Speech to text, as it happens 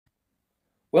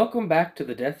Welcome back to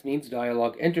the Death Needs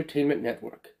Dialogue Entertainment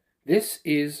Network. This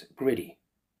is Gritty,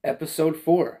 Episode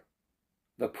 4.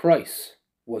 The Price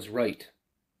Was Right.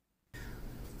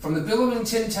 From the billowing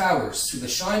tin towers to the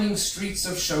shining streets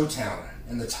of Showtown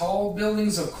and the tall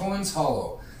buildings of Coins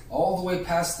Hollow, all the way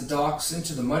past the docks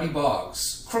into the muddy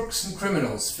bogs, crooks and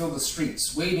criminals fill the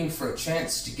streets, waiting for a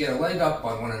chance to get a leg up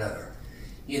on one another.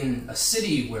 In a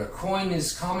city where coin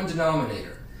is common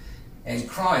denominator, and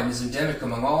crime is endemic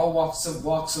among all walks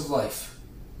of life,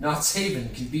 Knott's Haven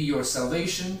can be your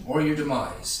salvation or your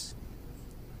demise.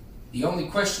 The only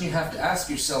question you have to ask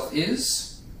yourself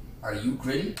is, are you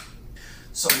gritty?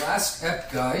 So last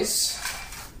ep, guys,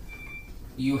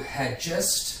 you had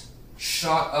just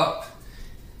shot up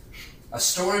a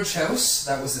storage house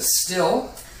that was a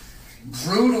still,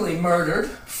 brutally murdered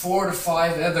 4 to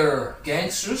 5 other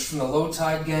gangsters from the Low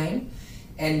Tide gang,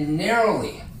 and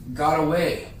narrowly got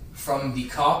away from the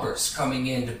coppers coming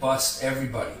in to bust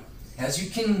everybody. As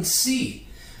you can see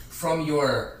from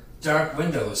your dark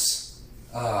windows,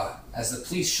 as the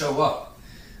police show up,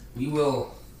 we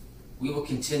will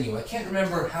continue. I can't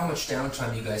remember how much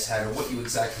downtime you guys had or what you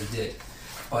exactly did,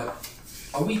 but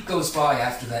a week goes by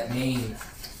after that main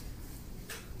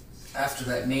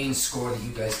score that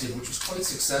you guys did, which was quite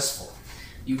successful.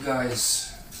 You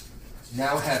guys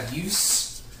now have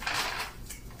use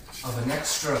of an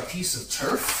extra piece of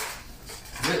turf,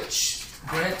 which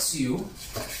grants you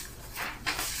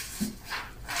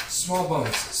small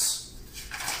bonuses.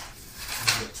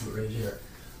 I'll get to it right here.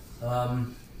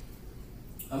 I'm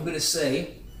going to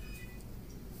say,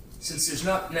 since there's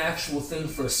not an actual thing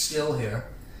for a still here,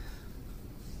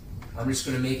 I'm just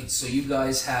going to make it so you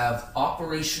guys have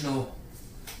operational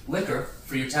liquor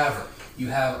for your tavern. You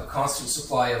have a constant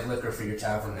supply of liquor for your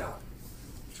tavern now.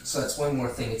 So that's one more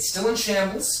thing. It's still in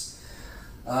shambles.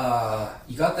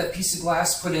 You got that piece of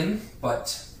glass put in,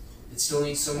 but it still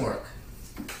needs some work.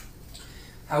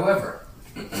 However,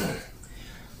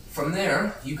 from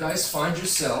there, you guys find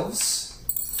yourselves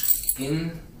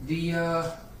in the,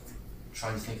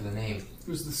 trying to think of the name. It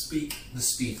was the Speak. The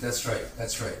Speak, that's right,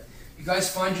 that's right. You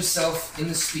guys find yourself in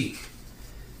the Speak.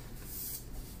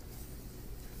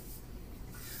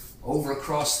 Over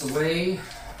across the way,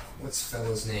 what's the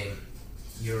fellow's name?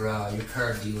 Your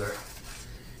card dealer.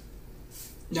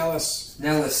 Nellis.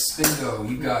 Nellis, bingo,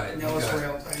 you got it. Nellis you got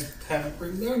Rail. I have it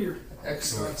written down here.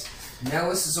 Excellent.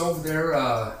 Nellis is over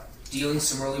there dealing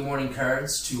some early morning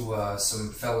cards to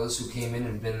some fellows who came in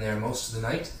and been there most of the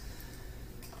night.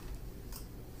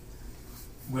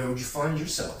 Where would you find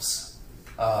yourselves?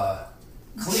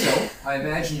 Cleo, I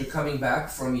imagine you're coming back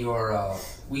from your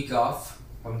week off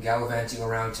from gallivanting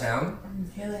around town. I'm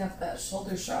healing up that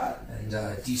shoulder shot. And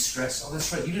de-stress. Oh,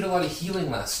 that's right. You did a lot of healing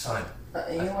last time.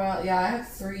 Yeah, I have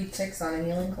 3 ticks on a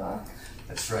healing clock.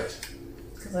 That's right.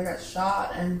 Because I got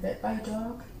shot and bit by a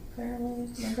dog, apparently.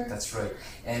 Remember? That's right.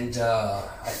 And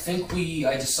I think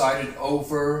I decided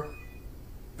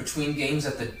between games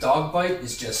that the dog bite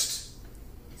is just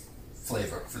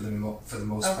flavor for the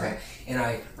most part. And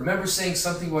I remember saying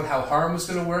something about how harm was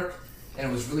going to work, and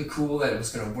it was really cool that it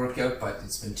was going to work out, but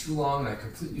it's been too long and I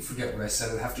completely forget what I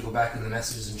said. I'd have to go back in the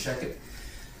messages and check it.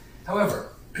 However,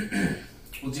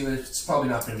 we'll do it. It's probably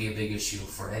not going to be a big issue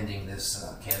for ending this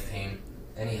campaign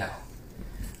anyhow.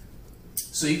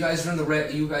 So you guys are in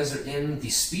the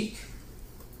Speak.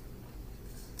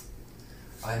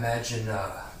 I imagine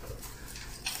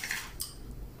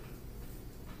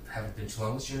haven't been too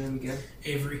long. What's your name again?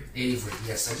 Avery. Avery,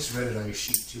 yes, I just read it on your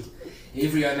sheet too.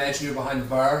 Avery, I imagine you're behind the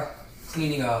bar,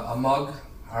 cleaning a mug,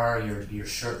 or your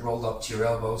shirt rolled up to your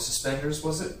elbow. Suspenders,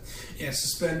 was it? Yeah,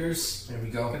 suspenders. There we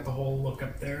go. Get the whole look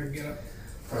up there and get up.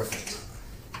 Perfect.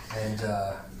 And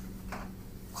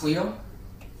Cleo,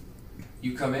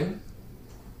 you come in.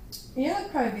 Yeah,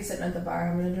 I'd probably be sitting at the bar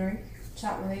having a drink,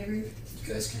 chatting with Avery.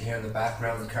 You guys can hear in the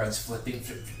background the cards flipping.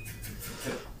 Flip,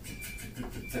 flip, flip,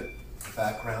 flip, flip.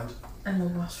 Background. And the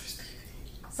washer's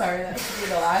beeping. Sorry, that should be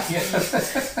the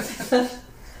last one.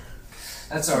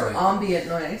 That's alright. Ambient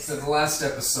noise. So the last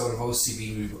episode of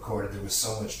OCB we recorded, there was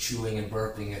so much chewing and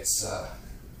burping. It's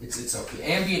okay.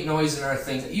 Ambient noise in our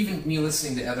thing. Even me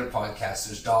listening to other podcasts,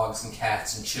 there's dogs and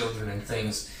cats and children and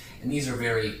things, and these are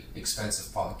very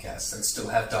expensive podcasts that still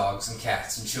have dogs and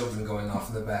cats and children going off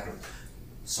in the background.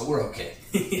 So we're okay.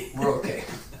 We're okay.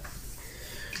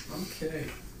 Okay.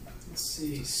 Let's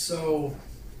see. So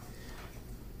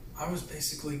I was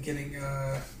basically getting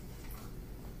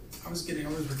I was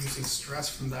reducing stress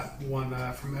from that one,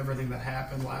 from everything that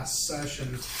happened last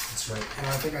session. That's right. And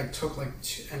I think I took like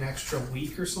an extra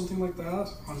week or something like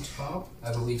that on top.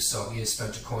 I believe so. You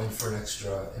spent a coin for an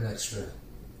extra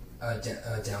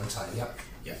downtime. Yep.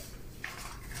 Yeah.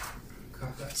 Okay.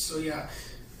 have that. So yeah,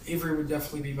 Avery would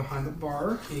definitely be behind the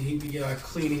bar. He'd be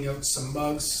cleaning out some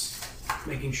mugs,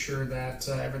 making sure that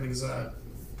everything's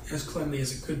as cleanly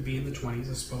as it could be in the 20s,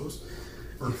 I suppose,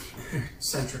 or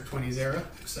centric 20s era,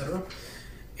 etc.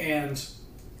 And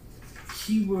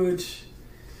he would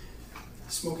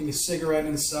smoking a cigarette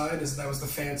inside, as that was the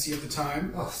fancy at the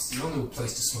time. Oh, it's the only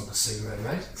place to smoke a cigarette,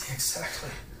 right? Exactly.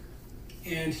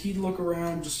 And he'd look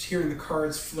around, just hearing the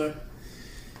cards flip.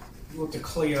 He'd look at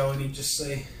Cleo and he'd just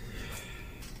say,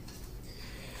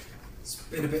 "It's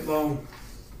been a bit long.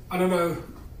 I don't know.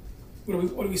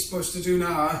 What are we supposed to do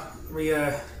now?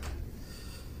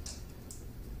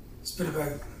 It's been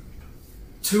about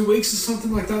 2 weeks or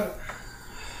something like that.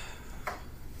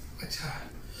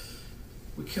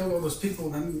 We killed all those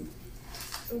people, and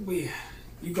then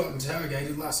you got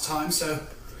interrogated last time, so."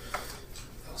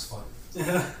 That was fun.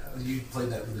 Yeah. You played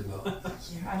that really well.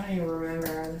 Yeah, I don't even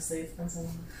remember, honestly. It's been so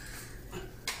long.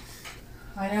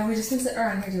 I know, we just been sitting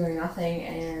around here doing nothing,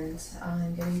 and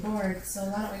I'm getting bored, so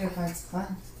why don't we go find some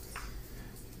fun?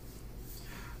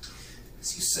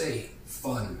 As you say,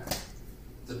 fun,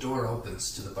 the door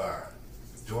opens to the bar.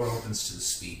 The door opens to the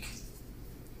speak.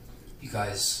 You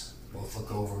guys both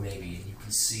look over maybe, and you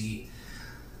can see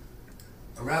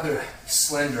a rather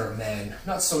slender man,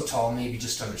 not so tall, maybe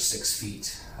just under 6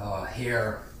 feet.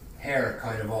 Hair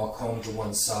kind of all combed to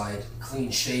one side, clean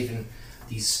shaven,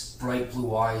 these bright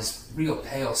blue eyes, real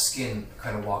pale skin,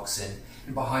 kind of walks in.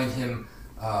 And behind him,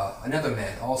 another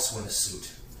man, also in a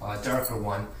suit, a darker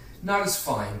one, not as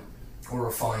fine or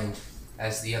refined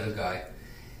as the other guy.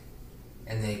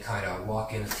 And they kind of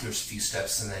walk in a few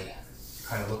steps and they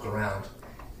kind of look around.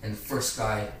 And the first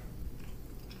guy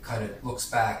kind of looks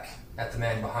back at the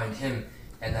man behind him,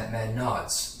 and that man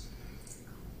nods.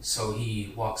 So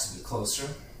he walks a bit closer,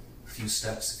 a few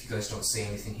steps. If you guys don't say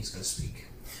anything, he's going to speak.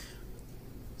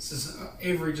 Says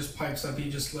Avery just pipes up. He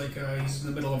just he's in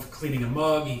the middle of cleaning a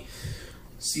mug. He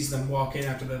sees them walk in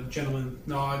after the gentleman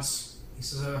nods. He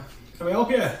says, "Can I help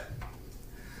you?"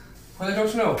 Well, I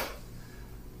don't know.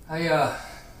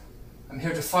 I'm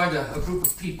here to find a group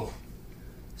of people.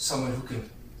 Someone who can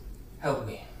help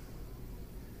me.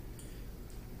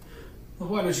 Well,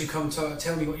 why don't you come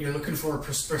tell me what you're looking for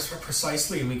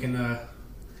precisely, and we can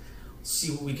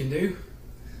see what we can do.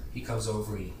 He comes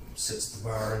over, he sits at the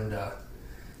bar, and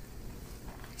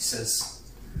he says,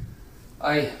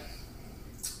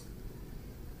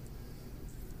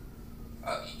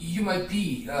 you might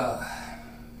be,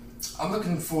 I'm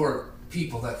looking for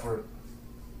people that were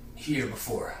here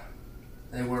before.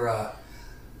 They were,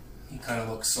 he kind of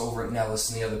looks over at Nellis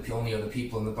and the only other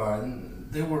people in the bar,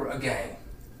 and they were a gang.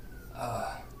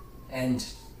 And,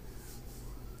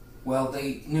 well,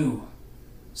 they knew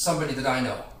somebody that I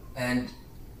know, and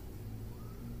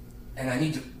I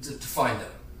need to find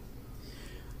them.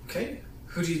 Okay.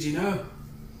 Who did you know?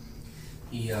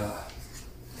 He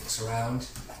looks around,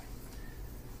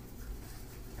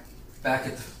 back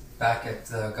at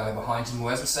the guy behind him who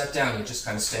hasn't sat down yet, just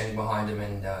kind of standing behind him,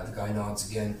 and the guy nods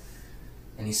again,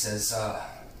 and he says,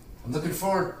 I'm looking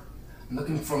for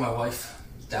my wife,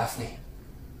 Daphne.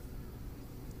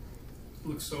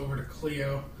 Looks over to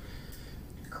Cleo.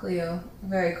 Cleo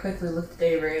very quickly looked at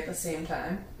Avery at the same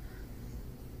time.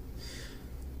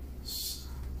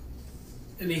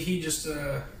 And he just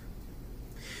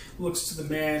looks to the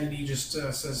man and he just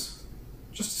says,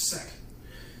 "Just a sec."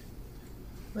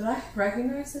 Would I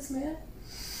recognize this man?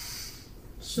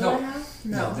 Should No. I have?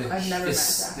 No, I've never met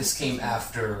that. This came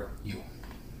after you.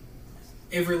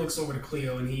 Avery looks over to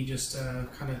Cleo and he just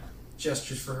kind of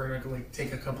gestures for her to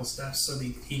take a couple steps so that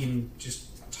he can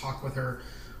just talk with her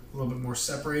a little bit more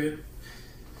separated.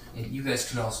 And you guys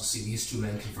can also see these two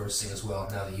men conversing as well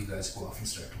now that you guys go off and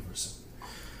start conversing.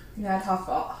 Yeah, I'd hop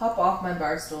off my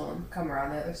bar stool and come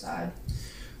around the other side.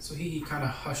 So he kind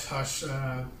of hush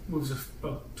moves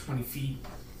about 20 feet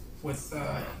with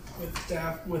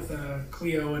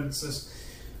Cleo and says,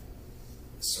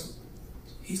 "So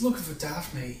he's looking for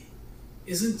Daphne.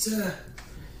 Isn't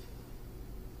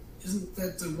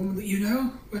that the woman that you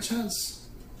know, by chance?"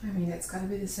 I mean, it's got to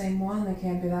be the same one. There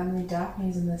can't be that many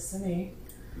Daphnes in this city.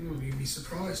 You'd be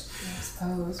surprised. I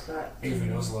suppose, but... Avery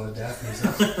knows a lot of Daphnes,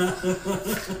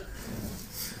 huh?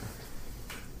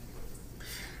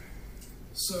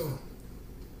 So,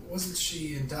 wasn't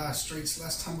she in Dire Straits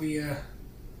last time we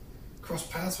crossed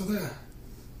paths with her?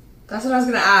 That's what I was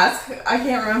going to ask. I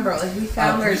can't remember. Like, we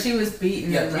found her. She was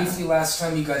beaten. Yeah, briefly last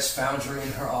time you guys found her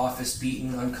in her office,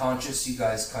 beaten, unconscious. You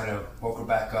guys kind of woke her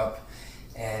back up,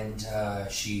 and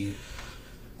she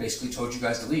basically told you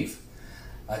guys to leave.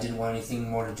 I didn't want anything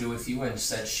more to do with you, and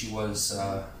said she was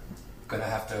gonna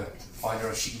have to find her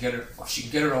if she can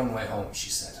get her own way home. She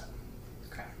said.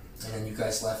 And then you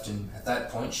guys left, and at that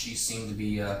point, she seemed to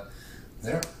be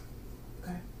there.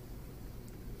 Okay.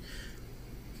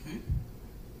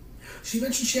 She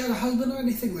mentioned she had a husband or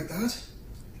anything like that?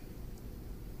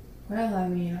 Well, I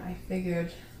mean, I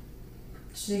figured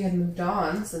she had moved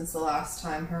on since the last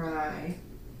time her and I,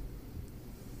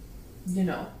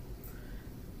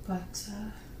 but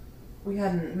we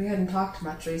hadn't talked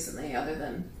much recently, other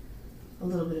than a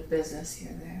little bit of business here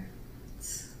and there.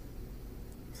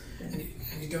 And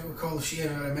you don't recall if she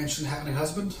had mentioned having a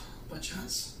husband, by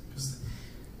chance? 'Cause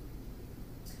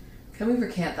Can we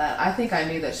recant that? I think I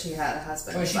knew that she had a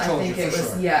husband. Oh, she I told think you, it for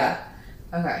was sure. yeah.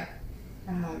 Okay.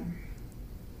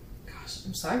 Gosh,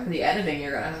 I'm sorry for the editing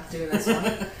you're gonna have to do in this one.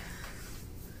 did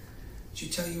she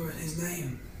tell you his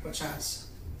name, by chance?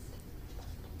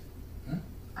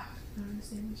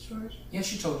 His name was George. Yeah,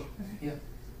 she told you.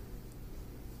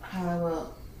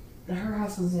 Well, her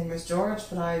husband's name is George,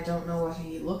 but I don't know what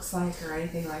he looks like or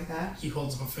anything like that. He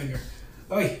holds up a finger.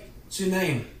 Oi, what's your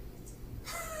name?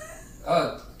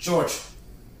 George.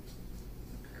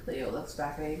 Cleo looks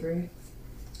back at Avery.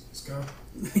 Let's go.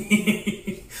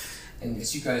 And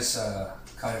as you guys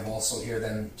kind of also hear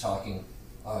them talking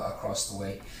across the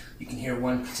way, you can hear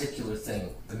one particular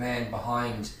thing. The man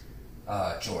behind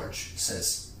George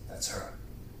says, "That's her."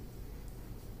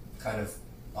 Kind of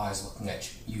eyes looking at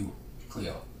you,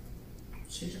 Cleo.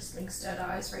 She just makes dead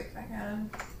eyes right back at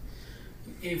him.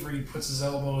 Avery puts his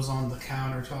elbows on the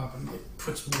countertop and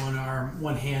puts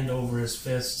one hand over his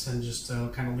fist and just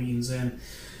kind of leans in.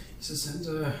 He says,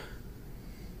 "And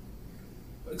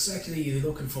what exactly are you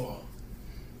looking for?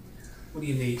 What do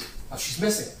you need?" She's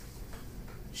missing.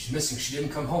 She's missing. She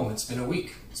didn't come home. It's been a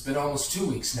week. It's been almost 2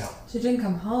 weeks now. She didn't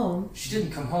come home. She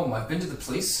didn't come home. I've been to the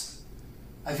police.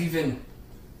 I've even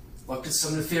looked at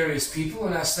some nefarious people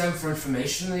and asked them for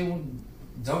information. They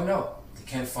don't know. They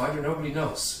can't find her. Nobody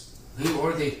knows.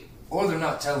 Or they're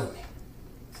not telling me.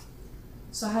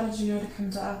 So how did you know to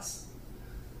come to us?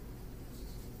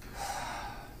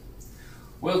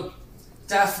 Well,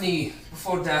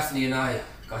 before Daphne and I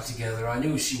got together, I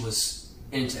knew she was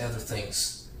into other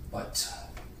things. But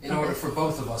in order for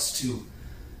both of us to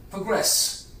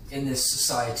progress in this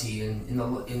society and in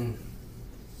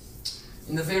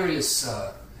the various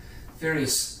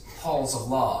halls of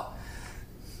law,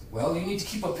 well, you need to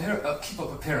keep up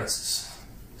appearances.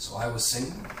 So I was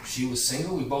single, she was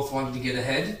single, we both wanted to get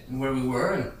ahead in where we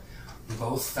were, and we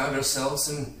both found ourselves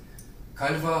in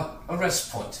kind of a rest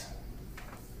point.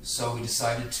 So we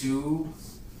decided to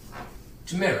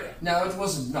marry. Now, it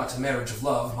wasn't not a marriage of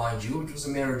love, mind you, it was a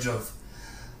marriage of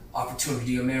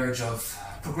opportunity, a marriage of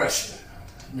progression.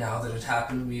 Now that it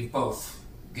happened, we've both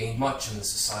gained much in the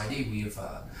society. We've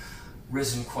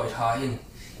risen quite high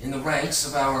in the ranks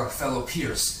of our fellow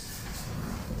peers.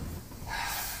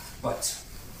 But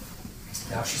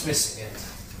now she's missing, and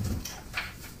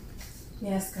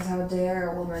Yes, because how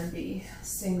dare a woman be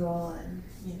single and,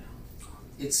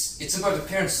 it's about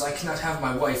appearances. I cannot have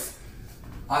my wife.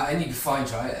 I need to find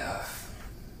her.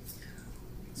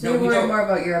 So you're worried more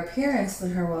about your appearance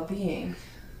than her well-being.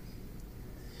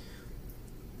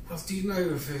 Well, do you know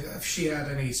if she had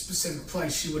any specific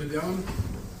place she would have gone?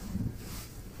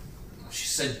 She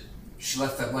said she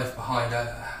left that life behind.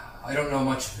 I don't know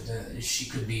much of it. She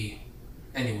could be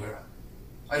anywhere.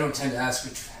 I didn't tend to ask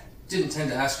her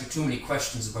too many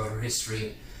questions about her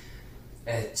history.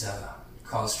 It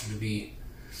caused her to be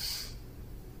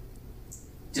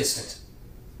distant.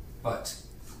 But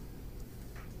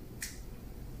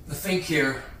the Think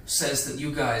here says that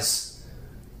you guys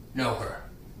know her.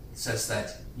 It says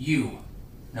that you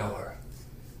know her.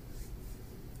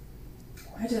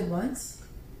 I did once.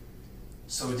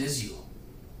 So it is you.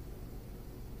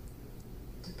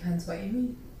 Depends what you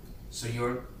mean. So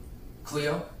you're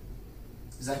Cleo?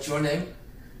 Is that your name?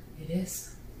 It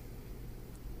is.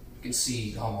 You can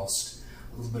see almost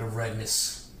a little bit of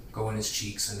redness go in his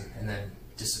cheeks and then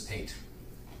dissipate.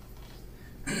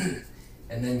 And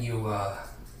then you,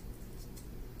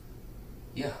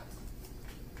 yeah.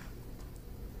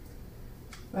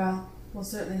 Well, we'll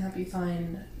certainly help you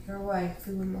find your wife.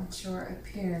 We wouldn't want your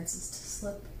appearances to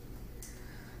slip.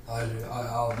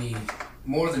 I'll be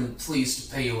more than pleased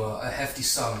to pay you a hefty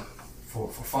sum for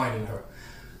finding her.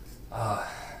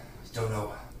 Don't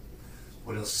know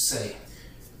what else to say.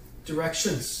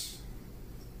 Directions.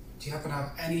 Do you happen to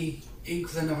have any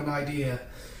inkling of an idea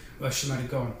where she might have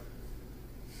gone?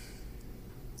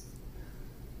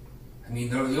 I mean,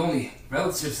 the only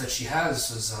relatives that she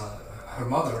has is her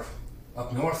mother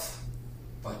up north.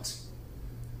 But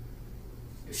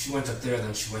if she went up there,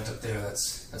 then she went up there.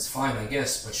 That's fine, I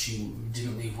guess. But she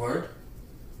didn't leave word.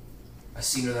 I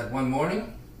seen her that one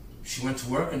morning. She went to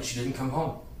work and she didn't come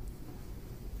home.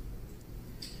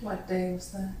 What day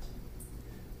was that?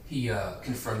 He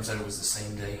confirms that it was the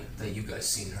same day that you guys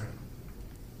seen her.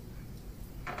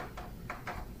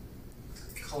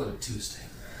 Call it a Tuesday.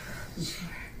 Sure.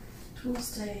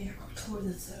 Tuesday, October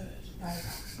the 3rd. Right.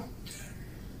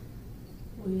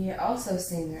 We also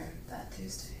seen her that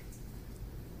Tuesday.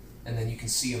 And then you can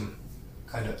see him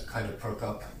kind of perk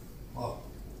up. Well,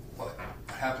 what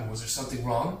happened? Was there something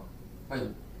wrong?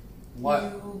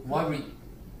 Why were you...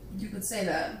 You could say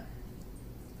that.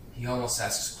 He almost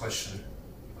asks a question,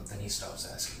 but then he stops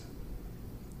asking.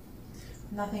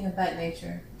 Nothing of that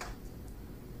nature.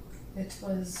 It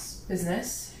was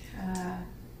business.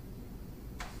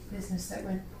 Business that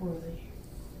went poorly.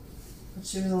 But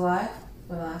she was alive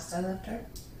when last I left her.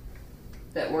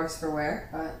 Bit worse for wear,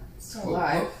 but still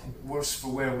alive. Worse for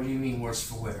wear? What do you mean worse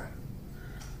for wear?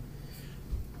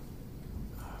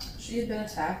 She had been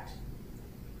attacked.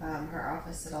 Her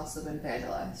office had also been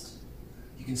vandalized.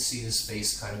 You can see his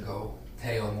face kind of go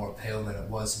pale, more pale than it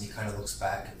was, and he kind of looks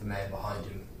back at the man behind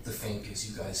him, the Fink, as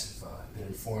you guys have been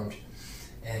informed.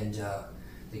 And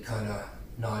they kind of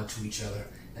nod to each other,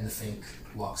 and the Fink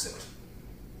walks out.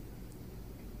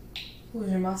 Who's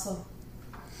your muscle?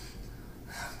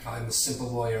 I'm a simple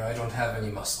lawyer. I don't have any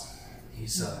muscle.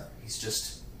 He's an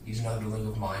underling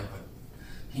of mine, but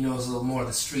he knows a little more of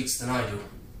the streets than I do.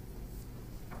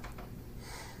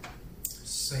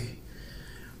 See.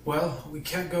 Well, we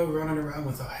can't go running around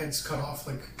with our heads cut off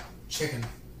like chicken.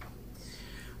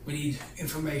 We need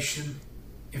information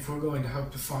if we're going to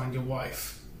help to find your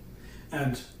wife.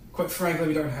 And quite frankly,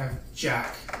 we don't have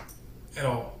jack at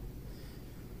all.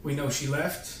 We know she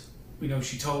left. We know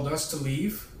she told us to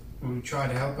leave when we tried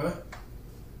to help her,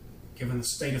 given the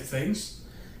state of things.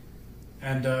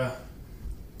 And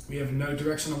we have no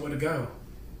direction on where to go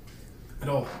at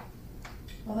all.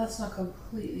 Well, that's not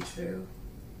completely true.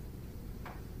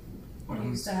 What We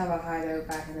used to have a hideout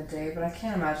back in the day, but I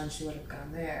can't imagine she would have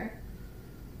gone there.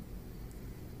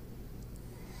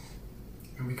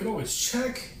 And we could always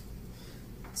check.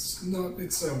 It's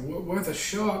worth a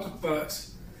shot, but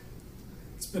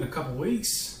it's been a couple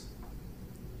weeks.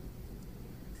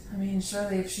 I mean,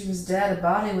 surely if she was dead, a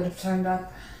body would have turned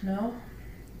up, no?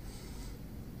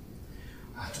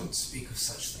 I don't speak of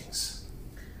such things.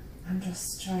 I'm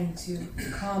just trying to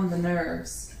calm the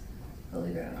nerves,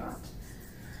 believe it or not.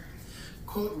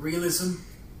 Call it realism.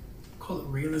 Call it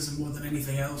realism more than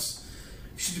anything else.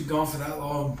 If she's been gone for that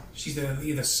long, she's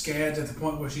either scared at the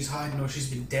point where she's hiding or she's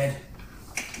been dead.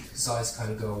 His eyes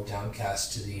kind of go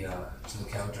downcast to the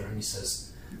counter, and he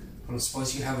says, "Well, I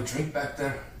suppose you have a drink back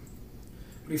there?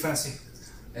 What do you fancy?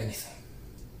 Anything."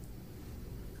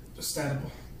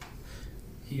 Understandable.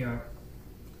 He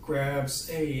grabs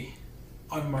a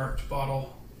unmarked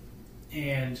bottle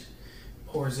and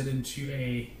pours it into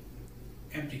a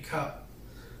empty cup,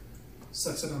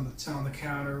 sets it on the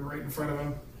counter right in front of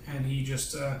him, and he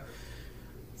just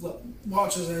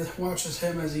watches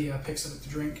him as he picks it up to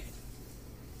drink.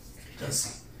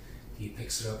 Does he? He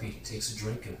picks it up, he takes a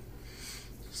drink, and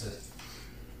says,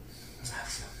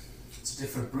 "It's a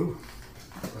different brew."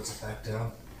 Puts it back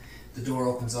down. The door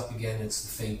opens up again, it's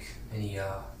the Fink, and he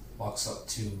walks up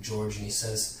to George and he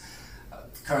says,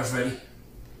 "The car's ready."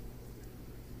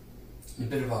 In a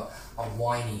bit of a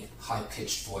whiny,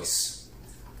 high-pitched voice.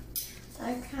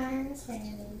 I can't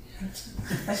say.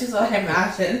 That's just what I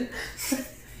imagine.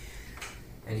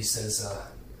 And he says,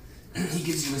 he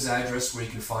gives you his address where you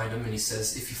can find him, and he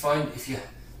says, if you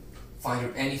find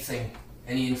her anything,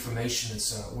 any information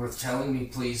that's worth telling me,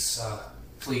 please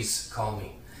call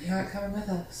me. You aren't coming with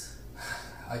us.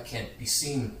 I can't be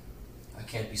seen. I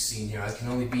can't be seen here. I can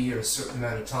only be here a certain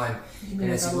amount of time. You mean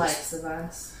the likes of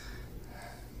us?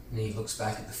 And he looks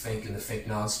back at the Fink, and the Fink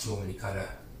nods to him, and he kind of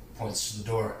points to the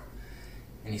door.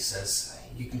 And he says,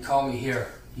 "You can call me here."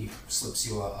 He slips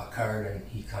you a card, and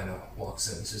he kind of walks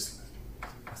in and says,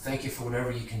 "Thank you for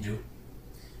whatever you can do."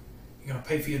 You gonna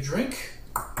pay for your drink?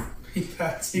 He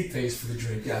pays for the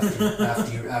drink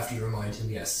after you remind him.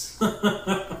 Yes.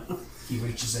 He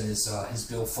reaches in his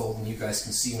billfold, and you guys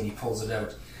can see when he pulls it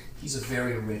out. He's a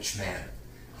very rich man.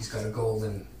 He's got a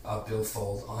golden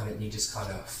billfold on it, and he just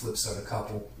kind of flips out a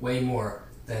couple, way more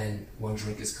than one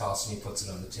drink is cost, and he puts it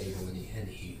on the table, and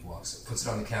he walks out, puts it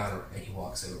on the counter, and he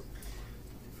walks out.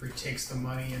 He takes the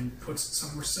money and puts it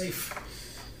somewhere safe.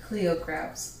 Cleo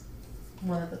grabs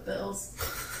one of the bills,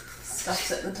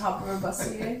 stuffs it in the top of her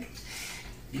bustier.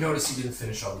 You notice he didn't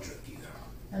finish all the drink either.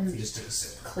 And He just took a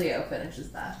sip. Cleo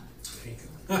finishes that. There you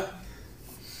go.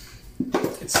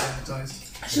 It's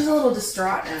sanitized. She's a little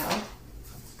distraught now.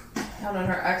 Now that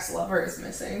her ex-lover is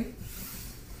missing.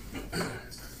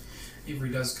 Avery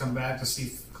does come back to see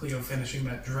if Cleo finishing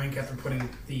that drink after putting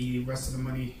the rest of the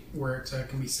money where it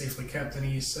can be safely kept, and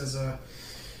he says,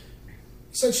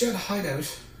 he said she had a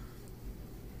hideout.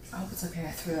 I hope it's okay I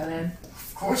threw that in.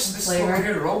 Of course, this is Flavor. what we're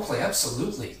here to roleplay.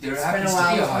 Absolutely. There It's happens been a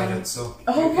to be a while, hideout, so.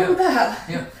 Oh, yeah. look at that!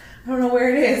 Yeah. I don't know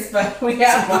where it is, but we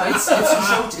have one.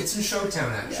 It's in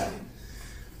Showtown, actually. Yeah.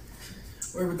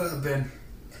 Where would that have been?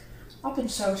 Up in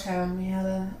Showtown, we had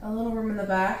a little room in the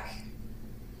back.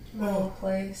 A little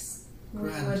place. We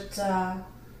Grand. would,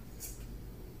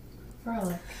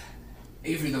 frolic.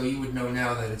 Avery, though, you would know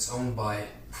now that it's owned by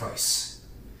Price.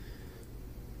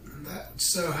 And that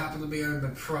so happened to be owned by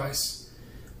Price.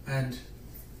 And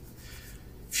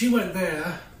she went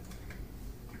there,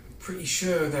 pretty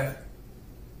sure that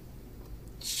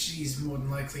she's more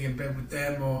than likely in bed with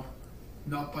them, or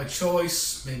not by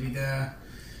choice. Maybe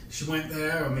she went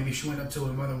there, or maybe she went up to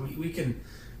her mother. We can.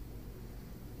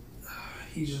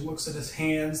 He just looks at his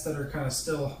hands that are kind of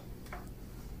still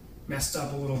messed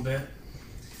up a little bit.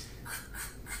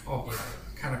 Oh,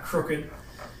 kind of crooked.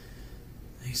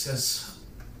 He says,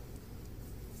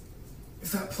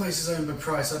 "If that place is owned by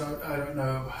Price, I don't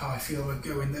know how I feel about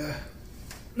going there.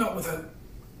 Not with a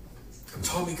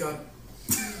Tommy gun."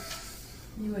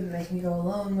 You wouldn't make me go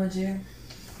alone, would you?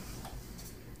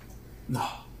 No.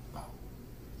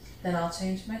 Then I'll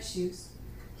change my shoes.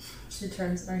 She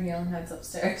turns in her heel and heads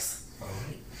upstairs.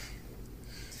 Alright.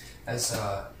 As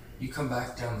you come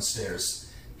back down the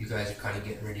stairs, you guys are kind of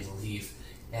getting ready to leave,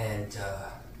 and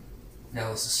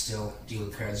Nellis is still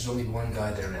dealing cards. There's only one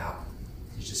guy there now.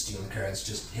 He's just dealing cards,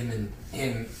 just him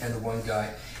and the one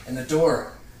guy. And the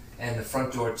door, and the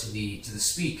front door to the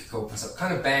speak opens up,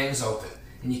 kind of bangs open,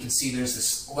 and you can see there's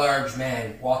this large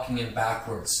man walking in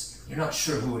backwards. You're not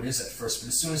sure who it is at first, but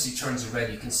as soon as he turns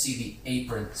red, you can see the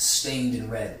apron stained in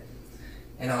red.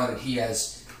 And on it he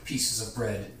has pieces of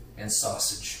bread and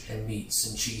sausage and meats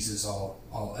and cheeses all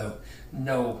out.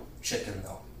 No chicken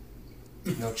though.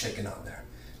 No chicken on there.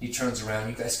 He turns around,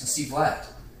 you guys can see Vlad.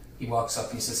 He walks up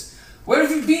and he says, "Where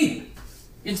have you been?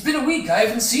 It's been a week, I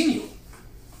haven't seen you."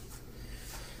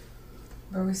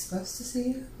 Were we supposed to see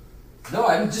you? "No,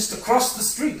 I'm just across the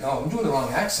street." Oh, I'm doing the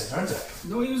wrong accent, aren't I?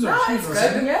 No, he was No, he it's was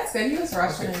good. Yeah, it's good. He was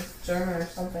Russian Okay. or German or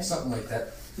something. Something like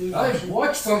that. He was I Russian.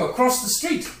 watched from across the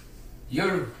street.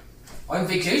 You're on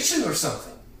vacation or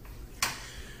something.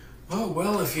 Oh,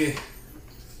 well, if you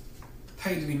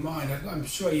paid any mind, I'm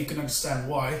sure you can understand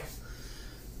why.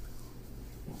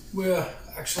 We're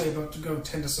actually about to go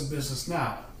tend to some business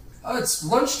now. Oh, it's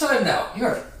lunchtime now.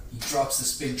 Here. He drops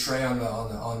this big tray on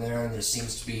there, and there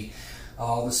seems to be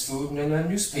all this food and then a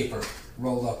newspaper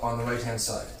rolled up on the right-hand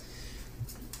side.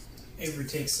 Avery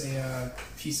takes a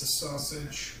piece of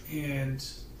sausage and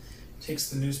takes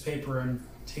the newspaper and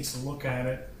takes a look at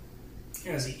it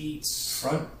as he eats.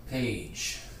 Front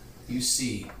page. You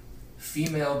see,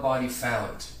 female body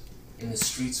found in the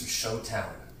streets of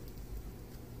Showtown.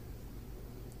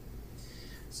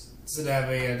 Does it have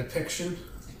a depiction?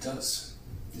 It does.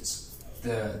 It's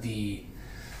the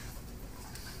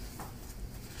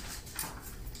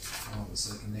hold on a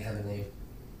second, they have a name.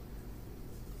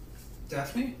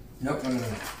 Daphne? No.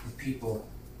 The people,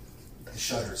 the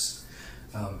shutters.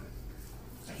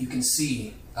 You can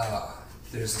see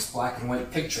there's this black and white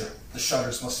picture. The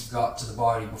shutters must have got to the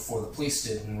body before the police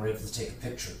did and were able to take a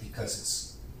picture, because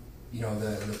it's, you know,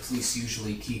 the police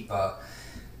usually keep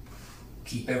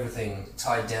everything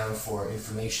tied down for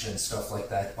information and stuff like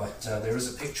that. But there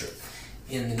is a picture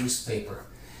in the newspaper,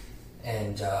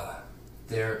 and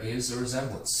there is a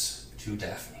resemblance to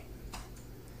Daphne.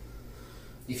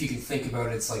 If you can think about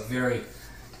it, it's like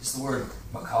it's the word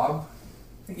macabre.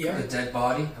 Yeah. A dead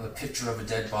body, a picture of a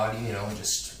dead body, you know,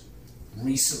 just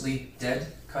recently dead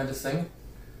kind of thing.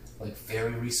 Like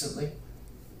very recently.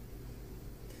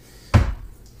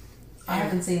 I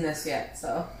haven't seen this yet,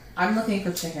 so I'm looking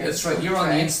for chicken. That's right, you're on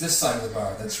this side of the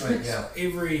bar, that's right, yeah.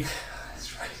 Avery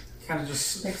That's right. kind of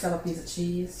just... Picks up a piece of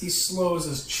cheese. He slows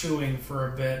his chewing for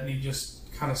a bit, and he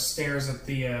just kind of stares at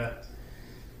the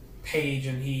page,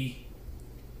 and he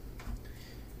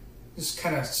just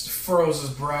kind of furrows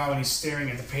his brow, and he's staring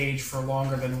at the page for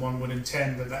longer than one would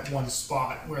intend at that one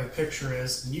spot where the picture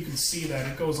is. And you can see that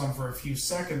it goes on for a few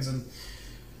seconds, and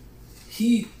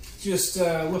he just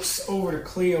looks over to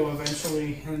Cleo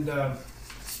eventually and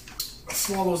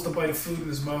swallows the bite of food in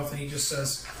his mouth, and he just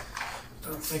says, "I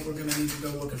don't think we're going to need to go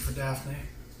looking for Daphne."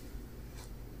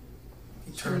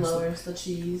 He Lowers the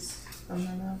cheese from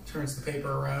her mouth. turns the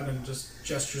paper around and just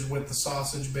gestures with the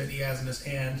sausage bit he has in his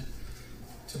hand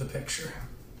to the picture.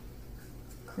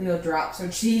 Cleo drops her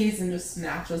cheese and just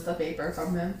snatches the paper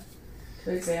from him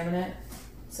to examine it.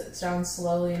 Sits down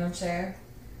slowly in a chair.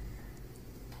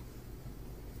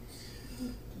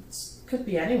 Could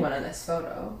be anyone in this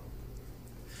photo.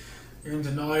 You're in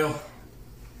denial.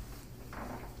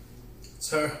 It's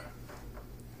her.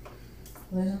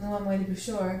 Well, there's only one way to be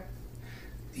sure.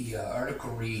 The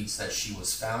article reads that she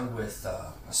was found with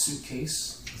a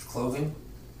suitcase with clothing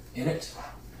in it.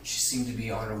 She seemed to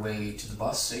be on her way to the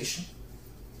bus station,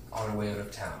 on her way out of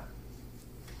town.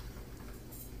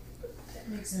 That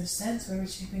makes no sense. Where would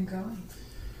she have been going?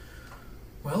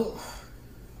 Well,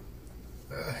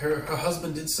 her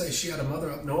husband did say she had a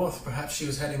mother up north. Perhaps she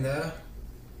was heading there.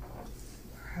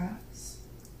 Perhaps.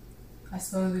 I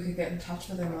suppose we could get in touch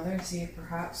with her mother, see if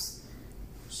perhaps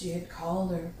she had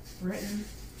called or written.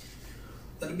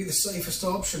 That'd be the safest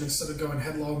option instead of going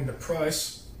headlong into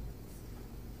Price.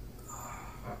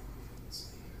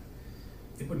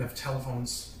 They wouldn't have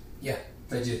telephones. Yeah,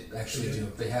 they actually do.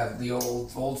 They have the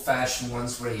old-fashioned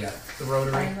ones where you The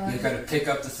rotary. got to pick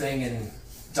up the thing and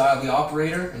dial the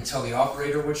operator and tell the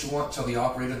operator what you want. Tell the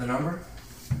operator the number.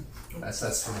 That's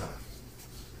the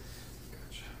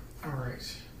one. All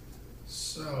right.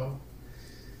 So.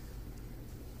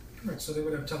 Right. So they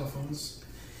would have telephones.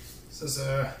 It says,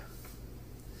 well,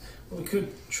 we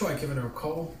could try giving her a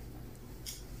call.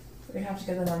 We have to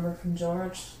get the number from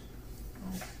George.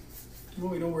 Well,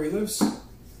 we know where he lives.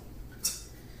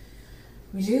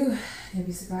 We do. You'd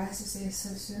be surprised to see us so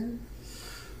soon.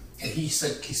 And he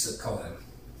said call him.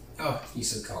 Oh. He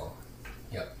said call him.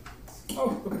 Yep.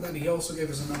 Oh, look at that. He also gave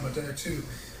us a number there, too.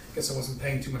 Guess I wasn't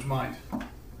paying too much mind.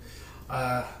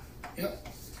 Yep.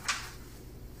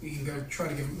 We can go try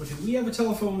to give him. Do we have a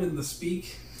telephone in the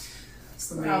speak? That's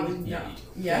the main. Probably Yeah, not. you do.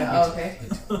 Yeah, oh, okay. Yeah.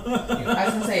 I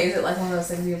was gonna say, is it like one of those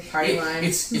things you have party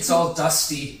lines? It's all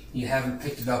dusty. You haven't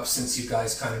picked it up since you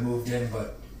guys kind of moved in,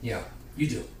 but yeah, you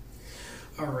do.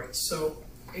 All right. So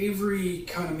Avery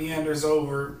kind of meanders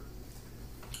over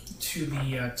to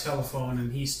the telephone,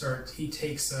 and he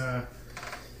takes it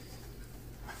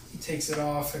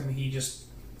off, and he just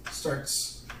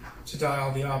starts to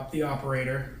dial the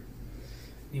operator.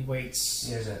 He waits.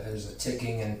 There's a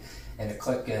ticking and a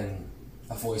click, and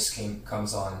a voice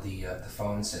comes on the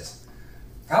phone and says,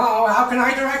 "Hello, how can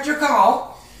I direct your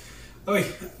call?" Oh, I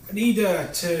need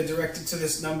to direct it to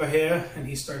this number here, and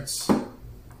he starts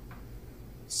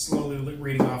slowly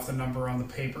reading off the number on the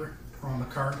paper or on the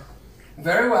card.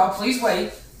 Very well, please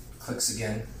wait. Clicks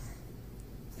again.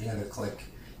 Another click,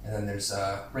 and then there's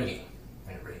ringing,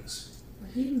 and it rings,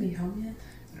 Would he even be home yet?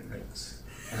 and it rings,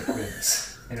 and it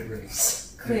rings, and it rings.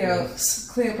 Cleo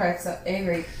cracks up.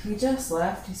 Avery, he just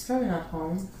left. He's probably not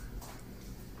home.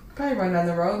 Probably run down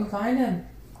the road and find him.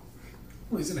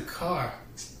 Well, he's in a car.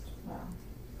 Wow.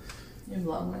 You have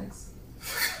long legs.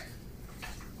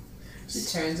 She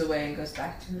turns away and goes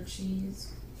back to her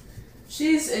cheese.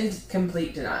 She's in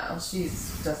complete denial. She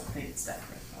doesn't think it's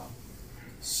definite at all.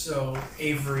 So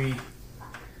Avery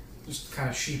just kind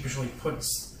of sheepishly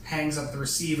hangs up the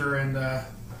receiver and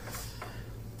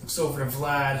looks over to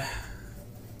Vlad,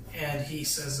 and he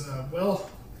says, "Well,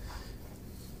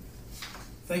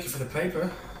 thank you for the paper.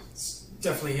 It's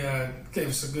definitely gave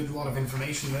us a good lot of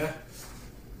information there.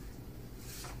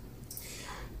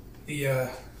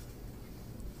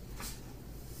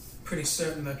 Pretty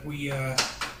certain that we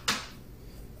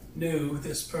knew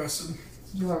this person."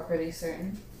 You are pretty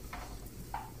certain.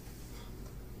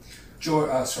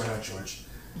 Not George.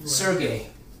 Right. Sergey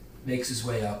makes his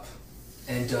way up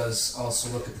and does also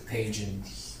look at the page, and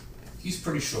he's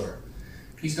pretty sure.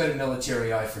 He's got a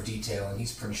military eye for detail, and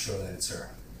he's pretty sure that it's her.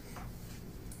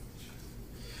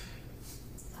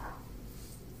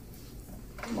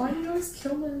 Why do you always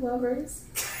kill my lovers?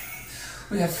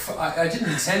 We have. I didn't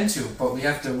intend to, but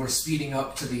we're speeding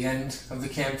up to the end of the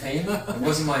campaign. It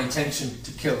wasn't my intention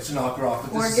to knock her off,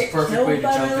 but Or this is a get perfect killed way to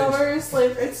by jump my in. lovers?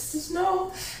 Like, it's just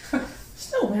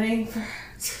there's no winning for...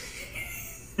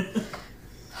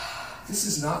 This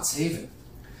is not saving.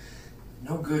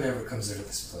 No good ever comes out of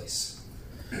this place.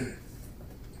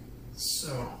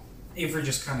 So Avery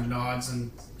just kind of nods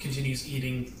and continues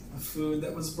eating the food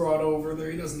that was brought over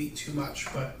there. He doesn't eat too much,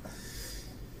 but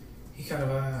he kind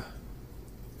of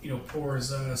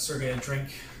pours Sergey a drink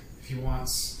if he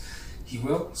wants. He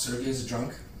will. Sergey's a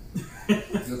drunk.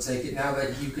 He'll take it now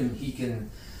that he can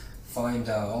find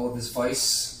all of his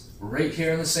vice right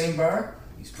here in the same bar.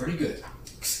 He's pretty good.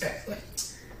 Exactly.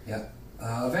 Yeah.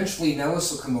 Eventually,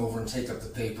 Nellis will come over and take up the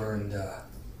paper, and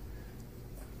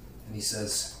he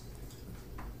says,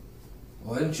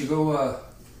 "Why didn't you go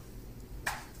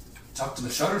talk to the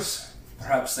Shutters?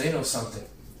 Perhaps they know something.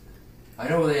 I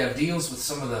know they have deals with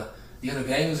some of the other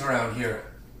gangs around here.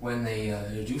 When they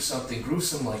do something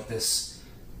gruesome like this,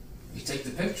 you take the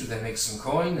picture, they make some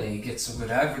coin, they get some good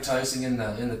advertising in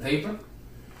the paper."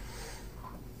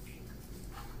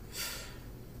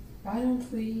 Why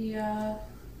don't we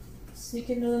sneak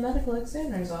into the medical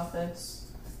examiner's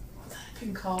office? I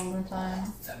can call one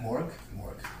time. That morgue?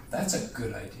 Morgue. That's a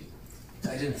good idea.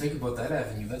 I didn't think about that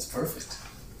avenue. That's perfect.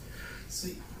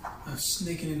 See, I'm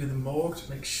sneaking into the morgue to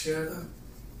make sure that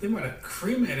they might have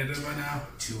cremated her by now.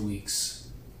 2 weeks.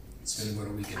 It's been about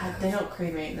a week and a half. They don't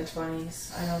cremate in the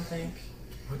 20s, I don't think.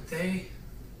 Would they?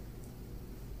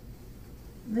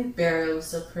 I think burial was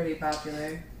still pretty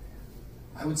popular.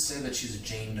 I would say that she's a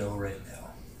Jane Doe right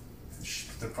now.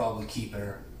 They'll probably keep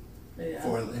her Yeah.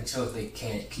 until they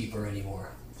can't keep her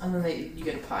anymore. And then you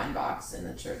get a pine box in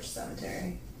the church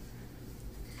cemetery.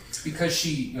 It's because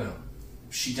she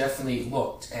definitely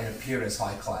looked and appeared as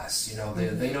high class. They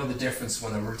know the difference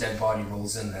when a dead body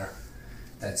rolls in there.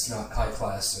 That's not high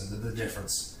class, and the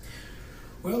difference.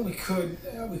 Well, we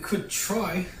could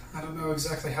try. I don't know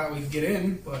exactly how we'd get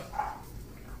in, but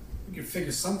we could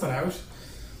figure something out.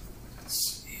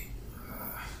 Let's see.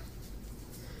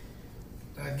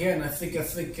 Again, I think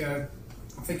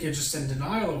you're just in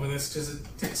denial over this because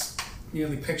it's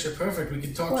nearly picture perfect. We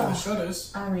could talk to the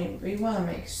shutters. I mean, we want to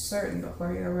make certain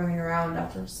before you're running around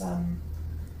after some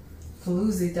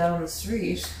paloozy down the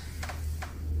street.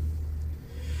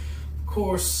 Of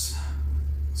course,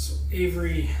 so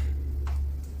Avery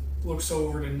looks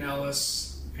over to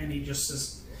Nellis and he just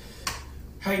says,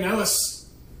 "Hey Nellis,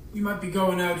 we might be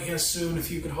going out here soon. If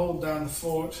you could hold down the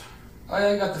fort."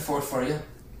 I got the fort for you.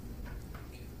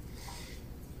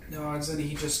 Nods, and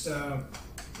he just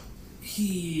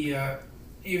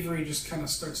Avery just kind of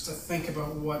starts to think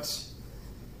about what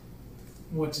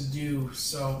to do.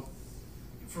 So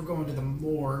if we're going to the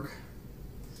morgue,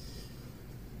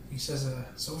 he says,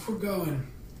 so if we're going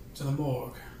to the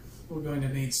morgue, we're going to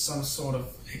need some sort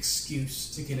of excuse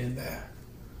to get in there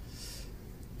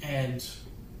and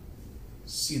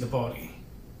see the body.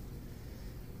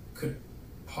 Could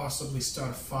possibly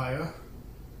start a fire,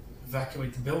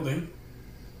 evacuate the building.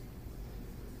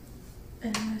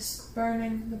 And risk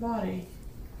burning the body.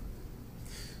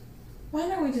 Why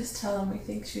don't we just tell them we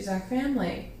think she's our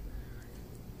family?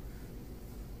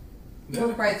 Yeah.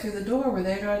 Look right through the door. We're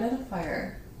there to identify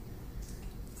her.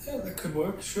 Yeah, that could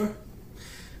work, sure.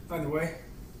 By the way.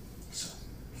 So,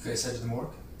 you guys head to the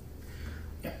morgue?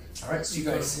 Yeah. Alright, so you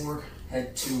guys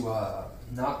head to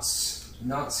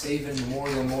Knott's Haven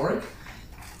Memorial Morgue,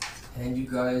 and you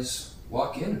guys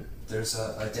walk in. There's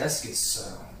a desk.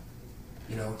 It's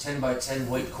 10 by 10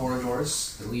 white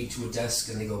corridors that lead to a desk,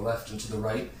 and they go left and to the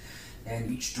right, and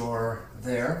each door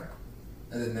there,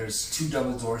 and then there's 2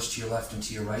 double doors to your left and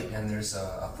to your right, and there's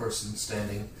a person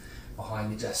standing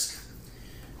behind the desk.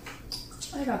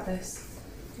 I got this.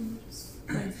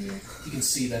 Right here. You can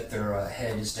see that their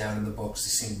head is down in the books. They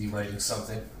seem to be writing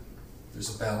something.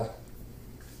 There's a bell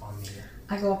on the...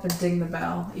 I go up and ding the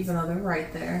bell, even though they're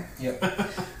right there. Yep.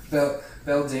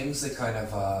 Bell dings. They kind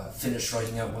of finish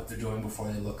writing out what they're doing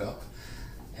before they look up.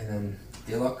 And then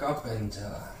they look up, and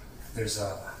there's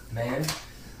a man,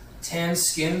 tan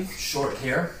skin, short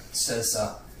hair, says,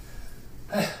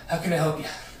 how can I help you?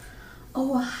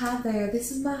 Oh, hi there.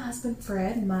 This is my husband,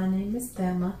 Fred, and my name is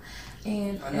Thelma.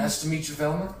 And Nice to meet you,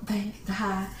 Velma.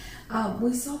 Hi.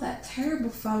 We saw that terrible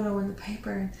photo in the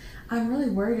paper, and I'm really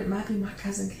worried it might be my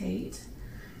cousin Kate.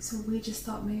 So we just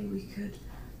thought maybe we could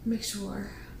make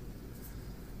sure.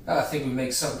 I think we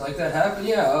make something like that happen.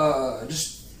 Yeah,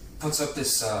 just puts up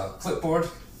this clipboard.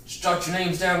 Just jot your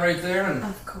names down right there, and...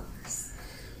 Of course.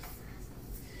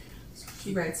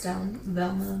 He writes down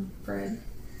Velma and Fred.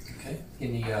 Okay.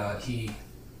 And he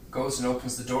goes and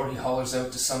opens the door. He hollers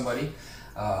out to somebody.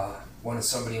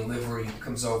 Somebody in livery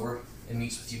comes over and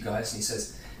meets with you guys, and he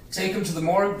says, "Take him to the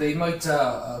morgue. They might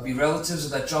be relatives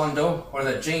of that John Doe, or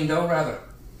that Jane Doe, rather."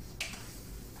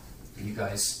 And you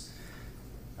guys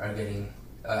are getting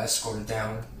escorted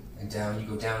down and down. You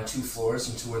go down 2 floors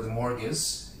into where the morgue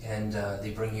is, and they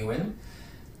bring you in.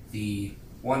 The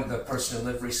person in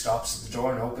livery stops at the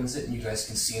door and opens it, and you guys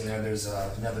can see in there there's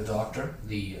another doctor.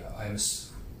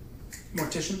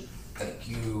 Mortician? Thank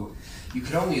you. You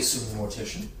can only assume the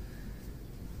mortician.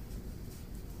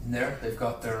 And there, they've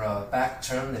got their back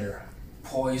turned, their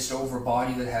poised over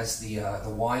body that has the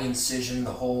Y incision,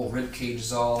 the whole rib cage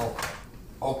is all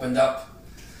opened up.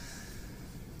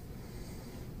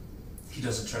 He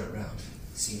doesn't turn around.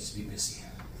 He seems to be busy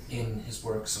in his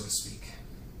work, so to speak.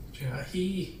 Yeah,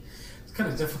 it's kind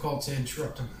of difficult to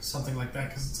interrupt something like that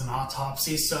because it's an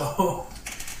autopsy, so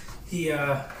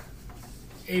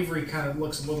Avery kind of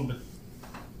looks a little bit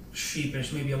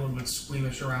sheepish, maybe a little bit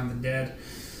squeamish around the dead.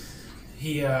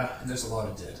 There's a lot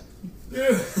of dead.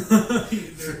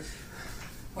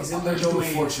 He's in their Do a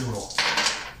domain. fortune roll.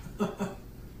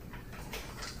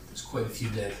 There's quite a few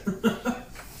dead.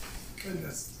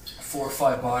 Goodness. 4 or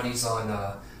 5 bodies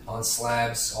on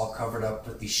slabs, all covered up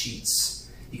with these sheets.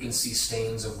 You can see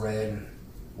stains of red and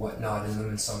whatnot in them,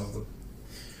 and some of them.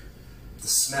 The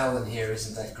smell in here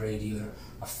isn't that great either.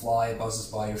 A fly buzzes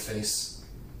by your face.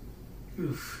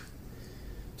 Oof.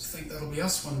 Just think that'll be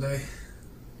us one day.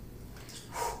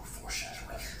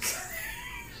 Foreshadowing.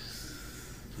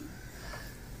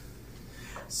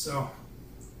 So,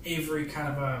 Avery kind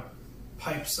of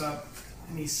pipes up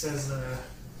and he says,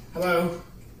 hello,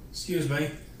 excuse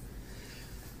me.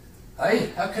 Hi,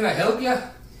 how can I help you?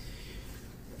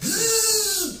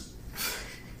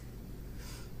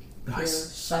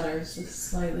 Nice. Shudders just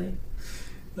slightly.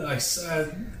 Nice.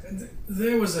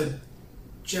 There was a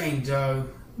Jane Doe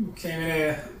who came in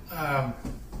here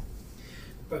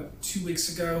about 2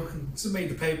 weeks ago and submitted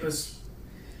the papers.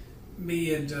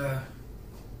 Me and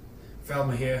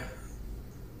Velma here.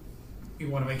 We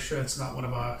want to make sure it's not one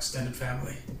of our extended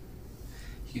family.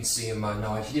 You can see him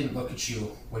nod. He didn't look at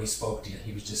you when he spoke to you.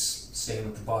 He was just staying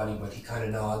with the body, but he kind of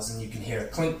nods, and you can hear a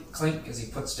clink, clink as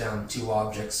he puts down 2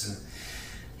 objects, and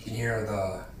you can hear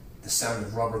the sound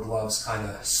of rubber gloves kind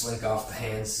of slink off the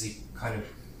hands as he kind of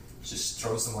just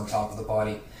throws them on top of the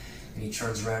body. And he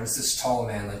turns around. It's this tall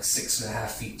man, like 6.5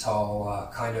 feet tall,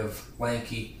 kind of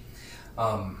lanky.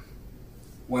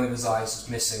 One of his eyes is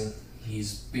missing.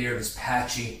 His beard is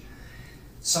patchy.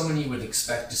 Someone you would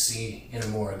expect to see in a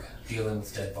morgue dealing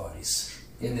with dead bodies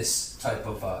in this type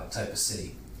of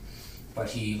city. But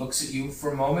he looks at you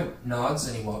for a moment, nods,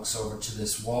 and he walks over to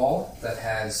this wall that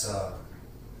has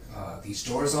these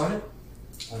doors on it.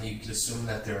 Only you could assume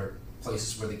that they're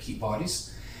places where they keep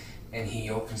bodies. And he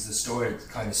opens this door, it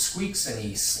kind of squeaks, and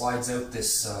he slides out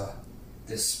this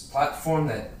this platform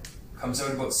that comes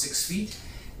out about 6 feet,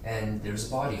 and there's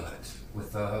a body on it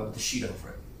with a sheet over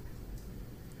it.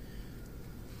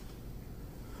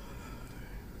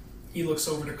 He looks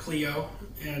over to Cleo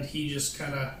and he just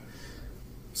kind of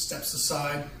steps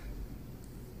aside.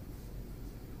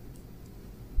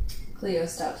 Cleo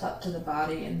steps up to the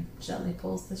body and gently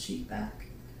pulls the sheet back.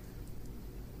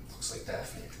 Looks like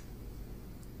Daphne.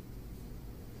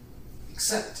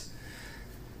 Except,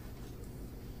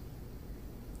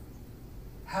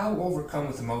 how overcome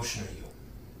with emotion are you?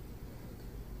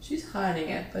 She's hiding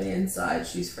it, but inside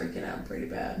she's freaking out pretty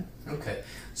bad. Okay,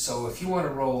 so if you want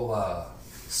to roll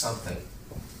something.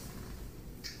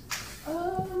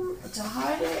 To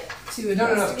hide it, to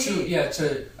No, investigate.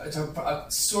 to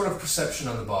a sort of perception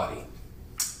on the body.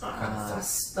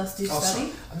 Let's do Oh, study.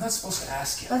 sorry, I'm not supposed to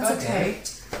ask you. That's God damn okay.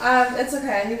 it. It's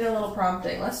okay. I need a little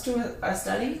prompting. Let's do a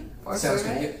study or Sounds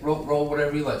survey. good. Yeah, roll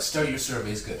whatever you like. Study or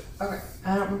survey is good. Okay.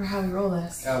 I don't remember how we roll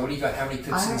this. What do you got? How many I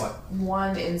picks and have what?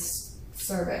 1 in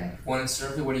survey. 1 in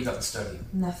survey. What do you got in study?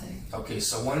 Nothing. Okay,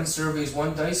 so 1 in survey is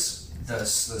 1 dice. The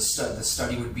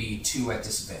study would be 2 at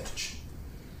disadvantage.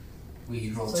 We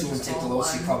roll So 2 and just take the roll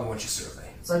lowest. You 1. probably want your survey.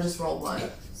 So I just rolled 1. Yeah.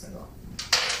 So go.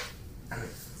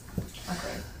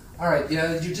 Okay. All right.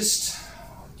 Yeah,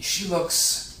 she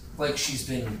looks like she's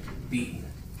been beaten,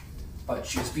 but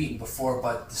she was beaten before.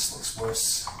 But this looks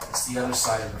worse. It's the other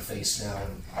side of her face now,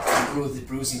 and the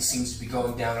bruising seems to be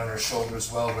going down on her shoulder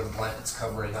as well, where the blanket's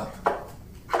covering up.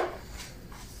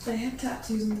 They had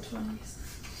tattoos in the 20s.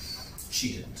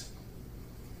 She didn't.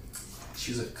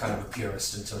 She was a kind of a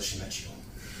purist until she met you.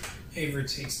 Avery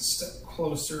takes a step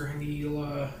closer and he'll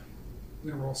we're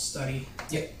gonna roll study.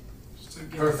 Yeah. Just to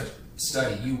get- Perfect.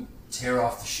 Study. You tear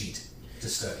off the sheet to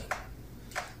study,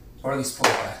 or at least pull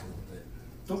it back a little bit.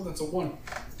 Oh, that's a 1.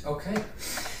 Okay.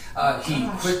 He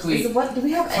Gosh. quickly Do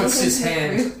we have puts anything his to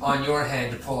hand prove? on your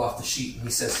hand to pull off the sheet, and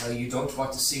he says, "You don't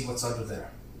want to see what's under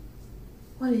there."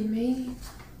 What do you mean?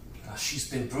 She's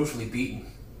been brutally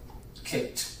beaten,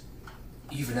 kicked,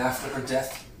 even after her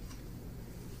death.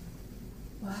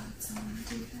 Why would someone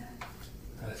do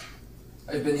that?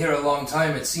 I've been here a long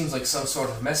time. It seems like some sort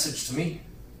of message to me.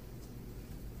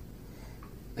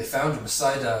 They found her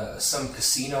beside some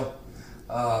casino.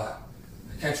 I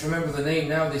can't remember the name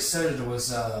now. They said it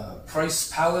was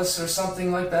Price Palace or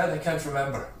something like that. I can't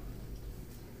remember.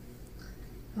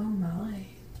 Oh my.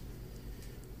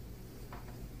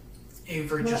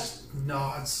 Avery What? just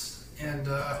nods and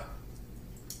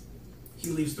he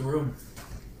leaves the room.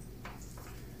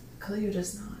 Cleo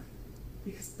does not.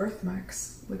 Because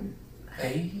birthmarks wouldn't.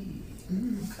 Hey.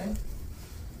 Okay.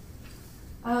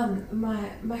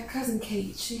 My cousin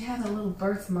Kate, she had a little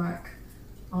birthmark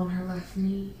on her left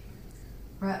knee.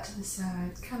 Right to the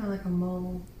side. Kinda like a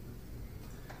mole.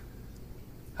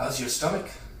 How's your stomach?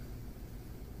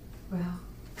 Well,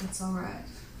 it's alright.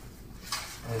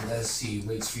 And as he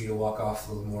waits for you to walk off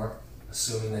a little more,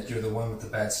 assuming that you're the one with the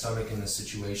bad stomach in this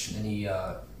situation, and he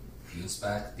peels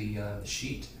back the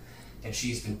sheet, and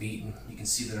she's been beaten. You can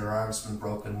see that her arm's been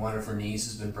broken. One of her knees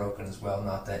has been broken as well,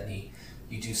 not that knee.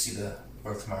 You do see the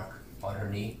birthmark on her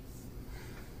knee.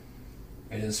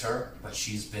 It is her, but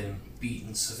she's been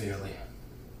beaten severely.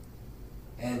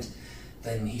 And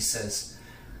then he says,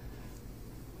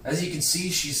 as you can see,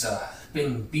 she's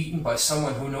been beaten by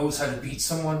someone who knows how to beat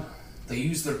someone. They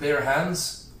use their bare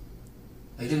hands.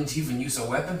 They didn't even use a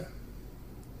weapon.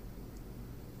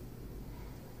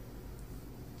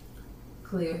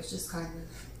 Cleo's just kind of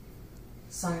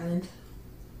silent.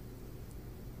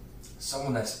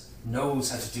 Someone that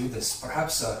knows how to do this.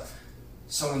 Perhaps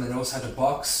someone that knows how to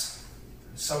box.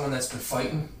 Someone that's been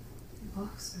fighting.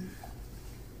 Boxer.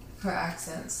 Her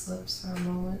accent slips for a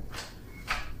moment.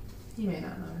 He may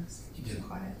not notice. He didn't.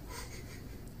 Quiet.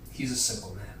 He's a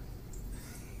simple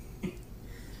man.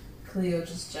 Cleo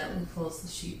just gently pulls the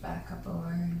sheet back up over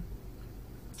him.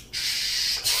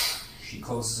 She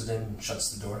closes it in and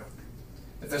shuts the door.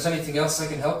 If there's anything else I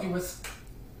can help you with.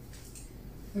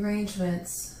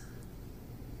 Arrangements.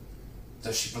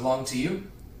 Does she belong to you?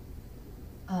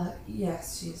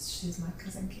 Yes, she's my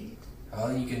cousin Kate.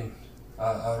 You can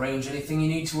arrange anything you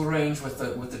need to arrange with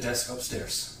the desk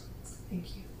upstairs.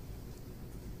 Thank you.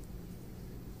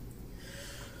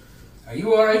 Are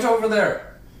you alright over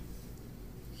there?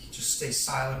 He just stays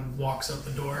silent and walks out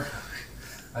the door.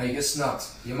 I guess not.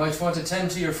 You might want to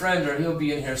tend to your friend or he'll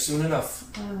be in here soon enough.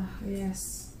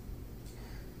 Yes.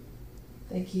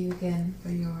 Thank you again for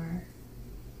your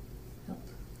help.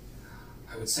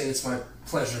 I would say it's my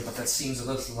pleasure, but that seems a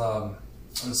little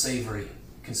unsavory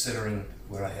considering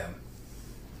where I am.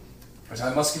 But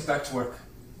I must get back to work.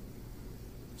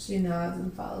 She nods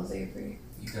and follows Avery.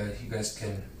 You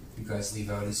guys leave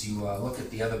out. As you look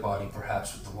at the other body,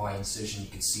 perhaps with the Y incision, you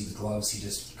can see the gloves he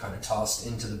just kind of tossed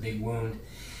into the big wound.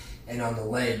 And on the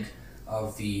leg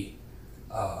of the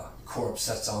corpse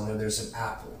that's on there, there's an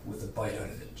apple with a bite out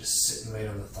of it, just sitting right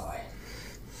on the thigh.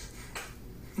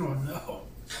 Oh no.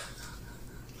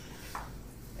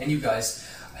 And you guys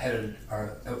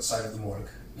are outside of the morgue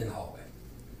in the hallway.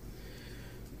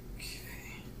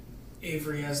 Okay.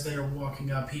 Avery, as they are walking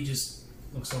up, he just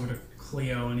looks over to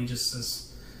Cleo and he just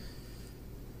says,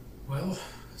 well,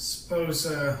 suppose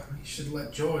you should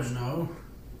let George know.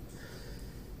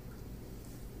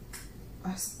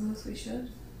 I suppose we should.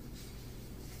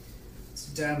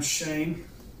 It's a damn shame.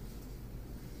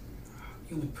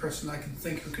 The only person I can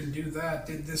think who can do that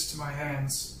did this to my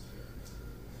hands.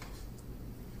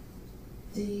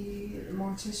 The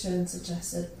mortician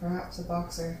suggested perhaps a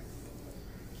boxer.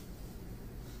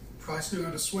 Price knew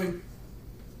how to swing.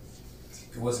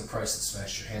 It wasn't Price that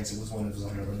smashed your hands, it was one of his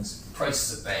underlings. Price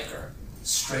is a banker.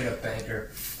 Straight up banker.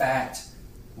 Fat,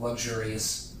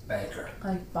 luxurious banker.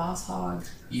 Like Boss Hogg.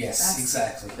 Yes, That's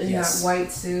exactly. In yes. that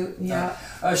white suit, yeah.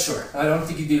 Sure. I don't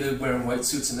think he'd be wearing white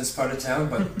suits in this part of town,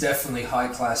 but definitely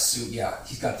high-class suit, yeah.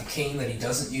 He's got the cane that he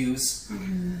doesn't use.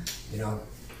 Mm-hmm. You know,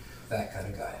 that kind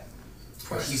of guy.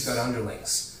 But he's Price's, got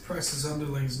underlings. Price's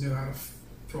underlings knew how to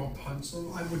throw a punch,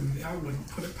 so I wouldn't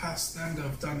put it past them to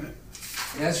have done it.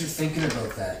 And as you're thinking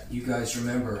about that, you guys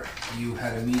remember you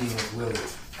had a meeting with Willard.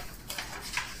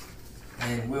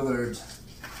 And Willard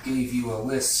gave you a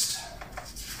list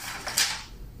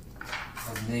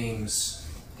of names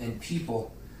and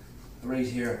people right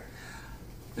here.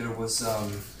 There was,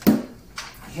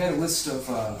 he had a list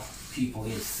of people.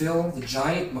 He had Phil the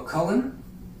Giant McCullen.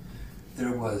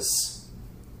 There was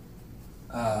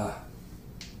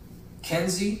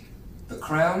Kenzie the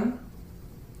Crown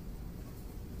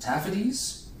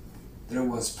Taffeties. There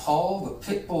was Paul the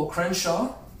Pitbull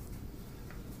Crenshaw.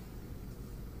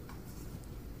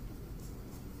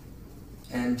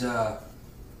 And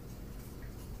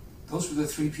those were the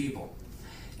three people.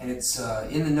 And it's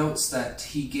in the notes that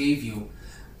he gave you,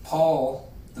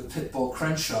 Paul the Pitbull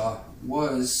Crenshaw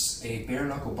was a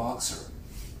bare-knuckle boxer.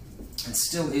 And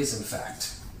still is, in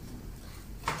fact.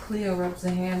 Cleo rubs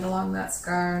a hand along that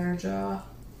scar on her jaw.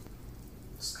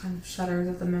 Just kind of shudders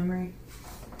at the memory.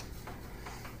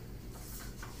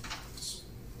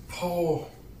 Paul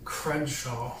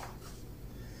Crenshaw.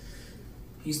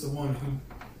 He's the one who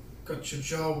got your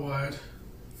jaw wired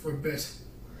for a bit.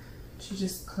 She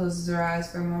just closes her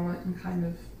eyes for a moment and kind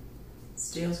of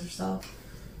steels herself.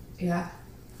 Yeah,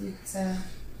 you could say that.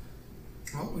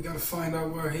 Well, we gotta find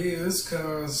out where he is,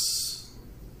 cause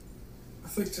I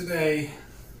think today's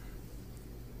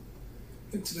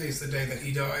the day that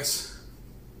he dies.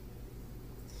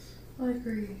 I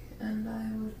agree, and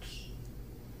I would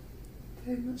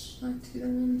very much like to be the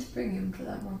one to bring him to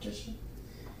that mortician.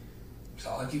 So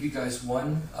I'll give you guys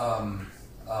one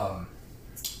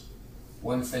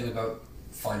thing about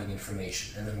finding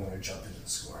information, and then we're going to jump into the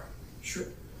score. Sure.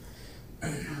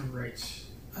 Alright.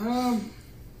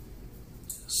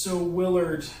 So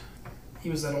Willard, he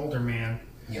was that older man.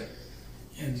 Yep.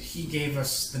 And he gave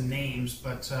us the names,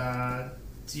 but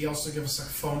did he also give us a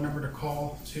phone number to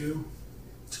call to?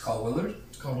 To call Willard?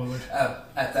 To call Willard.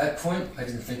 At that point, I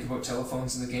didn't think about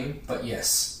telephones in the game, but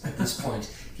yes, at this point,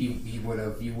 you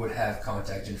would have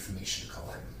contact information to call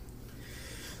him.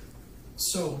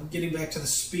 So, getting back to the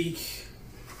speak,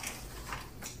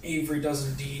 Avery does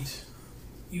indeed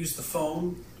use the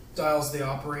phone, dials the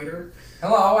operator.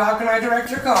 Hello, how can I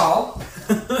direct your call?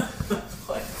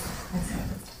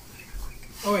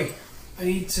 Oh wait, I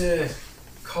need to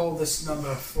call this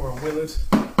number for Willard.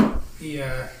 He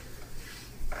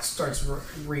starts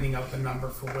reading out the number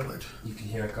for Willard. You can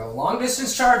hear it go, long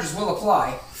distance charges will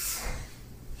apply.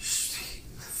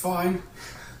 Fine.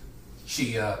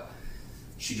 She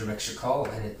directs your call,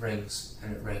 and it rings,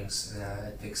 and it rings, and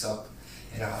it picks up,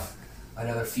 and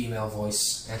another female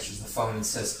voice answers the phone and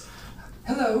says,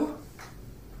 hello,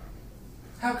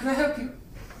 how can I help you?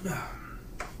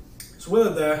 Is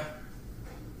Willard there?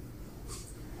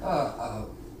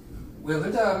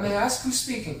 Willard, may I ask who's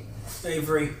speaking?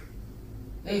 Avery.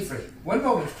 Avery, one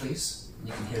moment, please. And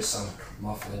you can hear some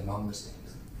muffling mumbles.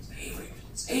 It's Avery,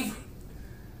 it's Avery.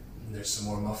 And there's some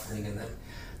more muffling, and then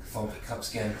the phone picks up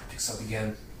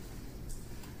again.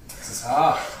 It says,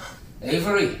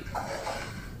 Avery.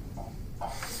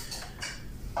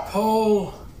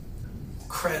 Paul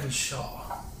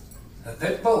Crenshaw. The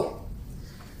Pitbull.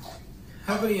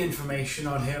 Have any information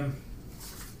on him?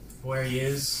 Where he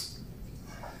is?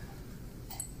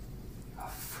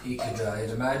 He could, I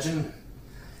imagine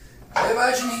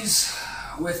he's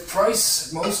with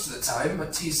Price most of the time,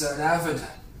 but he's an avid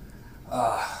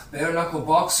bare-knuckle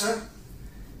boxer.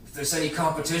 If there's any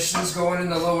competitions going in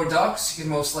the lower docks, you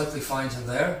can most likely find him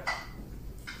there.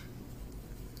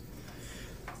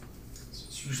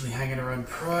 He's usually hanging around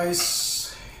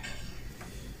Price.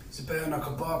 He's a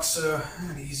bare-knuckle boxer,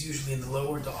 and he's usually in the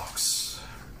lower docks.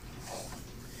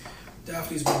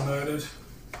 Daphne's been murdered,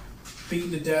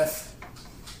 beaten to death.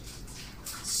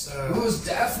 Who's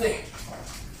Daphne?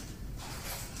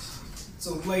 It's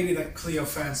a lady that Cleo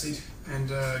fancied and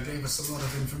gave us a lot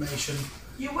of information.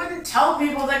 You wouldn't tell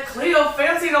people that Cleo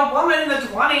fancied a woman in the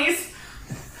 20s.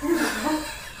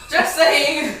 Just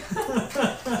saying.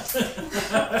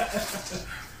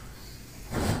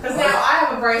 Because now I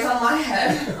have a brace on my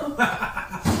head.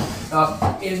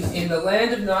 In the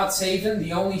land of Knott's Haven,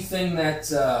 the only thing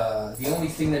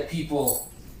that people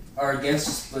are against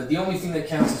is the only thing that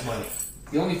counts is money.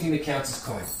 The only thing that counts is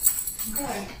coin.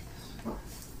 Okay.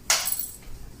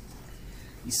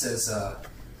 He says,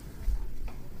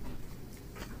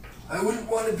 I wouldn't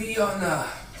want to be on the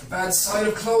bad side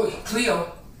of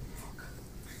Cleo.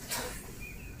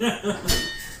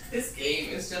 This game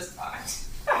is just fine.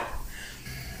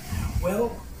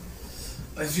 Well,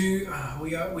 I do.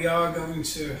 We are going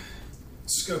to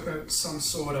scope out some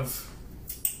sort of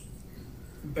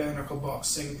bare knuckle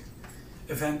boxing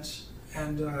event,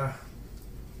 and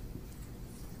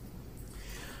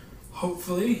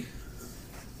hopefully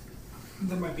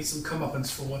there might be some comeuppance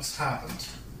for what's happened.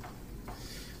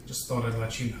 Just thought I'd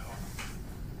let you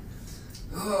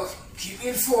know. Keep me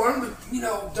informed,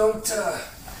 but don't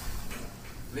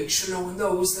make sure no one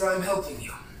knows that I'm helping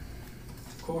you.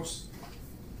 Of course.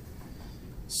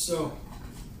 So,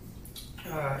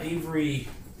 Avery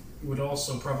would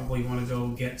also probably want to go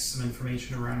get some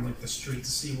information around like the street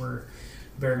to see where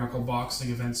bare knuckle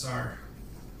boxing events are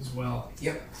as well.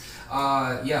 Yep.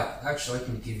 Yeah, actually I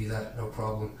can give you that, no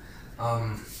problem.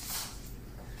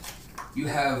 You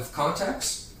have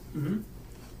contacts? Mm-hmm.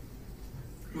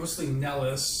 Mostly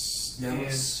Nellis and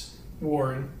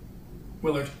Warren.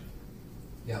 Willard.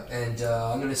 Yeah, and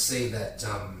I'm going to say that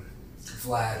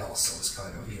Vlad also is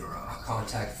kind of your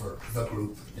contact for the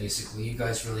group, basically. You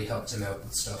guys really helped him out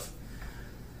with stuff.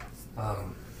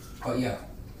 But yeah,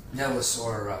 Nellis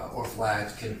or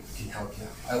Vlad can help you.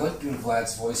 I like doing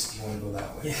Vlad's voice if you want to go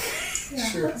that way. Yeah,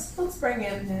 Sure. Let's bring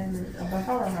in him.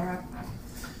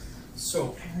 So,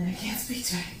 Apparently I can't speak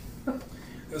to him.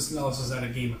 as Nellis is at a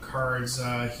game of cards,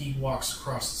 he walks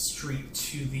across the street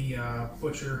to the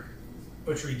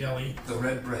butchery deli. The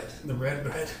red bread. The red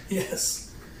bread,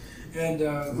 yes. And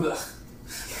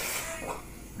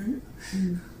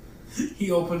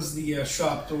he opens the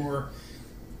shop door.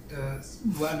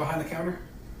 Vlad behind the counter?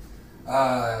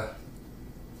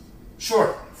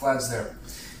 Sure, Vlad's there.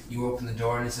 You open the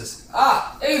door and it says,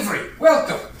 Avery,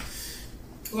 welcome!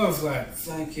 Hello, Vlad.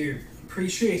 Thank you.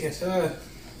 Appreciate it.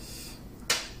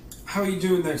 How are you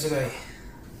doing there today?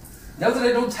 Now that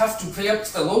I don't have to pay up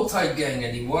to the low tide gang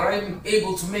anymore, I'm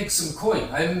able to make some coin.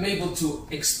 I'm able to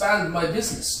expand my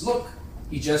business. Look,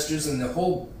 He gestures, and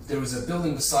there was a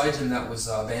building beside him that was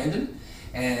abandoned,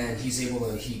 and he's able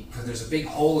to, there's a big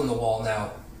hole in the wall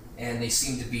now, and they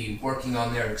seem to be working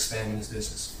on there, expanding his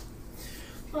business.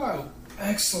 Oh,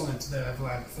 excellent there,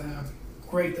 Vlad.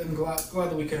 Great, I'm glad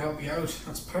that we could help you out.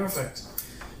 That's perfect.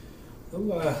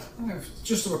 Well, I have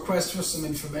just a request for some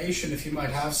information, if you might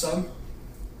have some.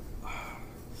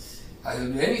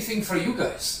 Anything for you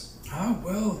guys. Ah,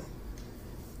 well,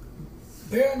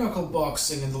 bare knuckle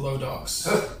boxing in the low docks.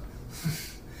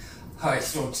 I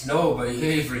don't know, but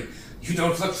Avery, you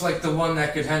don't look like the one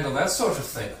that could handle that sort of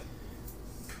thing.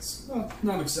 It's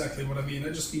not exactly what I mean. I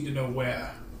just need to know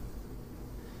where.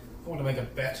 I want to make a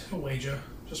bet, a wager,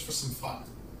 just for some fun.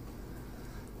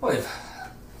 Well,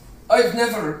 I've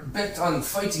never bet on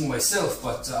fighting myself,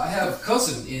 but I have a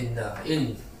cousin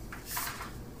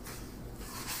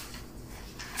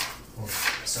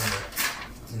somewhere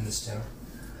in this town.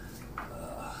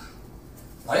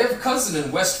 I have a cousin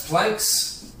in West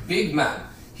Planks, big man.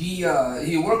 He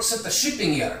works at the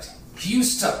shipping yard. He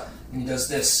used to, and he does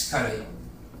this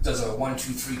does a 1,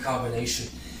 2, 3 combination.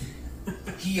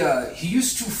 He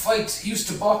used to fight. He used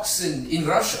to box in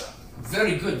Russia.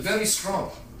 Very good, very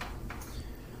strong.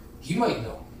 You might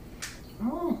know.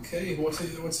 Oh, okay.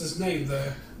 What's his name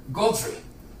there? Godfrey.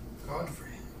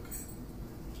 Godfrey.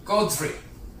 Godfrey.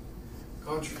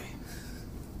 Godfrey.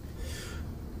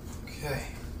 Okay.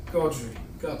 Godfrey.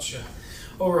 Gotcha.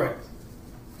 Alright.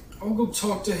 I'll go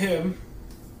talk to him,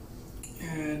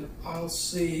 and I'll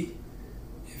see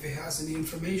if he has any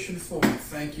information for me.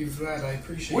 Thank you, Vlad. I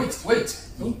appreciate it. Wait.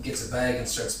 He gets a bag and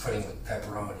starts putting like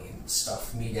pepperoni and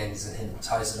stuff, meat ends in him,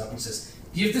 ties it up and says,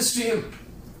 "Give this to him.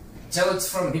 Tell it's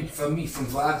from me, from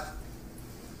Vlad."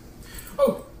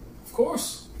 Oh, of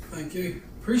course. Thank you.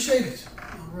 Appreciate it.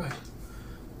 Alright.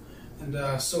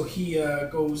 And so he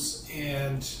goes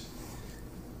and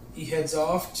he heads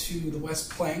off to the West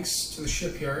Planks, to the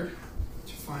shipyard,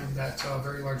 to find that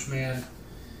very large man,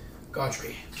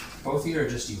 Godfrey. Both of you, or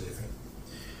just you, Avery?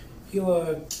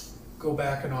 He'll go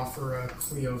back and offer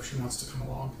Cleo if she wants to come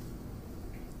along.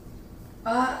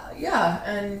 Yeah,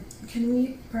 and can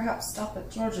we perhaps stop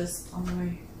at George's on the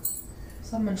way?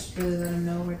 Someone should really let him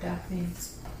know where Daphne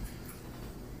is.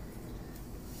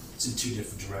 It's in 2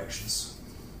 different directions.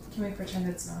 Can we pretend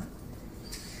it's not?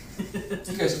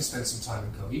 You guys can spend some time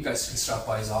and go. You guys can stop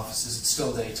by his offices. It's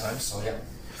still daytime, so yeah.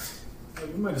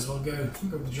 We might as well go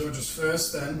to George's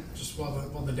first then, just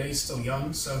while the day's still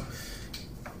young. So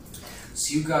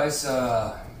you guys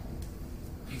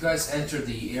enter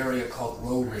the area called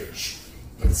Low Ridge.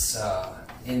 It's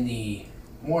in the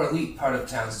more elite part of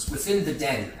town. It's within the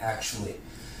Den, actually,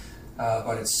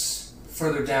 but it's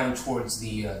further down towards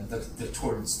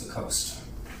towards the coast.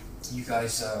 You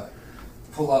guys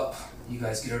pull up. You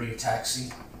guys get out of your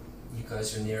taxi. You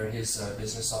guys are near his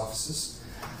business offices.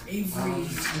 Avery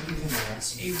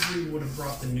would have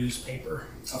brought the newspaper.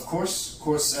 Of course.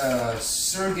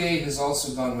 Sergey has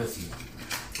also gone with you.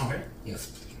 Okay. Yeah.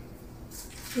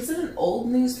 Was it an old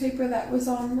newspaper that was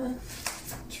on the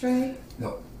tray?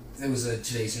 No, it was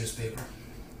today's newspaper.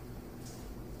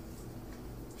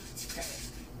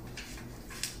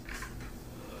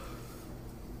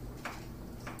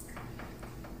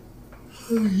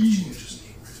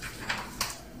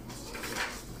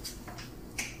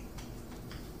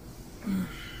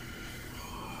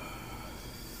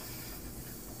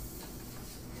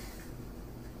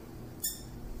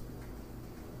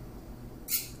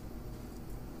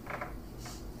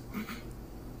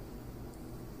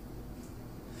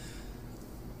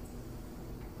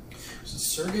 Is it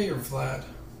Sergey or Vlad?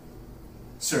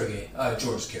 Sergey,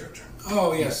 George's character.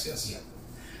 Oh, yes.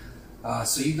 Yeah.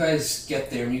 So you guys get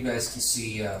there, and you guys can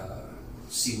see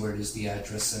where it is, the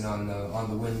address, and on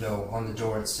the window, on the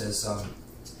door, it says here,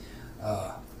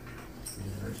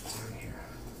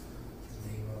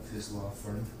 name of his law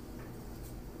firm.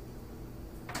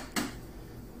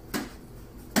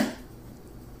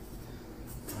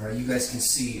 All right, you guys can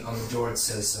see on the door it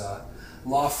says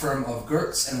law firm of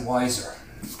Gertz and Weiser.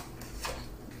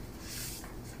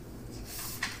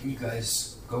 And you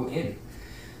guys go in.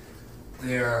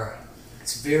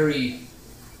 It's very,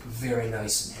 very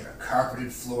nice in here.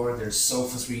 Carpeted floor, there's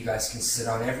sofas where you guys can sit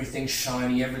on. Everything's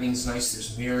shiny, everything's nice.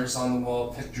 There's mirrors on the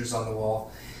wall, pictures on the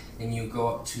wall. And you go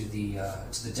up to the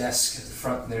desk at the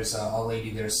front, and there's a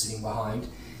lady there sitting behind.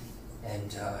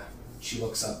 And she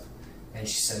looks up and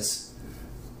she says,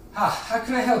 how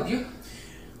can I help you?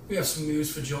 We have some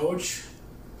news for George.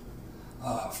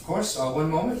 Of course, one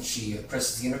moment. She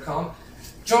presses the intercom.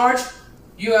 George,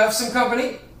 you have some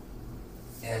company?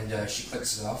 And she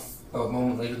clicks it off. About a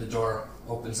moment later, the door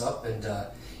opens up, and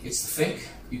it's the Fink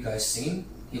you guys seen.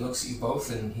 He looks at you both,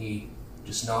 and he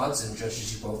just nods and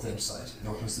gestures you both inside and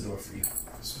opens the door for you.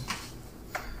 So,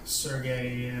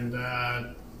 Sergey and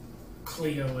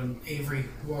Cleo and Avery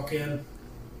walk in,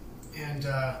 and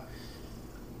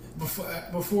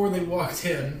before they walked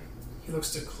in, he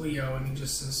looks to Cleo and he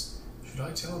just says, "Should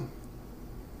I tell him?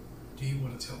 Do you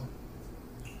want to tell him?"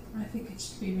 I think it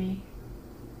should be me.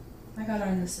 I got her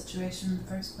in this situation in the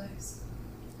first place.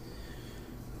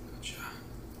 Gotcha.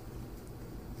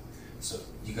 So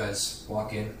you guys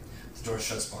walk in, the door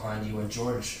shuts behind you, and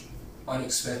George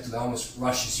unexpectedly almost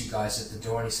rushes you guys at the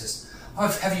door and he says, "Oh,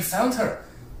 have you found her?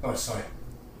 Oh, sorry.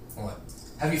 Hold on.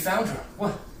 Have you found her?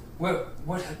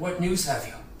 What news have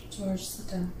you?" George, sit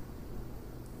down.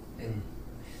 And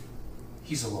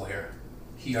he's a lawyer.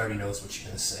 He already knows what you're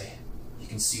going to say. You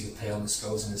can see the paleness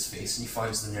goes in his face, and he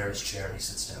finds the nearest chair and he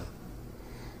sits down.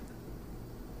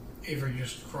 Avery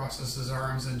just crosses his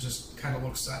arms and just kind of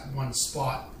looks at one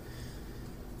spot.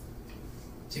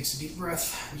 Takes a deep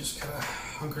breath and just kind of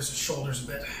hunkers his shoulders a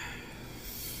bit.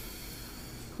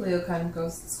 Cleo kind of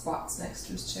goes and squats next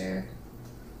to his chair,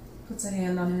 puts a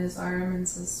hand on his arm and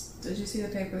says, "Did you see the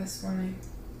paper this morning?"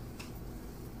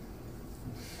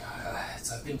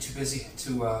 I've been too busy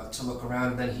to look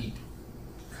around. And then he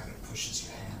kind of pushes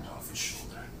your hand off his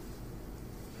shoulder.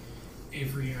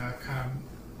 Avery kind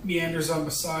of meanders on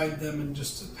beside them and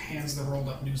just hands the rolled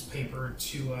up newspaper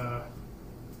to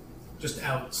just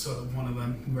out so that one of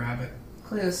them can grab it.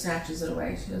 Cleo snatches it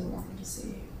away. She doesn't want him to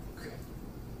see. Okay.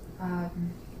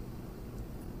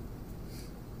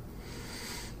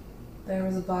 There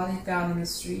was a body found in the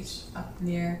street up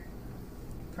near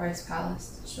Price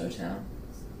Palace, Showtown.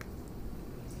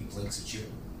 He blinks at you.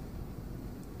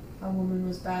 A woman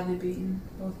was badly beaten,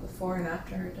 both before and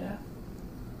after her death.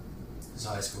 His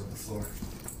eyes go to the floor.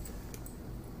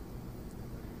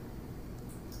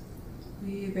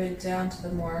 We went down to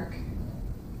the morgue.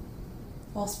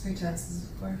 False pretenses,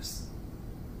 of course.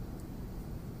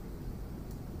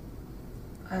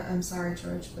 I'm sorry,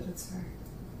 George, but it's her.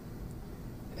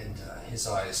 And his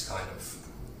eyes kind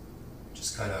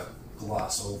of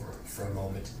gloss over for a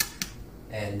moment.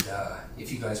 And if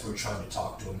you guys were trying to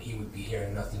talk to him, he would be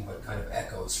hearing nothing but kind of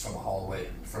echoes from a hallway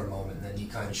for a moment, and then he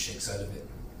kind of shakes out of it.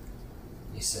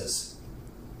 He says,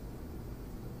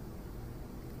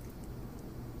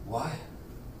 "Why?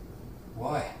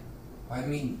 Why? I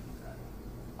mean,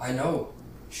 I know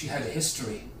she had a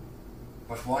history,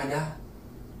 but why now?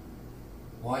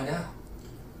 Why now?"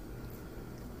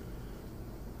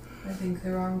 I think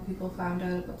the wrong people found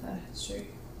out about that history.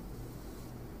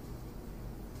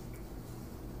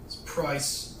 It's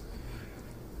Price.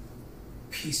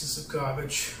 Pieces of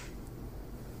garbage.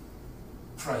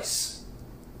 Price.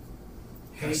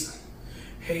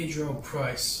 Hadro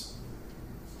Price.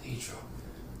 Hadro.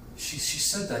 She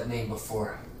said that name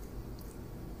before.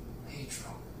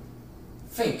 Hadro.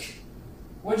 Fink.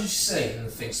 What did she say? And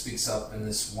the Fink speaks up in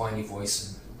this whiny voice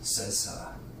and says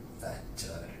that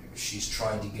she's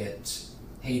tried to get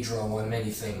Hadro on many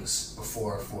things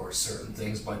before for certain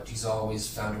things, but he's always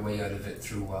found a way out of it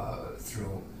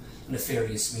through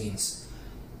nefarious means.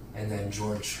 And then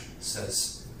George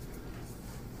says,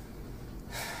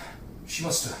 She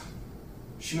must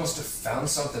have found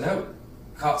something out,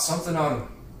 caught something on him,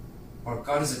 or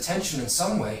got his attention in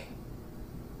some way.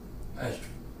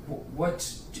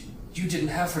 What? You didn't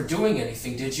have her doing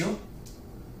anything, did you?"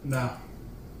 No.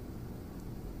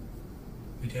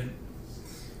 We didn't.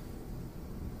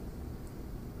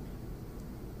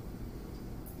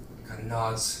 Kind of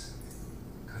nods,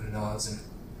 and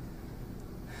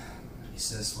he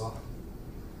says, well,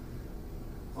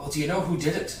 do you know who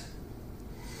did it?"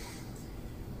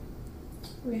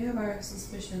 We have our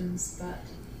suspicions, but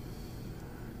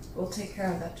we'll take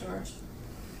care of that, George.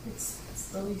 It's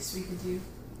the least we could do.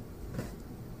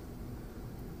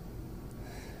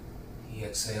 He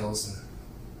exhales and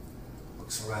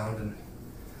looks around and,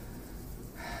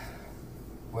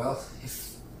 well,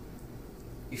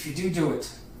 if you do it,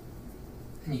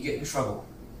 and you get in trouble,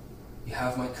 you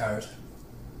have my card.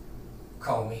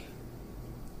 Call me,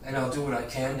 and I'll do what I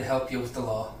can to help you with the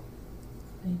law.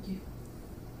 Thank you.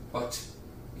 But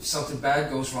if something bad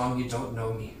goes wrong, you don't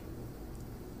know me.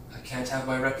 I can't have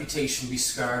my reputation be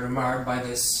scarred or marred by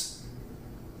this.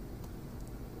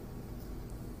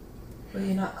 Will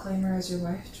you not claim her as your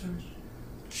wife, George?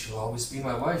 She'll always be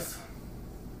my wife.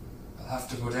 I'll have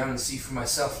to go down and see for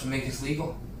myself to make it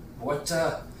legal.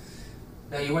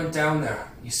 Now you went down there.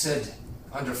 You said,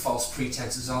 under false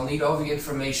pretenses, I'll need all the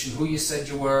information, who you said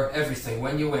you were, everything,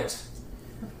 when you went.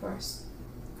 Of course.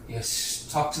 Yes,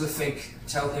 talk to the Fink.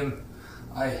 Tell him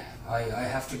I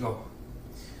have to go.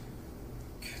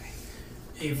 Okay.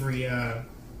 Avery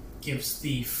gives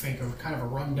the Fink a kind of a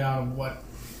rundown of what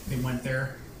they went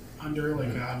there under.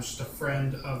 Like, I'm just a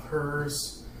friend of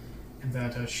hers, and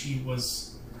that she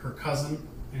was her cousin,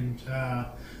 and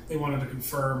they wanted to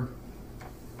confirm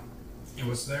it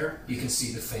was there. You can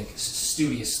see the Fink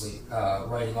studiously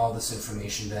writing all this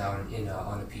information down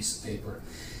on a piece of paper,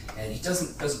 and he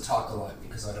doesn't talk a lot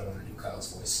because I don't want to do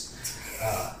Kyle's voice,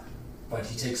 but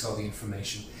he takes all the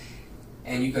information,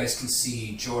 and you guys can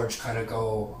see George kind of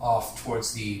go off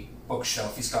towards the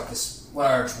bookshelf. He's got this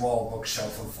large wall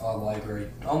bookshelf of a library,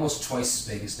 almost twice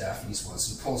as big as Daphne's was.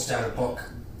 He pulls down a book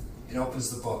and opens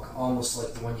the book, almost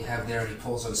like the one you have there, and he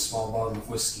pulls out a small bottle of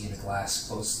whiskey in a glass,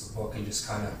 closes the book, and just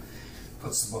kind of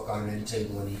puts the book on an end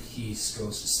table, and he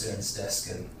goes to sit at his desk,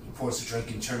 and he pours a drink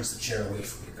and turns the chair away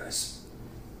from you guys.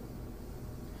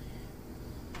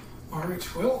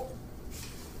 Alright, well,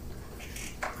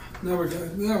 now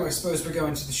I suppose we're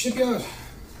going to the shipyard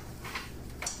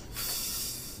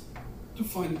to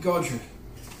find Godry.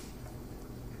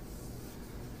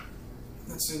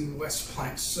 That's in West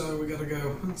Plank, so we gotta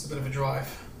go. It's a bit of a drive.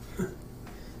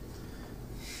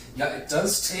 Yeah, it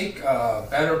does take a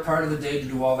better part of the day to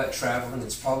do all that traveling.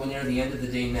 It's probably near the end of the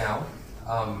day now.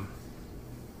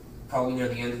 Probably near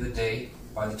the end of the day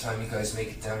by the time you guys make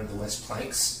it down to the West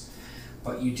Planks.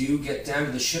 But you do get down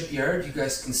to the shipyard. You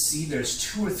guys can see there's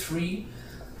 2 or 3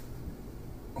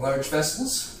 large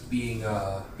vessels being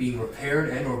repaired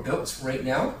and or built right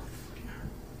now.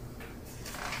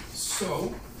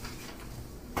 So,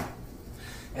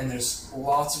 and there's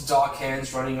lots of dock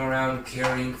hands running around,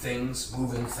 carrying things,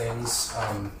 moving things.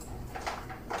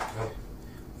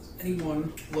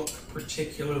 Anyone look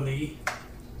particularly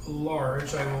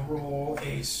large? I will roll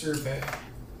a survey.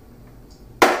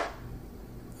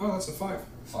 Oh, that's a 5.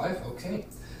 5, okay.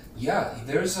 Yeah,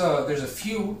 there's a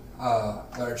few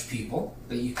large people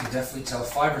that you can definitely tell,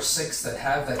 5 or 6 that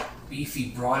have that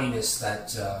beefy brawniness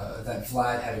that that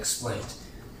Vlad had explained.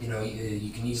 You know,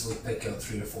 you can easily pick out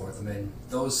 3 or 4 of them, and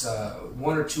those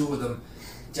 1 or 2 of them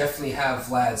definitely have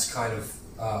Vlad's kind of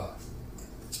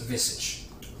visage,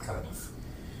 kind of.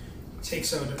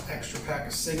 Takes out an extra pack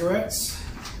of cigarettes,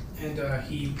 and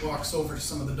he walks over to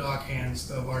some of the dock hands,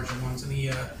 the larger ones, and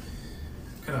he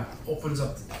kind of opens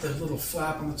up the little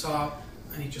flap on the top,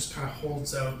 and he just kind of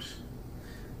holds out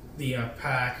the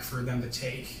pack for them to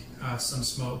take some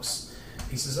smokes.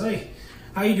 He says, "Hey,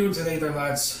 how you doing today there,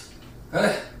 lads?"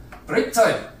 Break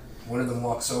time! One of them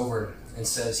walks over and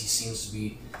says he seems to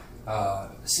be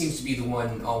the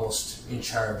one almost in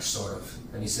charge, sort of.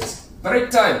 And he says, "Break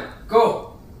time!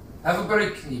 Go! Have a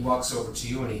break!" And he walks over to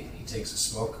you and he takes a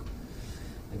smoke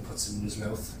and puts it in his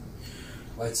mouth.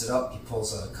 Lights it up. He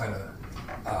pulls a kind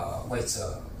of lights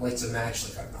a match,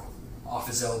 like, I don't know, off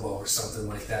his elbow or something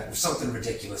like that, or something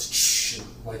ridiculous. And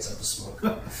lights up a smoke.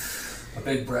 A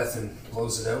big breath and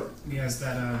blows it out. He has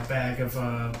that bag of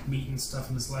meat and stuff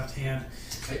in his left hand.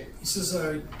 Okay. He says,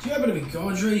 "Do you happen to be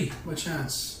Godry, by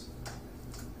chance?"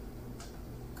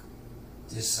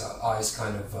 His eyes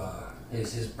kind of,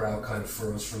 his brow kind of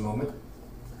furrows for a moment.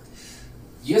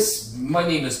 "Yes, my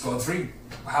name is Godfrey.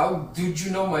 How did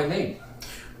you know my name?"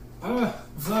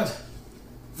 Vlad.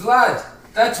 "Vlad,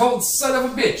 that old son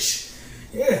of a bitch."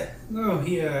 Yeah, no,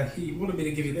 he wanted me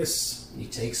to give you this. He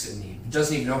takes it and he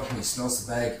doesn't even open it. He smells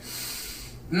the bag.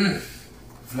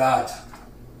 Vlad,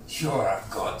 you're a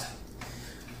god."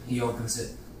 He opens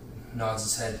it, nods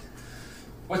his head.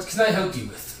 "What can I help you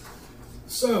with?"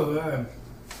 So,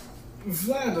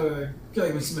 Vlad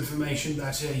gave me some information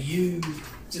that you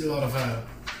did a lot of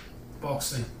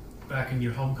boxing back in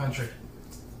your home country.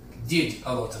 Did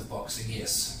a lot of boxing,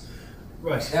 yes.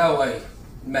 Right. Now I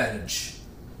manage.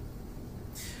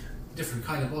 Different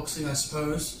kind of boxing, I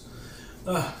suppose.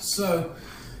 So,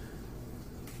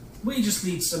 we just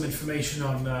need some information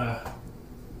on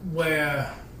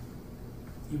where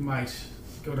you might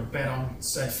go to bet on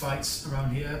said fights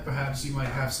around here. Perhaps you might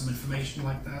have some information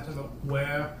like that about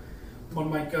where one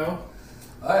might go.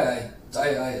 I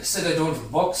said I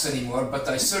don't box anymore, but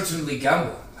I certainly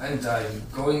gamble, and I'm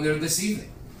going there this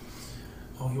evening.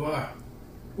 Oh, you are?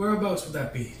 Whereabouts would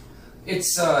that be?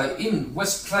 It's in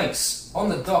West Planks, on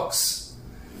the docks.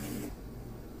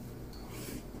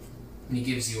 And he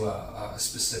gives you a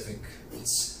specific,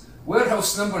 it's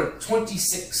warehouse number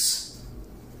 26.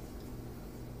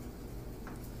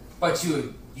 But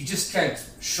you just can't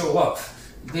show up.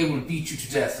 They will beat you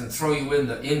to death and throw you in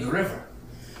the river.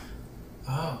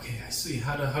 Ah, okay, I see.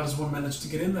 How does one manage to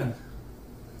get in then?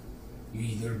 You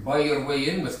either buy your way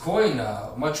in with coin,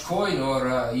 much coin,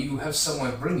 or you have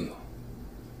someone bring you.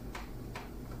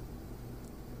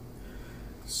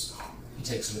 So, he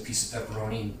takes a piece of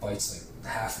pepperoni and bites like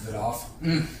half of it off.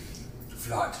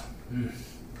 Vlad.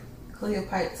 Cleo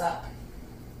pipes up.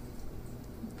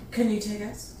 Can you take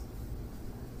us?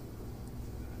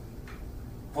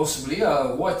 Possibly.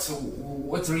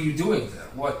 What are you doing there?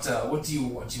 What do you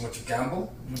want? Do you want to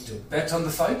gamble? You want to bet on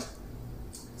the fight?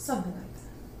 Something like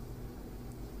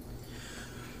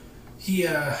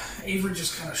that. Avery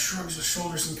just kind of shrugs his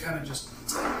shoulders and kind of just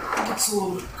gets a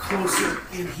little bit closer,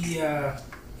 and he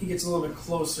gets a little bit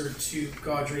closer to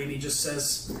Gaudry, and he just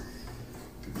says,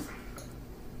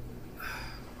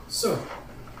 "So,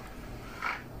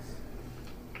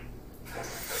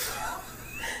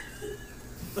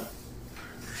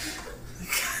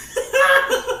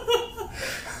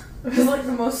 It was like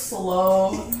the most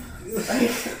slow, like,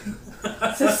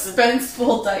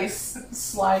 suspenseful dice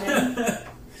sliding.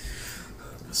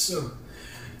 So,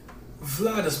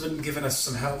 Vlad has been giving us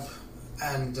some help,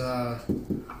 and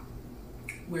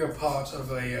we're part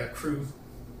of a crew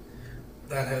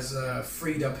that has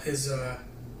freed up his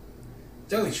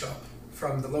deli shop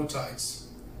from the low tides."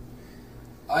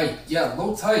 Yeah,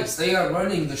 Low Tides. They are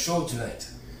running the show tonight.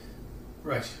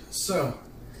 Right. So,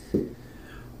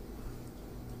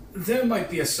 there might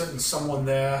be a certain someone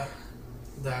there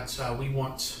that we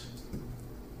want.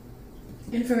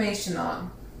 Information on.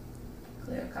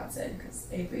 Cleo cuts in because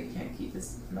Avery can't keep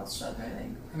his mouth shut, I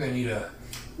think. I'm gonna need a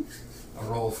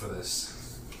roll for this.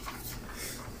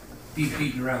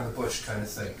 Beating around the bush kind of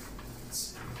thing.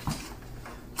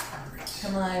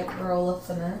 Can I roll a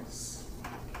finesse?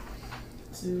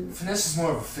 Finesse is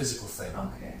more of a physical thing.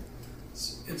 Okay.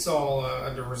 It's all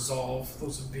under resolve.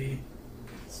 Those would be.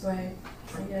 Sway,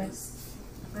 I guess.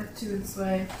 I have 2 in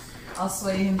sway. I'll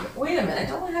sway him. Wait a minute,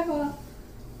 don't I have a.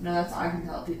 No, that's I can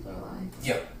tell people are lying.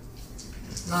 Yep.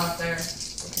 Not up there.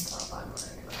 They can tell if I'm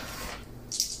lying.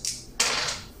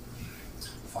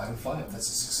 5 and 5. That's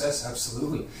a success.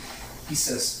 Absolutely. He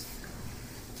says,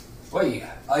 "Well,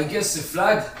 I guess if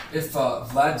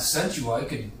Vlad sent you, I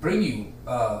could bring you.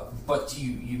 But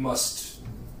you must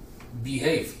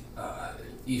behave.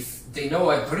 If they know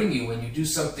I bring you and you do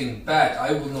something bad,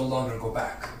 I will no longer go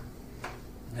back.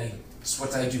 That's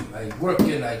what I do. I work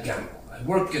and I gamble. I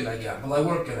work and I gamble. I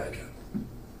work and I gamble.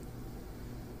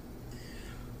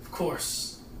 Of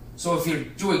course. So if you're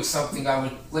doing something, I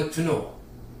would like to know."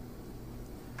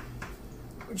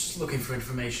 We're just looking for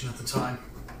information at the time.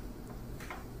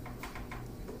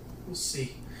 We'll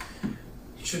see.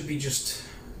 It should be just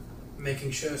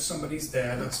making sure somebody's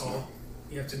there, that's all.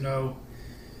 You have to know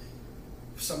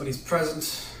if somebody's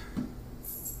present.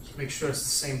 Just make sure it's the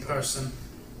same person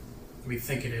we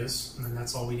think it is, and then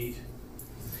that's all we need.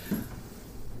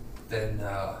 Then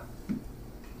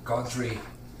Gaudry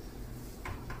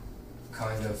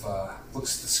kind of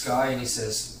looks at the sky and he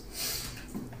says,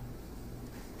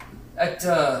 "At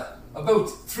about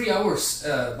 3 hours,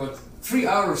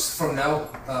 from now,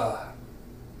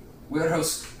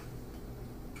 warehouse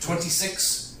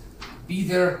 26, be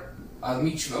there. I'll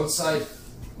meet you outside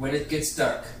when it gets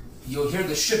dark. You'll hear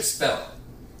the ship's bell."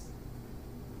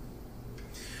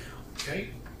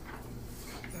 Okay.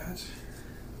 That.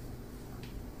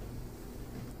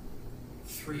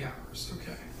 3 hours,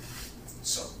 okay.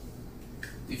 So,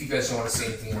 if you guys don't want to say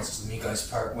anything else, then you guys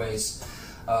part ways.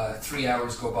 3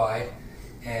 hours go by,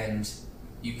 and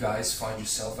you guys find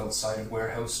yourself outside of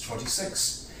warehouse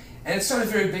 26. And it's not a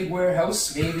very big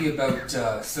warehouse, maybe about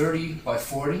 30 by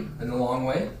 40 in the long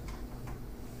way.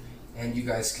 And you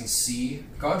guys can see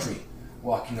Gaudry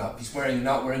walking up. He's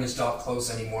not wearing his dock clothes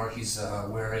anymore. He's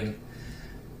wearing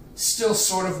still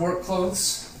sort of work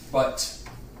clothes, but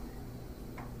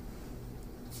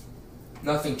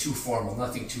nothing too formal,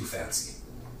 nothing too fancy.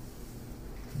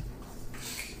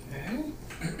 Okay.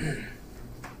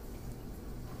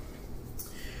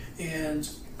 And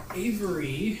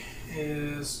Avery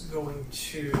is going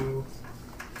to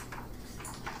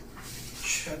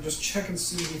just check and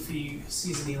see if he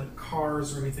sees any like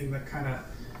cars or anything that kind of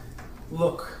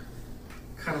look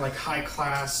kind of like high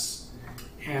class,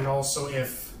 and also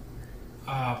if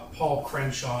Paul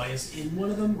Crenshaw is in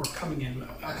one of them or coming out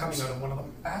of one of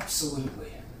them.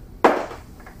 Absolutely.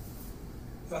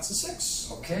 That's a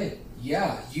 6. Okay.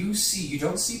 Yeah, you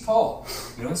don't see Paul.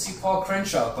 You don't see Paul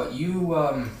Crenshaw, but you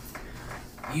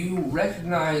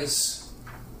recognize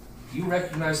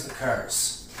the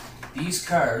cars. These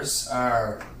cars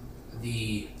are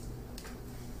the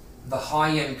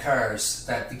high-end cars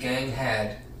that the gang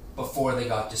had before they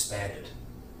got disbanded.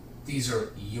 These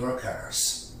are your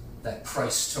cars that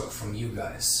Price took from you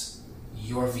guys.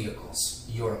 Your vehicles,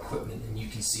 your equipment, and you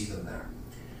can see them there.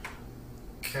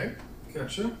 Okay,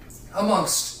 gotcha.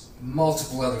 Amongst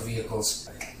multiple other vehicles,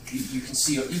 you can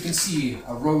see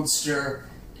a Roadster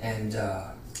and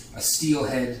a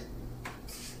Steelhead,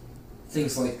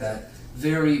 things like that.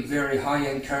 very, very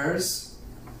high-end cars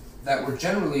that were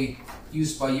generally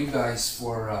used by you guys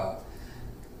for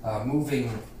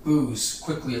moving booze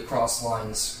quickly across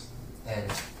lines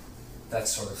and that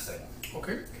sort of thing.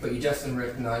 Okay. But you definitely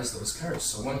recognize those cars,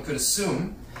 so one could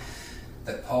assume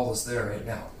that Paul is there right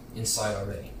now, inside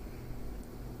already.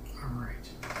 Alright.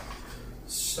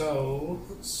 So,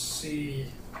 let's see.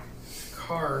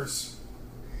 Cars.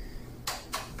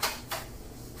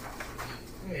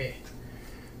 Okay.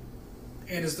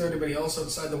 And is there anybody else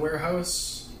outside the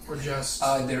warehouse? Or just...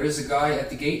 There is a guy at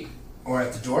the gate, or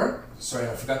at the door. Sorry,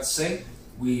 I forgot to say.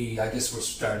 I guess we're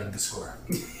starting the score.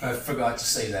 I forgot to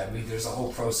say that. There's a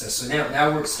whole process. So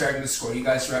now we're starting the score. You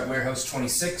guys are at warehouse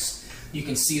 26. You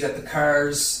can see that the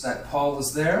cars, that Paul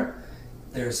is there.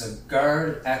 There's a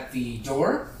guard at the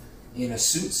door in a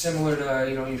suit similar to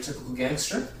your typical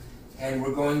gangster. And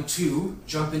we're going to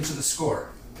jump into the score.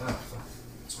 Wow,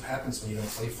 that's what happens when you don't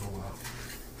play for a while.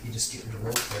 You just get into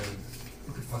role play.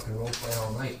 You can fucking role play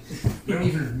all night. You don't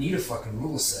even need a fucking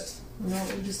rule set. No,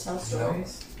 we just tell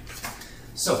stories.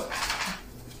 So.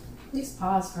 Please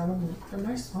pause for a moment from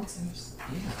our sponsors.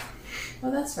 Yeah.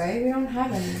 Well, that's right. We don't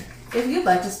have any. If you'd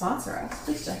like to sponsor us,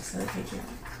 please check us out on Patreon.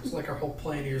 It's like our whole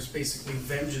plan here is basically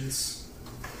vengeance.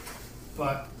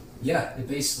 But... Yeah, it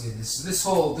basically, this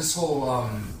whole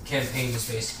campaign is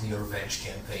basically a revenge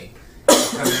campaign. You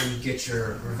come in, you get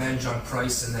your revenge on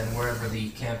Price, and then wherever the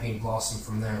campaign blossomed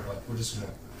from there. But we're just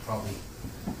gonna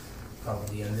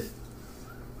probably end it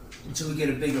until we get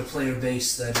a bigger player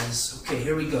base. That is okay.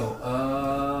 Here we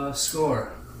go.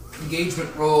 Score,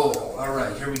 engagement roll. All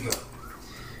right, here we go.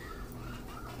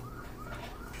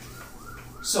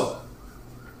 So,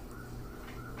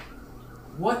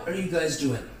 what are you guys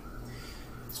doing?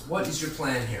 What is your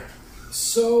plan here?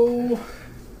 So,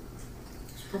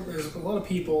 there's a lot of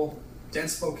people,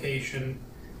 dense location.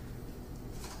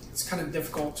 It's kind of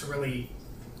difficult to really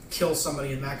kill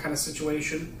somebody in that kind of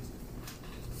situation.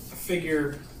 I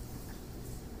figure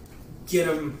get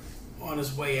him on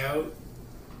his way out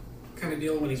kind of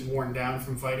deal when he's worn down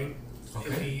from fighting.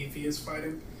 Okay. If he is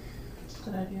fighting.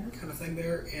 Good idea. Kind of thing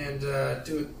there. And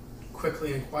do it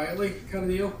quickly and quietly kind of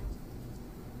deal.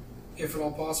 If at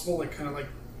all possible, like kind of like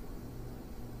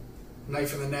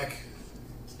knife in the neck.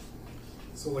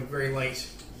 So like very light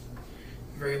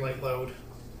load.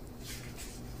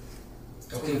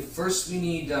 Okay, first we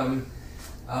need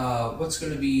what's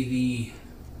going to be the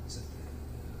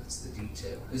what's the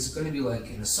detail? Is it going to be like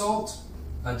an assault,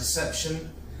 a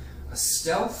deception, a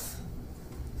stealth,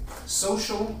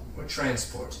 social, or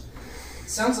transport? It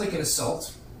sounds like an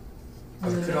assault.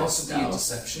 But it could also be a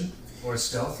deception or a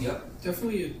stealth. Yep.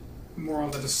 Definitely more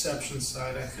on the deception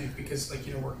side, I think, because like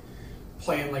we're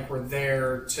playing like we're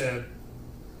there to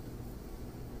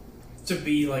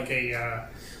be like a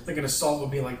like an assault would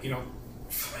be like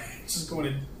just going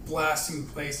and blasting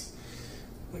the place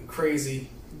like crazy,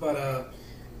 but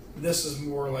this is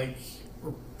more like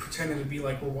we're pretending to be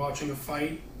like we're watching a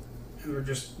fight and we're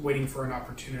just waiting for an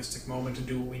opportunistic moment to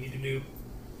do what we need to do,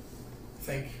 I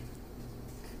think.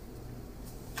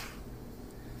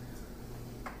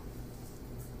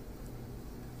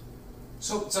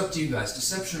 So it's up to you guys,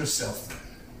 deception or stealth.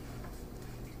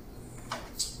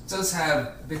 It does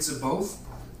have bits of both,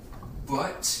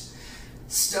 but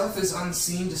stealth is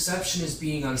unseen, deception is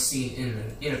being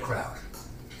unseen in a crowd,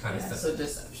 kind of thing. So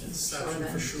deception. Deception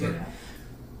for sure. Okay.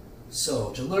 So,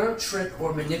 to lure, trick,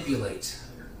 or manipulate.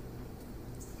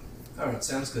 Alright,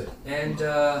 sounds good. And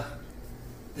the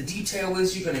detail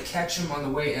is you're going to catch him on the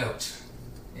way out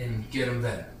and get him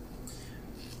then.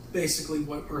 Basically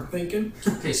what we're thinking.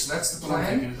 Okay, so that's the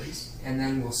plan, and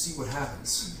then we'll see what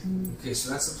happens. Okay, so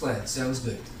that's the plan. Sounds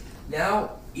good.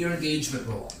 Now, your engagement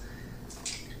roll.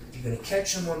 You're going to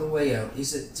catch him on the way out.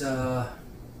 Is it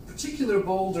particular,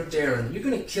 bold, or daring? You're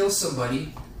going to kill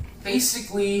somebody,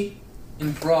 basically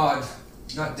in broad,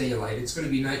 not daylight, it's going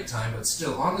to be nighttime, but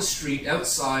still on the street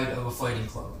outside of a fighting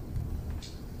club.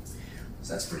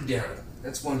 So that's pretty daring.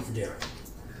 That's one for daring.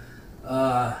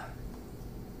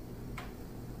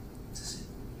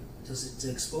 Does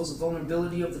it expose the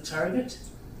vulnerability of the target?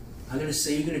 I'm going to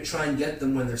say you're going to try and get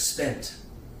them when they're spent.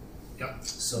 Yep.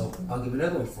 So I'll give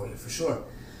another one for you, for sure.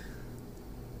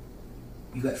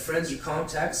 You got friends or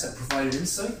contacts that provided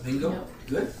insight? Bingo. Yep.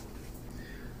 Good.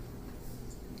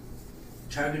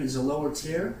 Target is a lower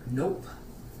tier? Nope.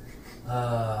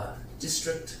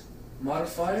 District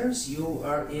modifiers? You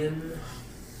are in...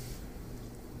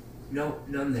 No,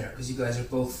 none there, because you guys are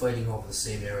both fighting over the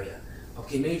same area.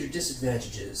 Okay, major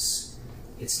disadvantages.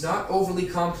 It's not overly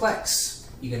complex.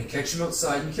 You're going to catch him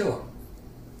outside and kill him.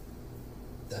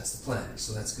 That's the plan,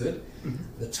 so that's good.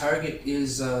 The target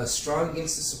is strong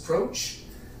against this approach.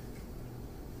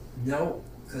 No,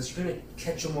 because you're gonna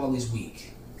catch him while he's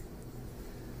weak.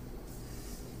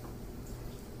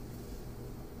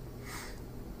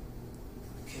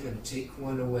 Okay, I'm gonna take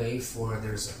one away for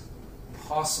there's a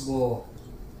possible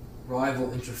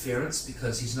rival interference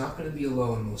because he's not gonna be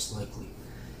alone most likely.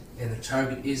 And the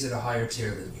target is at a higher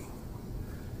tier than you.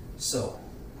 So,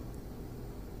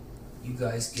 you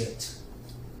guys get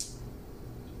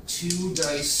 2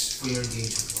 dice for your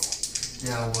engagement roll.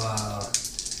 Now,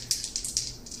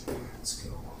 let's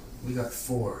go. We got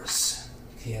 4s.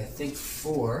 Okay, I think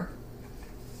 4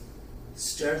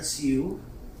 starts you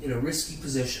in a risky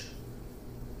position.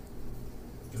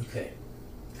 Okay.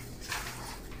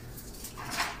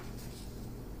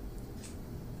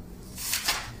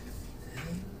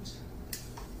 And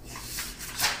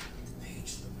the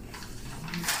page number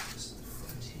 8 is the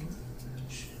front here.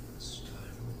 Actions,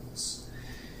 die rolls.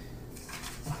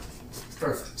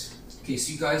 Perfect. Okay,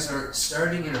 so you guys are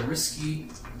starting in a risky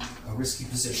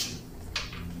position.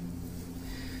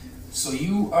 So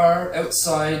you are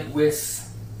outside with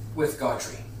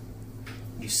Godfrey.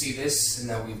 You see this, and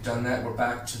now we've done that. We're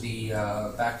back to the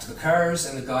cars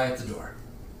and the guy at the door.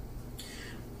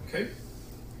 Okay.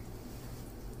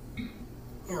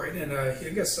 All right, and I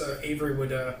guess Avery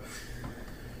would.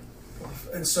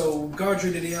 And so,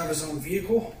 Godfrey, did he have his own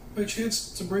vehicle by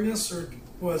chance to bring us, or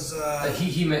was?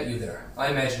 He met you there. I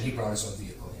imagine he brought his own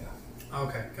vehicle. Yeah.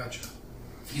 Okay, gotcha.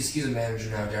 He's a manager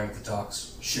now down at the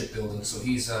docks, shipbuilding, so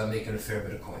he's making a fair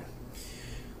bit of coin.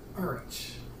 All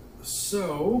right.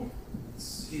 So, let's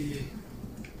see.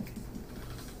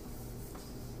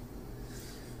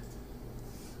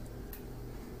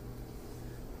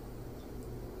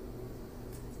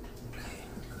 Okay,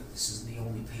 good. This is the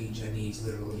only page I need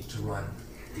literally to run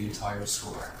the entire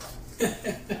score.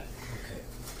 Okay.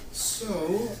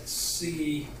 So, let's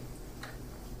see.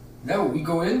 Now we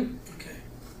go in. Okay.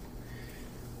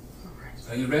 All right.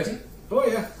 Are you ready? Oh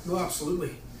yeah. No,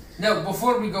 absolutely. Now,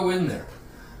 before we go in there,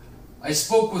 I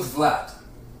spoke with Vlad.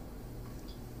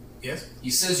 Yes. He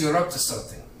says you're up to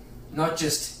something, not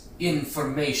just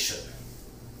information.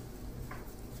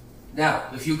 Now,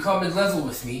 if you come and level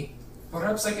with me,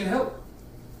 perhaps I can help.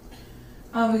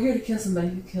 We're here to kill somebody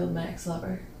who killed Max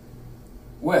Lover.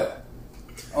 Well,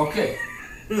 okay.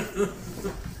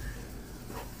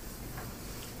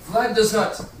 Vlad does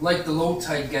not like the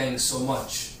low-tide gang so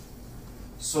much,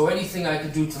 so anything I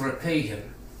could do to repay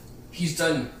him, he's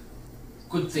done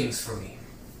good things for me.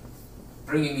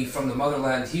 Bringing me from the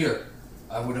motherland here,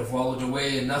 I would have wallowed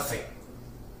away in nothing.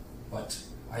 But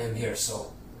I am here,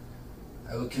 so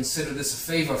I would consider this a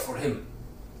favor for him.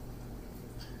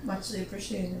 Muchly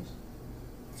appreciated.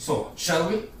 So, shall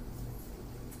we?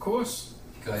 Of course.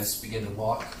 You guys begin to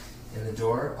walk in the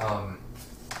door.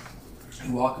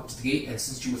 You walk up to the gate, and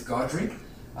since you're with Godfrey,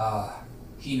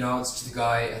 he nods to the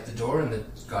guy at the door, and the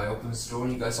guy opens the door,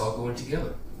 and you guys all go in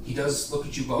together. He does look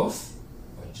at you both,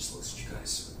 but he just looks at you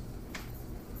guys.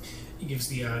 He gives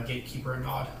the gatekeeper a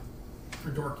nod.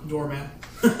 Or doorman.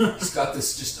 He's got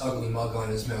this just ugly mug on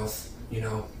his mouth, you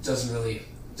know. Doesn't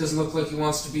look like he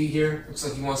wants to be here. Looks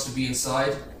like he wants to be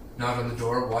inside, not on the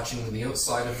door, watching the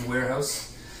outside of the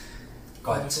warehouse.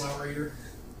 But Flower eater.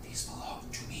 these belong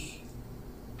to me.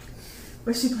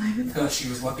 Was she blaming them? No, she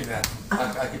was looking at him.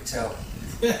 I could tell.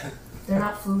 They're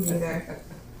not food either.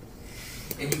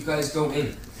 And you guys go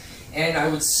in. And I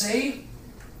would say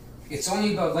it's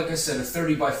only about, like I said, a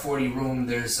 30 by 40 room.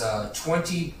 There's a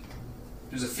 15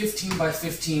 by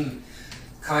 15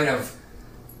 kind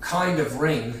of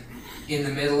ring in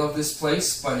the middle of this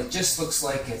place, but it just looks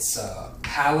like it's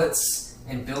pallets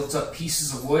and built up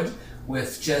pieces of wood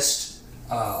with just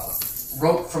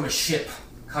rope from a ship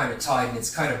kind of tied, and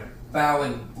it's kind of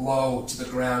bowing low to the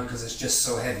ground because it's just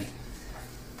so heavy.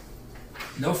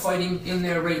 No fighting in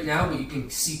there right now, but you can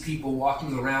see people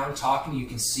walking around, talking. You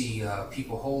can see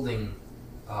people holding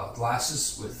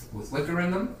glasses with liquor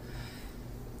in them.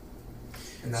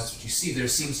 And that's what you see. There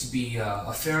seems to be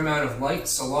a fair amount of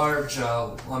lights, a large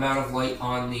amount of light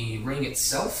on the ring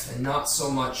itself, and not so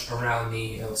much around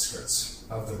the outskirts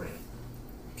of the ring.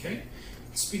 Okay.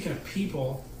 Speaking of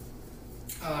people,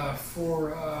 I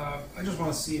just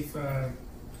want to see if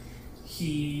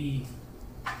he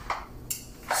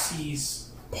sees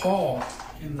Paul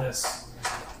in this,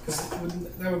 because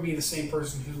that would be the same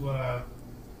person who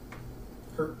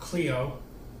hurt Cleo.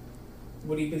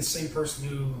 Would he be the same person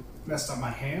who messed up my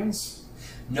hands?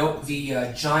 No,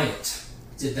 the giant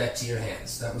did that to your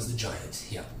hands. That was the giant,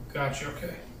 yeah. Gotcha,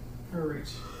 okay.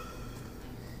 Alright.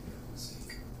 Let's see.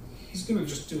 He's gonna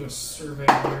just do a survey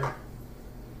here.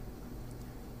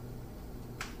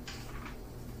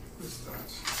 What's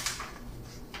that?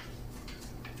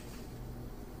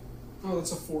 Oh, that's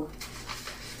that's a 4.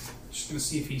 Just gonna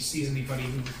see if he sees anybody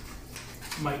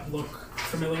who might look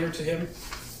familiar to him,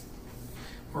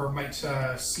 or might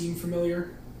seem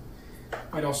familiar.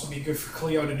 Might also be good for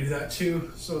Cleo to do that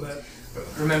too, so that.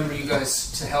 Remember, you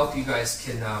guys, to help, you guys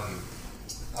can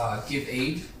give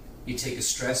aid. You take a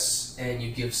stress and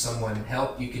you give someone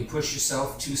help. You can push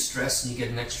yourself 2 stress and you get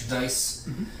an extra dice.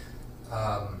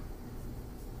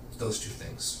 Those 2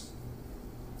 things.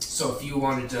 So if you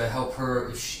wanted to help her,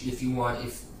 if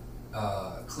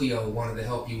Cleo wanted to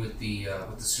help you with the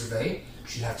survey,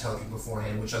 she'd have to help you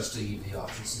beforehand, which I'll still give you the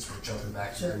option since we're jumping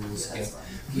back to the rules again.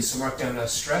 Okay, so mark down a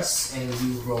stress and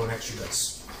you roll an extra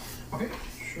dice. Okay,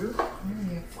 sure. I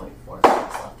only have 44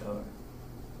 stress left over.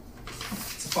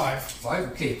 It's a 5.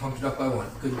 5? Okay, pumped it up by 1.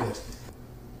 Good, good.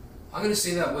 I'm going to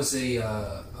say that was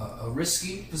a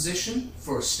risky position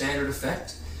for a standard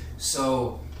effect.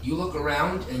 So you look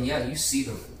around and yeah, you see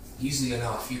them easily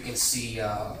enough. You can see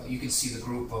the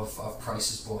group of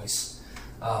Price's boys.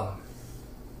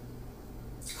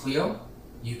 Cleo,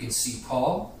 you can see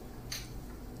Paul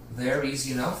there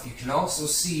easy enough. You can also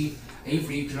see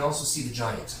Avery. You can also see the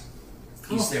giant.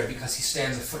 He's there because he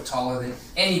stands a foot taller than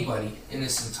anybody in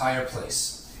this entire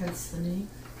place. Hence the name.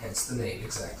 Hence the name,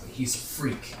 exactly. He's a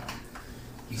freak.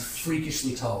 He's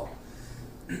freakishly tall.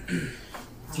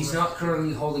 He's not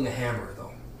currently holding a hammer,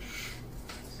 though.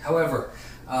 However,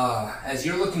 as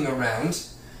you're looking around,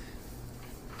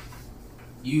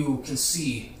 you can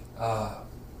see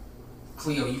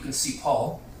Cleo, you can see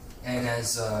Paul, and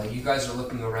as you guys are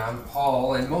looking around,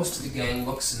 Paul and most of the gang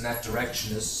looks in that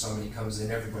direction as somebody comes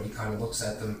in. Everybody kind of looks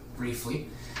at them briefly,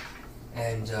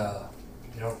 and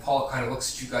Paul kind of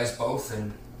looks at you guys both,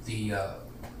 and the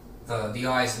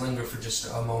eyes linger for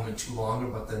just a moment too longer,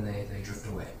 but then they drift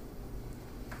away.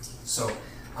 So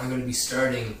I'm going to be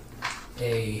starting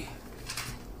a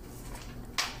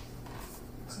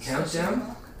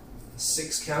countdown.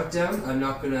 6 countdown. I'm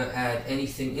not going to add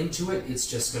anything into it. It's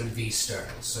just going to be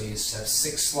starting. So you have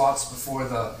 6 slots before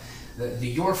the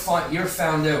you're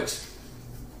found out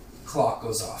clock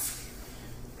goes off.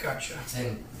 Gotcha.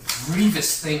 And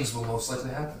grievous things will most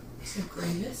likely happen. So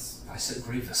grievous? I said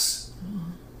grievous.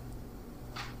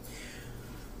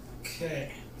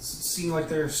 Okay. Does it seem like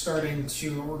they're starting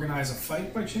to organize a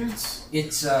fight by chance?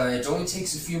 It only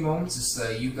takes a few moments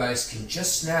as you guys can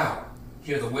just now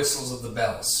hear the whistles of the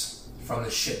bells from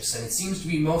the ships, and it seems to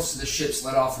be most of the ships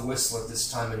let off a whistle at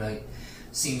this time of night.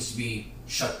 Seems to be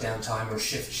shutdown time or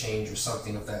shift change or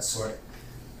something of that sort.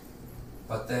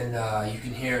 But then you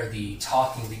can hear the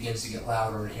talking begins to get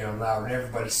louder and louder, and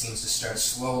everybody seems to start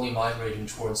slowly migrating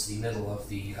towards the middle of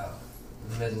the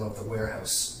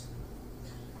warehouse.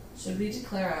 Should we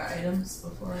declare our items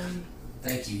before we...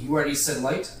 Thank you. You already said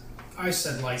light? I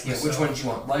said light. Yeah, which one do you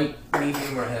want? Light,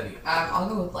 medium, or heavy? I'll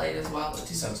go with light as well, but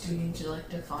Sounds do we need to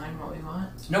define what we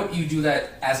want? Nope, you do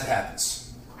that as it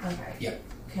happens. Okay. Yep.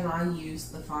 Can I use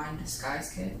the fine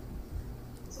disguise kit?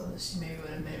 So that she maybe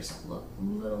would have made herself look a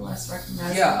little less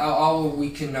recognizable? Yeah, we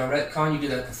can retcon, you do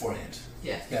that beforehand.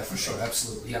 Yeah. Yeah, for sure,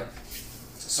 absolutely, yep.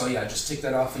 So yeah, just take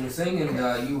that off in your thing,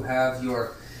 and you have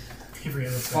your Every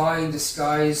other thing. fine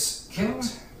disguise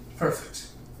kit. Perfect.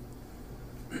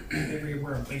 Every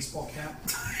wear a baseball cap.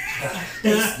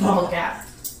 Baseball cap.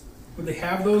 Would they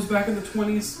have those back in the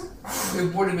 20s?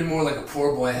 It would have been more like a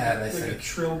poor boy hat, I Like a think.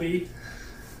 trilby?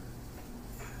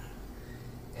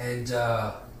 And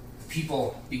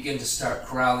people begin to start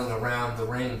corralling around the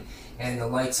ring, and the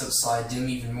lights outside dim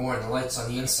even more, and the lights on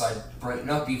the inside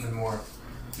brighten up even more.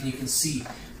 And you can see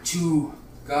 2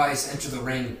 guys enter the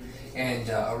ring, and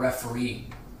a referee.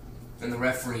 And the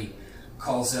referee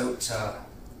calls out,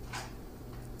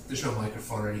 there's no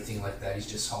microphone or anything like that, he's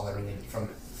just hollering in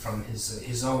from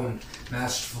his own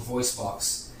masterful voice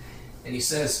box. And he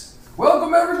says,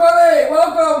 "Welcome everybody,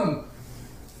 welcome!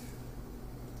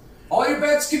 All your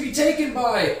bets can be taken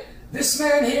by this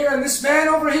man here and this man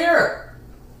over here.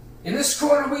 In this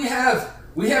corner we have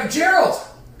Gerald."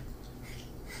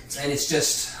 And it's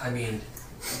just, I mean,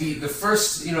 the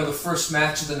first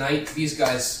match of the night, these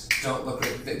guys don't look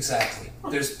exactly.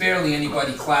 There's barely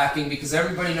anybody clapping because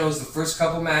everybody knows the first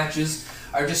couple matches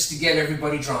are just to get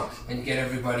everybody drunk and get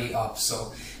everybody up.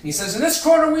 So he says, "In this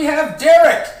corner we have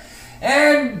Derek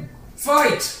and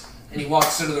fight." And he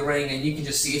walks out of the ring, and you can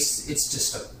just see it's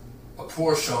just a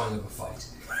poor showing of a fight.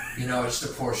 Just a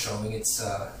poor showing. It's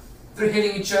they're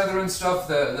hitting each other and stuff.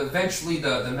 Eventually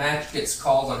the match gets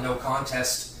called on no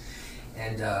contest,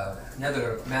 and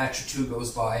another match or 2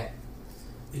 goes by.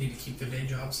 They need to keep their day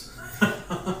jobs.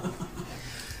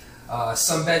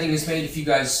 Some betting is made. If you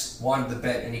guys wanted to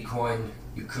bet any coin,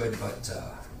 you could, but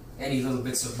any little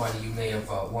bits of money you may have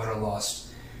won or lost.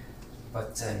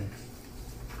 But then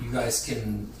you guys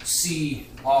can see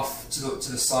off to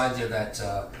the side there that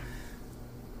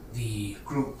the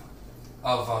group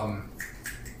of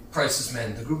Price's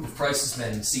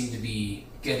men, seem to be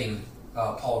getting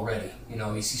Paul ready. You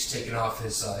know, he's taking off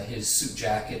his suit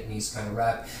jacket, and he's kind of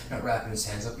not wrapping his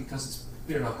hands up because it's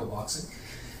bare knuckle boxing.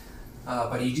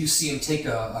 But you do see him take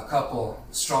a couple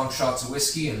strong shots of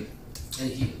whiskey, and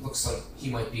he looks like he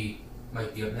might be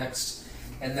up next.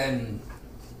 And then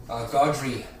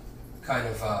Gaudry kind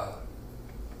of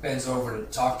bends over to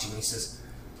talk to you, and he says,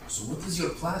 "So what is your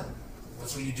plan?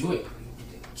 What are you doing?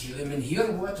 Kill him in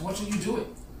here? What are you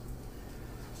doing?"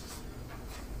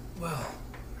 Well,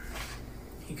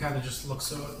 he kind of just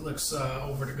looks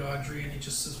over to Gaudry, and he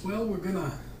just says, "Well, we're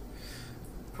gonna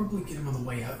probably get him on the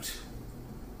way out."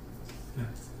 Yeah.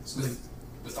 So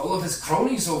With all of his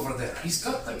cronies over there, he's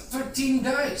got like 13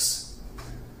 guys.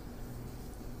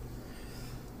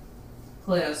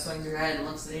 Cleo swings her head and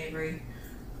looks at Avery.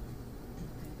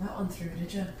 Didn't think that one through,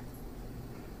 did you?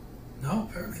 No,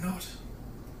 apparently not.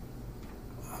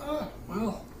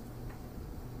 Well.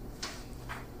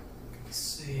 Let's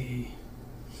see.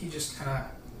 He just kind of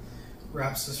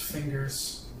wraps his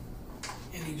fingers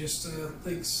and he just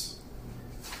thinks,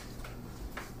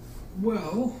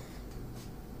 well,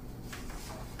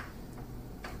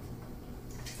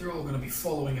 they're all going to be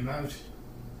following him out.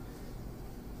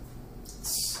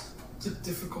 It's a bit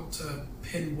difficult to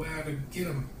pin where to get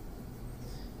him.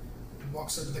 He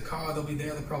walks out of the car, they'll be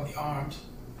there, they're probably armed.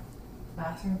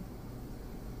 Bathroom?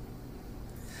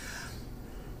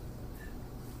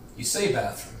 You say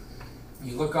bathroom.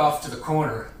 You look off to the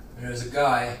corner, and there's a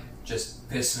guy just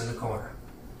pissing in the corner.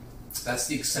 That's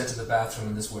the extent of the bathroom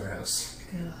in this warehouse.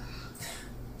 Ugh.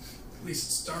 At least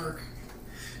it's dark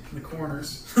in the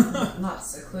corners. Not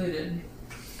secluded.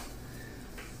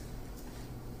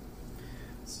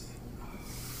 Let's see.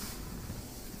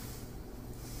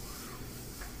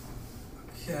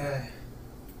 Okay.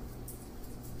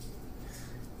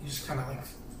 He just kind of like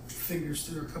fingers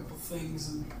through a couple things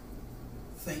and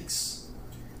thinks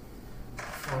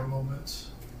for a moment.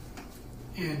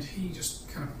 And he just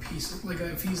kind of pieces, like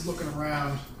if he's looking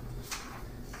around,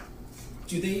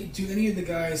 do any of the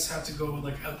guys have to go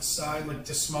like outside, like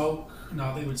to smoke?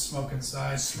 No, they would smoke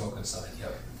inside. Smoke inside,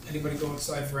 yep. Anybody go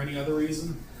outside for any other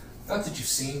reason? Not that you've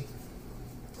seen.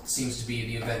 Seems to be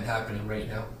the event happening right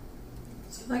now.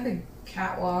 Is it like a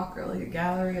catwalk or like a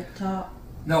gallery at the top?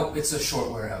 No, it's a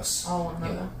short warehouse. All one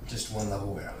level? Yeah, just one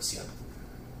level warehouse, yeah.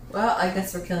 Well, I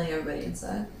guess we're killing everybody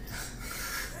inside.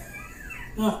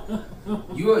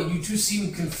 You two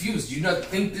seem confused. Do you not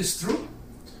think this through?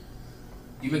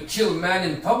 You may kill a man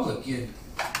in public. You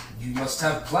must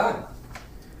have a plan.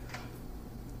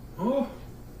 Oh,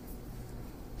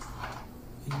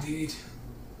 indeed.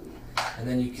 And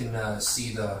then you can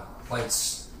see the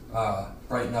lights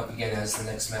brighten up again as the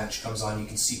next match comes on. You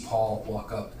can see Paul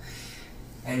walk up,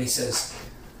 and he says,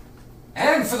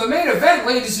 "And for the main event,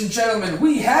 ladies and gentlemen,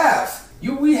 we have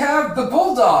the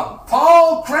Bulldog,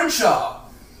 Paul Crenshaw."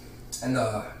 And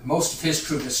most of his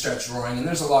crew just starts roaring, and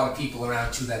there's a lot of people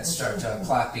around too that start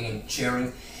clapping and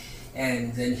cheering.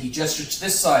 And then he gestures to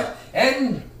this side,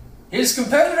 and his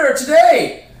competitor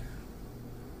today.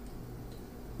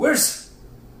 You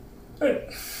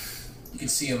can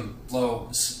see him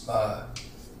blow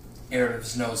air out of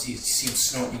his nose. You see him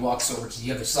snort. He walks over to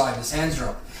the other side. His hands are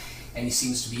up, and he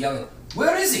seems to be yelling,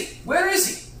 "Where is he? Where is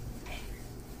he?"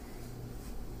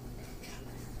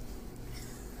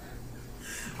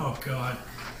 Oh God.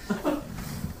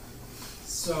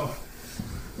 So,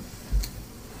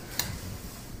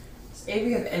 Does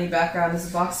Avery have any background as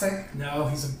a boxer? no,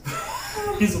 he's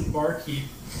a barkeep.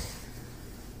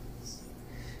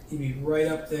 He'd be right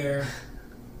up there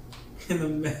in the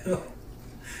middle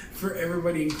for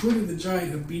everybody, including the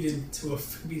giant who beat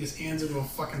his hands into a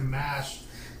fucking mash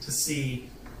to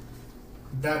see.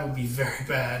 That would be very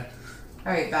bad.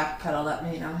 Alright, backpedal. That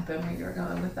may not have been where you were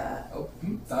going with that. Oh,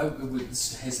 it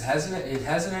has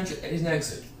an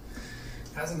exit.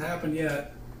 Hasn't happened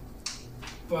yet,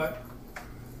 but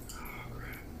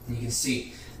And you can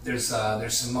see there's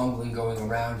some mumbling going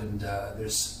around, and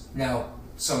there's now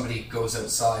somebody goes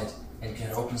outside and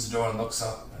kind of opens the door and looks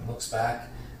up and looks back,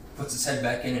 puts his head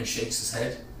back in and shakes his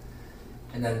head,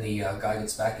 and then the guy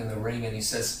gets back in the ring and he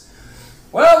says,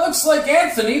 "Well, it looks like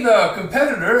Anthony, the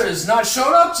competitor, has not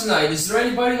shown up tonight. Is there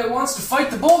anybody that wants to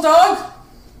fight the Bulldog?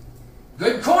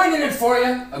 Good coin in it for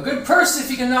you. A good purse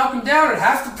if you can knock him down, and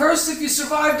half the purse if you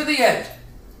survive to the end.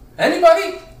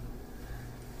 Anybody?"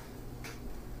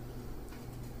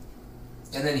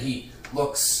 And then he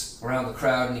looks around the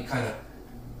crowd and he kind of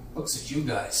looks at you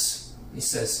guys. He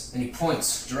says, and he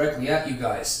points directly at you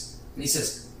guys. And he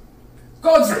says,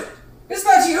 Godfrey, is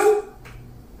that you?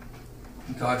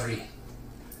 And Godfrey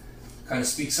kind of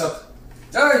speaks up.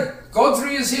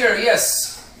 Godfrey is here,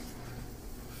 yes.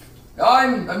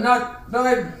 I'm not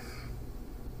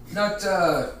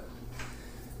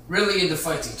really into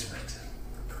fighting tonight.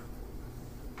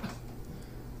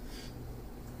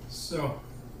 So,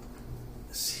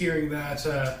 hearing that,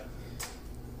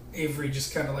 Avery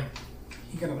just kind of like,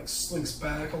 he kind of like slinks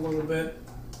back a little bit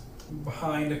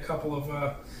behind a couple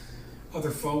of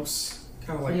other folks,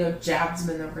 kind of like Leo jabs him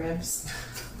in the ribs.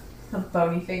 A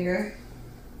bony finger.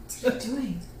 What are you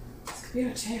doing? This could be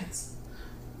our chance.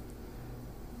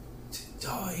 to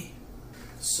die.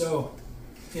 So,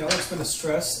 Alex's been a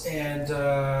stress, and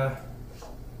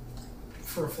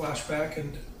for a flashback,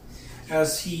 and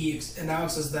as he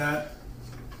announces that,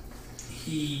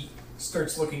 he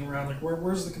starts looking around like,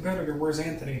 where's the competitor? Where's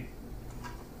Anthony?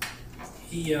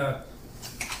 He kind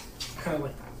of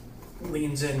like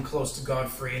leans in close to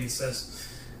Godfrey and he says,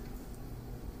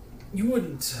 you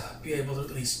wouldn't be able to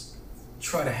at least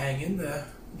try to hang in there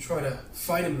and try to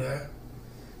fight him there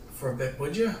for a bit,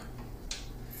 would you?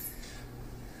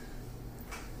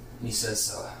 And he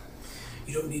says,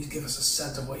 You don't need to give us a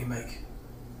cent of what you make.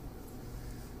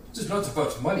 it's not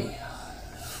about money.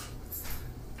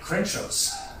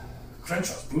 Crenshaw's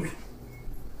brutal.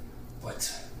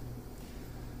 But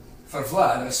for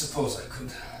Vlad, I suppose I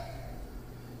could.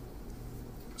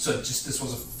 So just this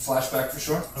was a flashback for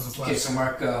sure? That was a flashback. Okay, so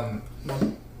mark,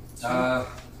 One.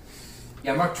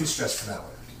 yeah, mark 2 stress for that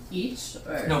one. Each?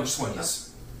 Or? No, just one,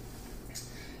 yes.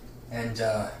 And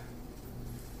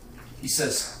he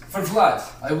says, for Vlad,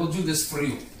 I will do this for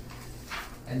you.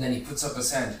 And then he puts up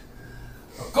his hand.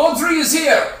 Godfrey is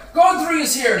here! Godfrey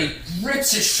is here! And he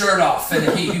rips his shirt off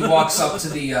and he walks up to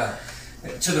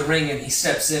the ring and he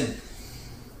steps in.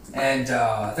 And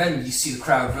then you see the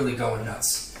crowd really going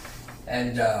nuts.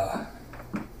 And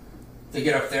they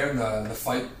get up there and the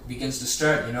fight begins to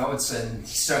start, and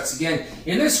he starts again.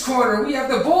 In this corner we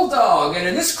have the Bulldog, and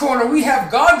in this corner we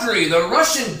have Godfrey, the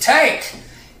Russian tank.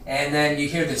 And then you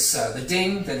hear this, the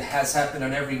ding that has happened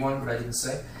on every one, but I didn't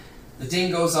say. The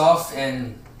ding goes off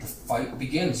and the fight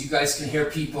begins. You guys can hear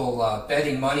people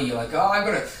betting money. You're like, I'm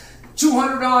going to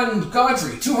 200 on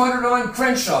Godfrey, 200 on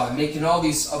Crenshaw, and making all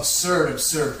these absurd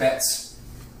bets.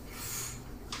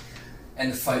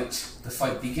 And the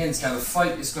fight begins. Now the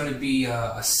fight is going to be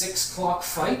a 6 o'clock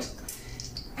fight,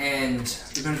 and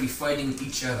they're going to be fighting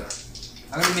each other.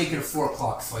 I'm going to make it a 4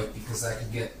 o'clock fight because that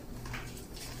could get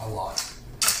a lot.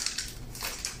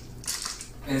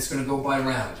 And it's going to go by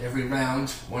round. Every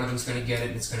round, one of them's going to get it,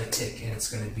 and it's going to tick, and it's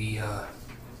going to be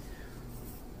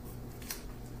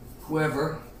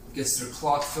whoever gets their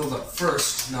clock filled up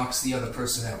first knocks the other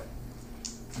person out.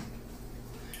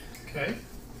 Okay.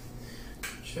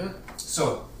 Sure.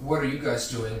 So, what are you guys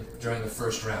doing during the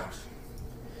first round?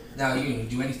 Now, you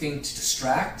do anything to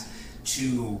distract,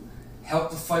 to help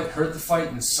the fight, hurt the fight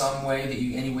in some way that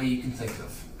any way you can think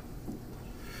of?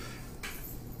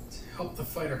 Help the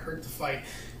fight or hurt the fight.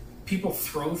 People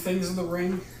throw things in the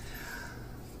ring.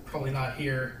 Probably not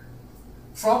here.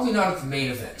 Probably not at the main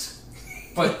event.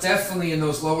 But definitely in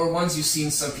those lower ones, you've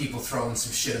seen some people throwing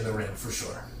some shit in the ring, for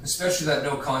sure. Especially that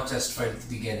no contest fight at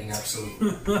the beginning,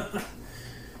 absolutely.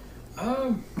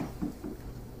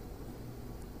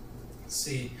 Let's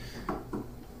see.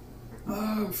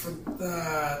 For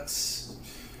that,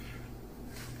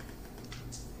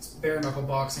 it's bare knuckle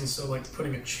boxing, so like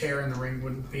putting a chair in the ring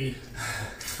wouldn't be.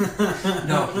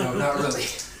 No, not really.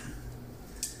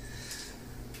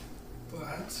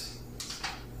 But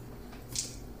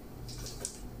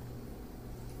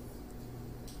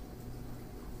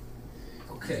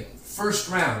okay, first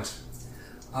round.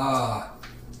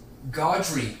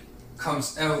 Godfrey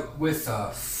comes out with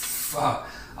a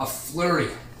flurry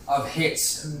of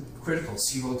hits and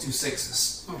criticals. He rolled 2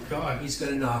 6s. oh god, He's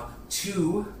going to knock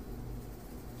 2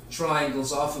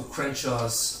 triangles off of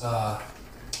Crenshaw's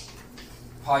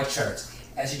pie chart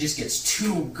as he just gets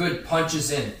 2 good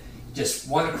punches in. Just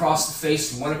one across the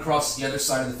face and one across the other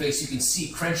side of the face. You can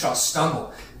see Crenshaw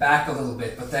stumble back a little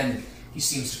bit, but then he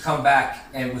seems to come back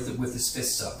and with his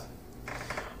fists up.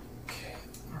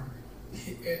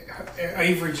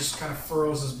 Avery just kind of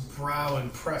furrows his brow,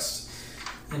 impressed,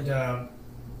 and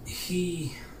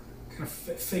he kind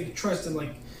of tries to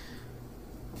like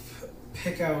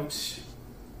pick out.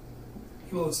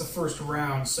 Well, it's the first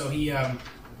round, so he the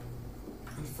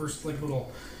first like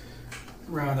little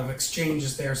round of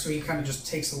exchanges there. So he kind of just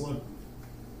takes a look.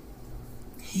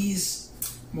 He's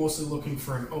mostly looking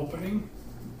for an opening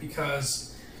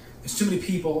because there's too many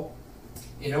people.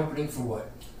 An opening for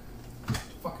what?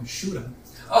 Fucking shoot him.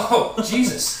 Oh,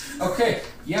 Jesus. Okay.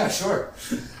 Yeah, sure.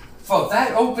 Well,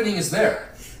 that opening is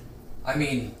there. I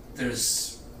mean,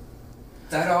 there's...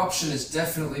 That option is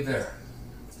definitely there.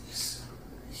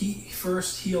 He'll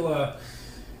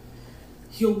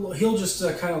just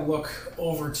kind of look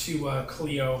over to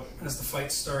Cleo as the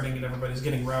fight's starting and everybody's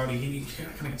getting rowdy. He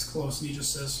kind of gets close and he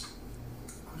just says,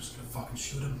 "I'm just gonna fucking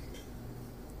shoot him."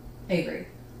 Avery.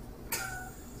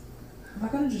 Am I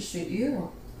gonna just shoot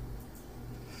you?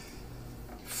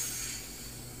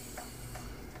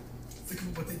 Think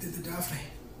of what they did to Daphne.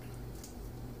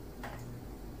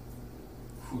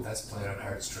 Ooh, that's playing on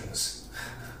heartstrings.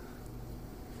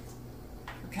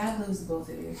 We can't lose the both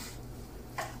of you.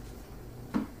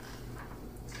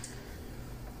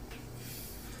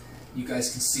 You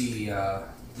guys can see the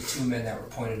two men that were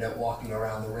pointed out walking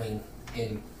around the ring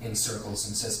in circles,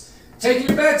 and says, taking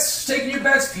your bets!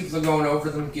 People are going over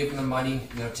them, giving them money,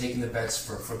 taking the bets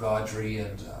for Gaudry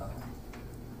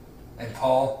and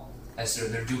Paul, as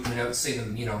they're duking it out, say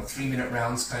them, 3-minute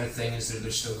rounds kind of thing, as they're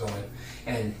still going.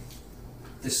 And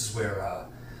this is where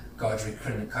Gaudry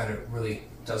kind of really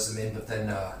does them in, but then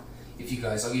if you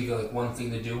guys, I'll give you like one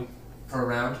thing to do per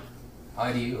round.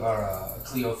 Heidi or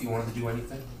Cleo, if you wanted to do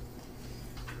anything.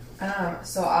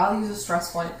 So I'll use a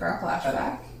stress point for a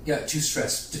flashback. Yeah, 2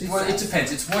 stress. Well, it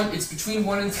depends. It's between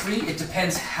 1 and 3. It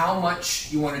depends how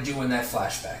much you want to do in that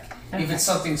flashback. Okay. If it's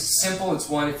something simple, it's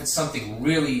 1. If it's something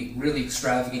really, really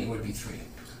extravagant, it would be 3.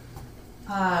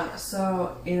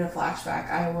 So in a flashback,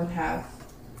 I would have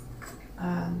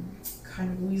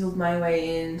kind of weaseled my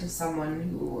way into someone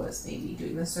who was maybe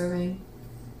doing the serving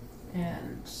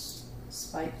and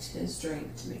spiked his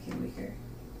drink to make him weaker.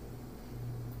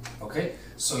 Okay,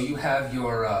 so you have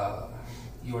your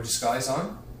disguise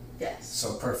on? Yes.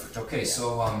 So perfect. Okay, yeah.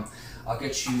 So I'll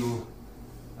get you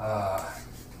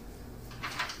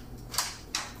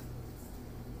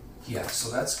yeah, so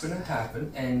that's gonna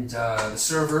happen, and the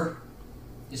server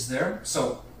is there,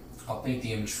 so I'll paint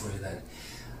the image for you then.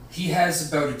 He has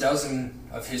about a dozen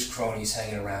of his cronies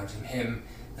hanging around him.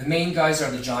 The main guys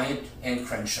are the Giant and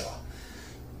Crenshaw,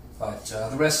 but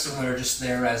the rest of them are just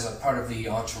there as a part of the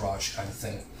entourage kind of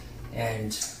thing.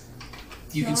 And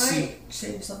you can see... I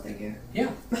change something here?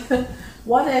 Yeah.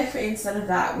 What if instead of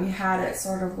that we had it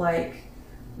sort of like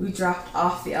we dropped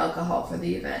off the alcohol for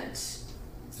the event,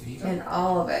 and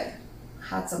all of it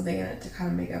had something in it to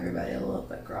kind of make everybody a little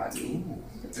bit groggy? Ooh,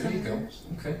 there you go.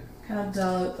 Okay. Kind of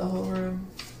dull out the whole room.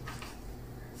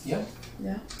 Yeah.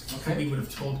 Yeah. Okay. We would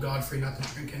have told Godfrey not to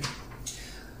drink any.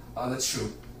 That's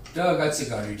true. Doug, I'd say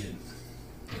Godfrey didn't.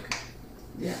 Okay.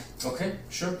 Yeah. Okay,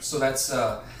 sure. So that's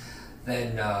okay,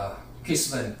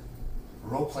 so then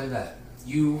role play that.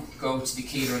 You go to the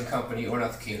catering company, or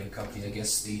not the catering company, I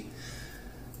guess the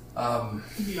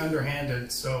be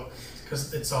underhanded, so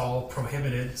because it's all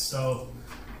prohibited, so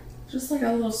just like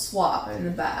a little swap in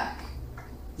the back.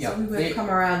 Yeah, so we would come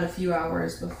around a few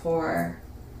hours before,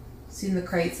 seeing the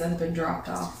crates that had been dropped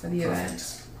off for the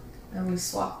event, and we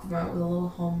swapped them out with a little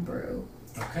home brew.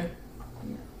 Okay.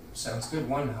 Yeah. Sounds good.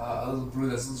 One a little brew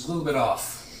that's a little bit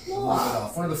off. A little bit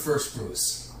off. One of the first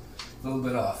brews. A little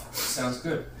bit off. Sounds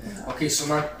good. Yeah. Okay, so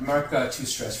mark 2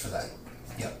 stress for that.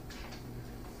 Yep.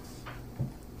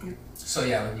 So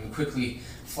yeah, when you quickly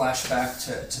flash back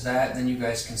to that, and then you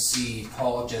guys can see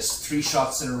Paul just 3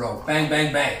 shots in a row. Bang,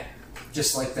 bang, bang.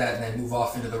 Just like that, and then move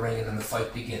off into the ring, and then the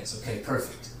fight begins. Okay,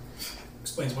 perfect.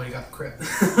 Explains why you got the crit.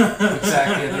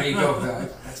 Exactly, there you go.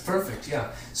 That's perfect,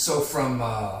 yeah. So from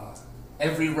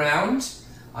every round,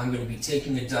 I'm going to be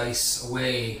taking the dice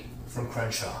away from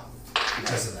Crenshaw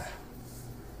because of that.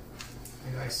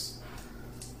 Very nice.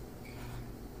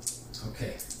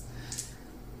 Okay.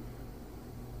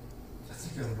 I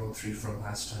think I rolled 3 from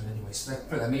last time anyway, so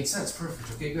that made sense.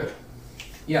 Perfect. Okay, good.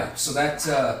 Yeah, so that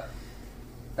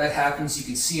happens. You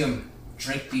can see him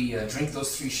drink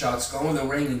those 3 shots, go in the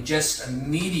ring, and just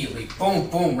immediately, boom,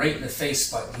 boom, right in the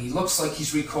face. But he looks like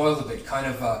he's recoiled a bit, kind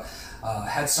of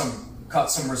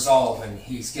caught some resolve, and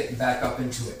he's getting back up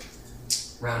into it.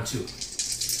 Round 2.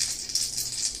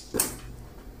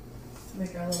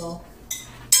 Make our little...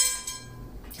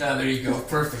 Ah, there you go.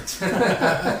 Perfect.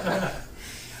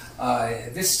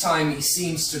 This time he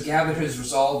seems to gather his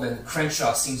resolve, and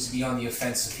Crenshaw seems to be on the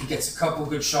offensive. He gets a couple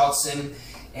good shots in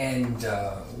and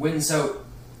wins out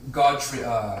Gaudry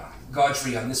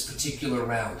on this particular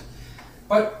round.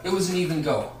 But it was an even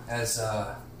go, as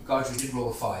Gaudry did roll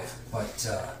a 5, but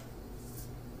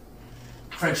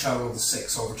Crenshaw rolled a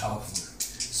 6 over top of him.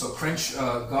 So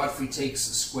Godfrey takes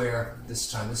a square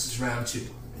this time. This is round 2.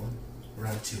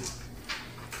 Round 2.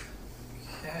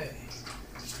 Okay.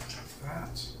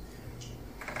 That.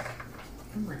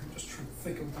 I'm just trying to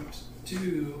think of what to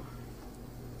do.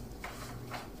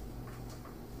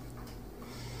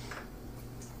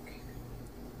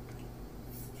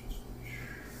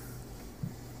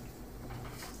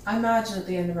 I imagine at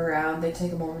the end of a round they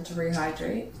take a moment to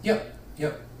rehydrate. Yep.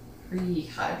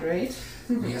 Rehydrate.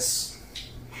 Yes.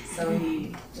 So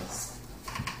he just,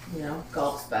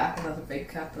 gulps back another big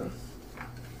cup of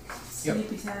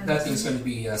sleepy time. That thing's going to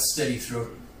be steady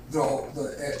through through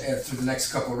the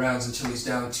next couple of rounds until he's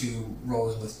down to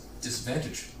rolling with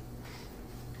disadvantage.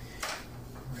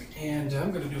 Right. And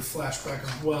I'm going to do flashback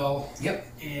as well. Yep.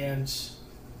 And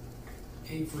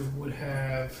Avery would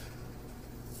have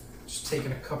just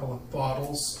taken a couple of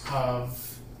bottles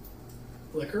of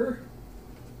liquor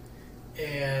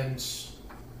and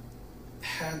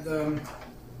had them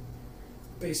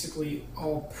basically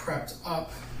all prepped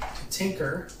up to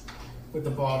tinker with the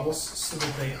bottles so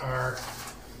that they are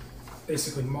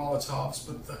basically Molotovs,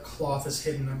 but the cloth is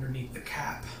hidden underneath the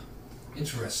cap.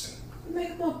 Interesting.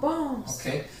 Make more bombs.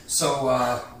 Okay, so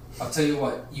I'll tell you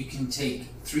what. You can take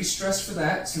 3 stress for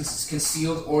that since it's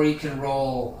concealed, or you can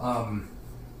roll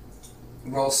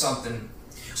something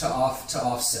to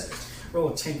offset it.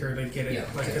 Roll a tinker to get it, Yeah,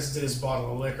 okay. because it is a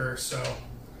bottle of liquor. So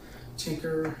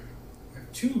tinker, I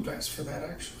have 2 dice for that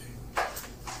actually.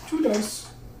 2 dice.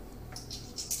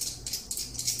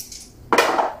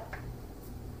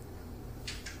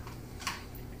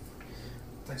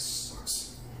 Dice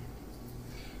sucks.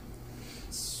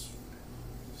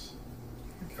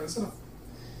 Okay, is that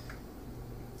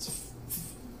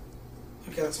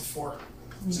okay, that's a 4.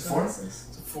 It's a 4?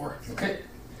 It's a 4. Okay.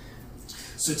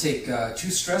 So take 2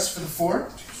 stress for the 4.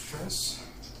 2 stress.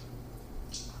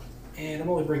 And I'm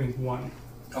only bringing 1.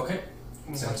 Okay.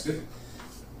 Sounds good.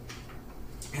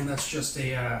 And that's just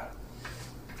a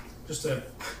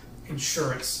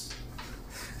insurance.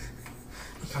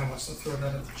 He kind of wants to throw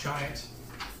that at the giant.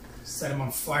 Set him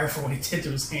on fire for what he did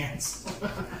to his hands.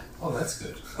 Oh, that's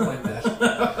good. I like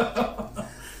that.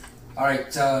 All right,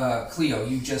 Cleo,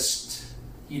 you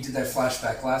did that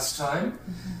flashback last time.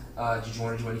 Did you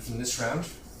want to do anything this round?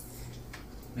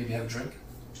 Maybe have a drink?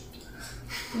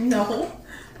 No.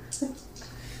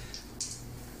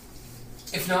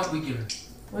 If not, we can.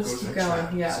 We'll just go to keep the next going.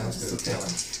 round. Yeah, Sounds we'll just good. keep going.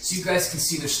 So you guys can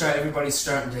see everybody's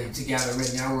starting to gather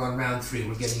right now. We're on round 3.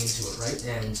 We're getting into it, right?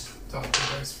 And Top 2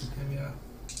 dice from him, yeah.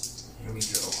 here we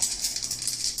go.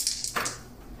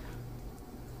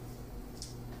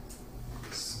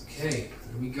 Okay,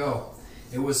 here we go.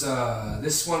 It was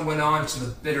this one went on to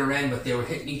the bitter end, but they were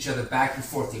hitting each other back and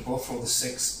forth. They both rolled a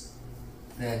 6.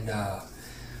 Then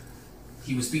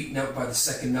he was beaten out by the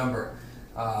second number.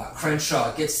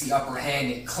 Crenshaw gets the upper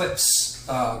hand. It clips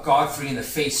Godfrey in the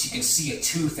face. You can see a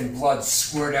tooth and blood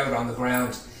squirt out on the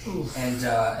ground. And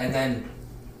then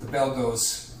the bell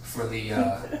goes for the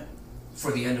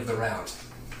end of the round.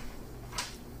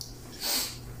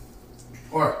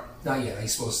 Or not yet. I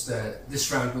suppose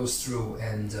this round goes through,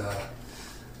 and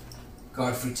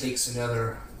Godfrey takes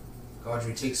another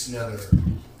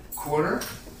quarter,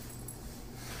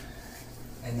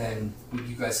 and then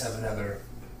you guys have another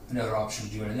option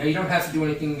to do it. Now you don't have to do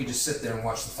anything. You just sit there and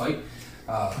watch the fight,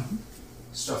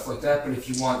 stuff like that. But if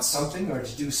you want something or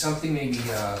to do something, maybe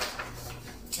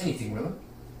anything really.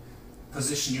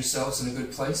 Position yourselves in a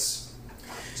good place,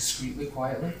 discreetly,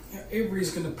 quietly. Yeah,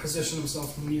 Avery's going to position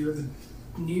himself near the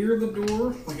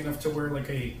door, like enough to where like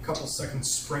a couple seconds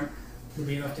sprint would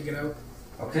be enough to get out.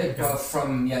 Okay,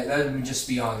 that would just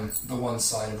be on the one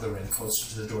side of the ring,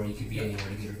 closer to the door. You could be anywhere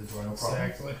to get to the door, no problem.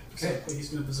 Exactly. Okay. Exactly. He's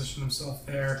going to position himself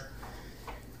there,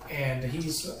 and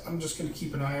I'm just going to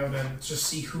keep an eye out and just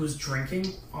see who's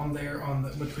drinking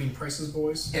between Price's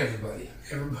boys. Everybody.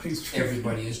 Everybody's drinking.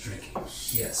 Everybody is drinking.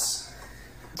 Yes.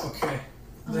 Okay.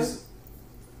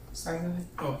 Sorry, go ahead.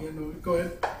 Oh yeah, no, go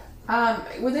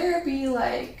ahead. Would there be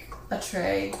like a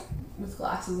tray with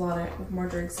glasses on it with more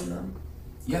drinks in them?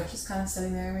 Yep. Just kind of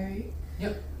sitting there, maybe.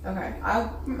 Yep. Okay,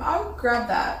 I'll grab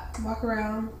that, walk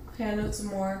around, hand out some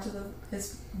more to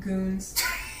his goons.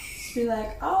 Just be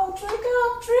like, oh, drink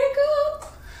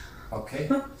up. Okay.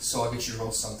 So I'll get you to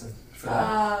roll something for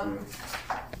that.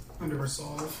 Under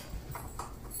resolve.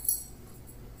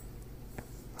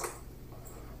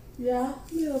 Yeah,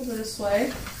 maybe a little bit of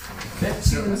sway. Okay, Even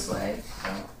certainly. sway.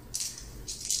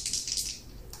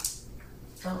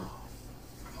 Oh.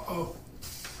 Oh,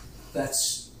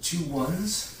 That's 2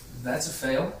 1s. That's a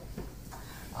fail.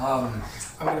 I'm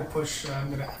gonna push. I'm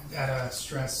gonna add a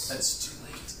stress. That's too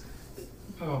late.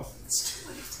 Oh, It's too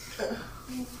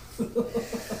late.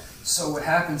 So what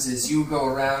happens is you go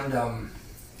around.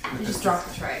 You just drop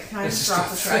the tray. Can I just drop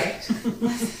the tray?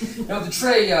 No, the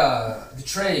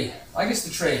tray. I guess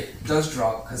the tray does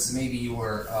drop because maybe you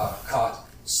were caught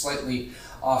slightly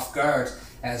off guard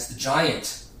as the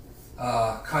giant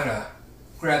kind of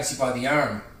grabs you by the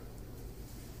arm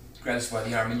grabs you by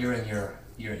the arm, and you're in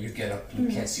your get-up. You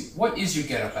can't see. What is your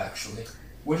get-up, actually?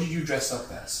 What did you dress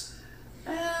up as?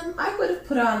 I would have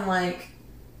put on, like,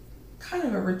 kind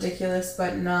of a ridiculous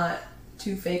but not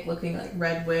too fake looking, like,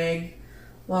 red wig,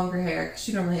 longer hair, because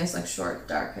she normally has, like, short,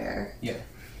 dark hair. Yeah.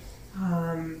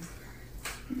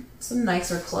 Some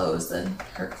nicer clothes than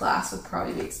her class would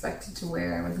probably be expected to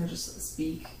wear. I wasn't just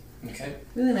speak. Okay.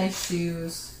 Really nice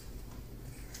shoes.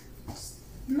 Just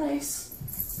nice,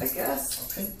 I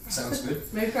guess. Okay. Sounds good.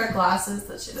 Maybe a pair of glasses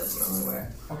that she doesn't normally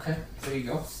wear. Okay. There you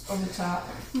go. Over the top.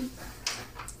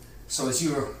 So as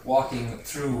you were walking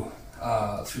through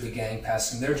the gang,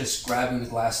 passing, they're just grabbing the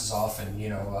glasses off and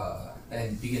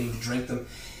and beginning to drink them.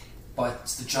 But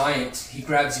the giant, he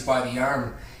grabs you by the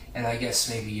arm, and I guess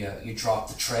maybe you drop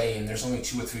the tray, and there's only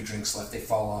 2 or 3 drinks left. They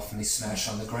fall off and they smash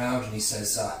on the ground, and he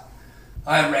says,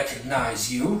 "I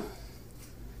recognize you."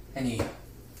 And he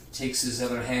takes his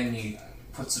other hand and he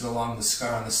puts it along the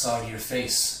scar on the side of your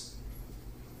face.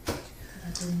 I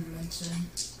didn't mention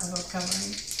about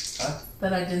covering. Huh?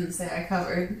 That I didn't say I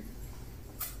covered.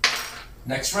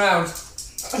 Next round.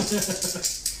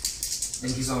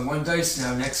 And he's on 1 dice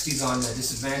now. Next he's on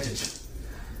disadvantage.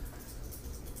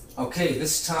 Okay,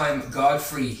 this time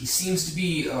Godfrey, he seems to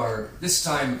be, or this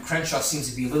time Crenshaw seems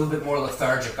to be a little bit more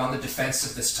lethargic, on the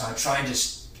defensive this time, trying to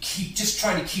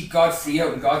keep Godfrey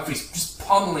out, and Godfrey's just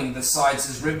pummeling the sides,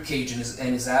 his rib cage and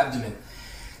his abdomen,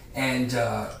 and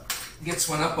gets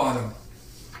one up on him.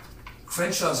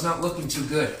 Crenshaw's not looking too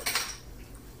good.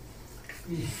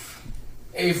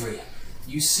 Avery,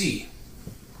 you see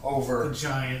over The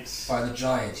giant. by the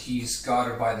giant. He's got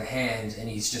her by the hand, and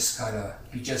he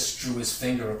just drew his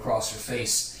finger across her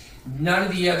face. None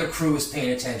of the other crew is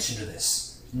paying attention to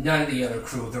this. None of the other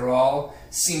crew. They're all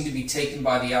seem to be taken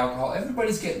by the alcohol.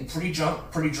 Everybody's getting pretty drunk.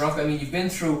 I mean, you've been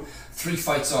through 3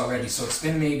 fights already, so it's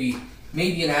been maybe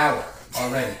an hour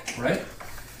already, right?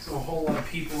 So a whole lot of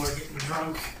people are getting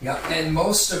drunk. Yeah, and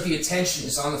most of the attention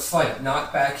is on the fight,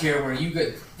 not back here where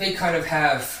they kind of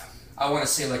have, I want to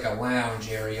say like a lounge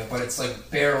area, but it's like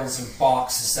barrels and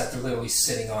boxes that they're literally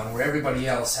sitting on, where everybody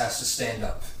else has to stand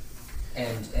up.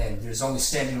 And there's only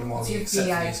standing room only It's except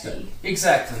your for these guys. VIP.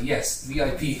 Exactly, yes, the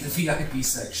VIP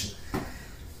section.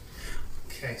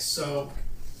 Okay, so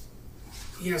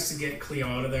he has to get Cleo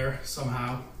out of there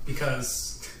somehow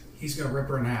because he's gonna rip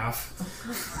her in half.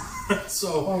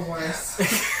 So Or worse.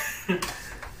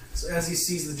 So as he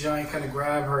sees the giant kind of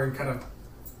grab her and kind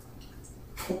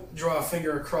of draw a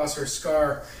finger across her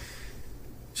scar,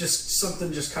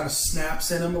 something just kind of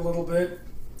snaps in him a little bit,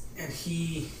 and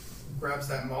he grabs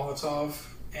that Molotov,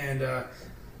 and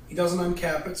he doesn't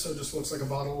uncap it, so it just looks like a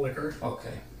bottle of liquor.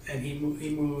 Okay. And he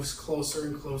moves closer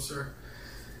and closer,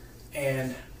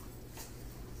 and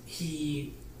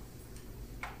he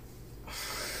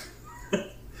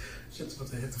shit's about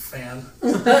to hit the fan.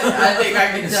 I think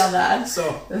I can tell that.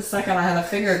 So The second I had a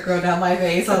finger grow down my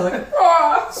face, I was like,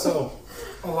 ah! So,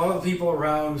 a lot of the people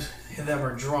around them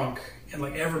are drunk, and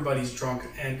like everybody's drunk,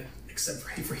 and except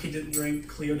for Avery didn't drink,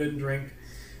 Cleo didn't drink,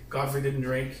 Godfrey didn't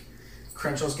drink,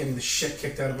 Crenshaw's getting the shit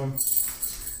kicked out of him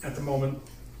at the moment,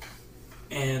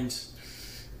 and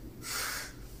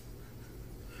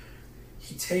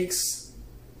he takes,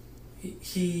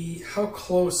 how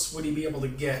close would he be able to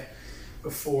get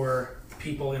before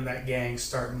people in that gang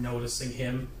start noticing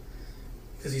him?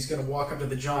 Because he's going to walk up to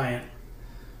the giant.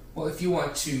 Well, if you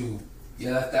want to,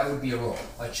 yeah, that would be a roll.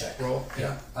 I check. Roll?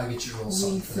 Yeah, I get you to roll We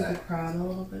something need for to be that. proud a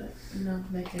little bit,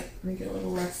 make it a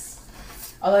little less.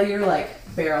 Although you're like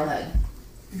barrelhead,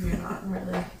 you're not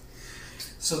really.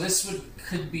 So this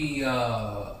could be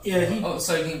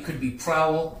he could be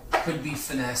prowl, could be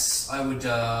finesse. I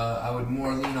would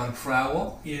more lean on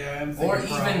prowl, Yeah, I'm or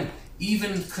thinking prowl.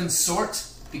 even consort,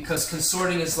 because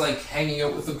consorting is like hanging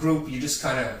out with a group. You're just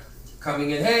kind of coming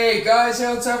in, hey guys,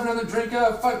 yeah, let's have another drink.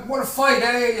 Fight, what a fight,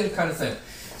 eh? Kind of thing.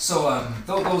 So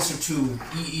those are 2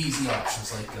 easy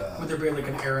options. Like Would there be like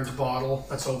an errant bottle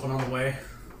that's open on the way?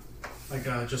 Like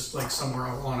just like somewhere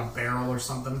on a barrel or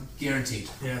something? guaranteed,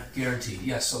 Yeah. guaranteed.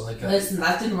 Yeah. So like Listen,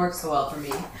 that didn't work so well for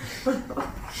me.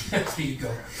 there you go.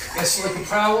 Yeah, so like a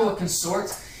prowl, a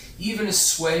consort, even a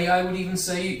sway, I would even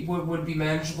say would be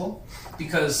manageable,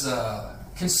 because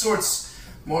consort's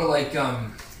more like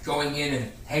going in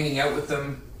and hanging out with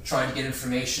them, trying to get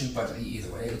information. But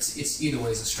either way, it's either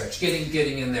way is a stretch.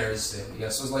 Getting in there is yeah.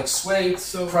 So it's like sway,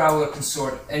 prowl, or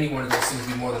consort. Any one of those things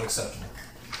would be more than acceptable.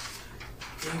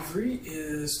 Avery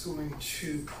is going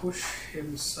to push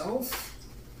himself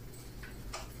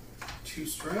to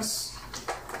stress,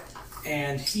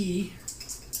 and he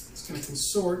is going to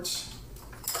consort.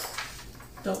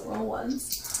 Don't roll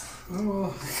ones. Oh,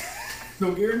 well,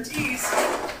 no guarantees.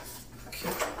 Okay.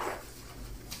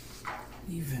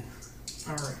 Even.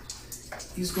 Alright.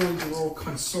 He's going to roll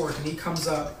consort, and he comes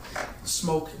up,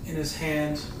 smoke in his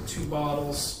hand, 2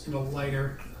 bottles and a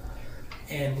lighter,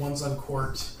 and one's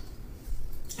uncorked.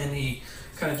 And he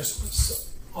kind of just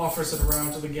offers it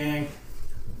around to the gang.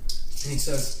 And he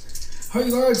says, "Hey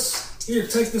lads, here,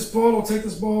 take this bottle, take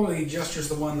this bottle." And he gestures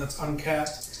the one that's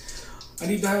uncapped. "I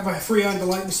need to have a free hand to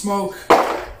light me smoke."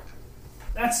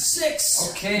 That's a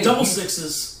 6. Okay. Double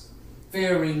 6s.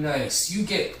 Very nice. You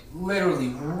get literally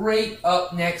right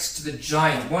up next to the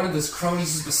giant. One of his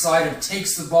cronies is beside him,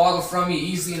 takes the bottle from you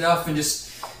easily enough and just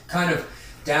kind of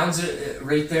downs it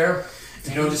right there.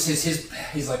 You know, just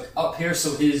he's like up here,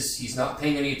 so he's not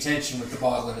paying any attention with the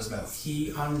bottle in his mouth.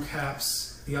 He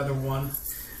uncaps the other one,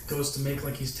 goes to make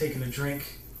like he's taking a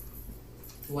drink,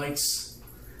 lights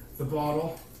the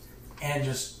bottle, and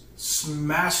just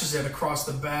smashes it across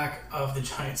the back of the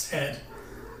giant's head.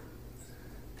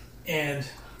 And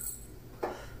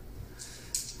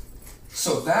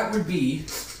so that would be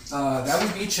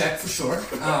a check for sure.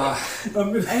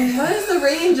 And what is the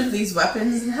range of these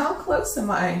weapons, and how close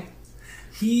am I?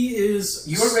 he is...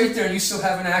 You're right there and you still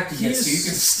haven't acted yet, so you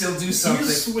can still do something.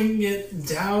 He is swinging it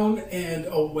down and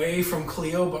away from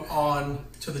Cleo, but on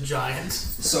to the giant.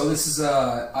 So this is,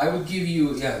 I would give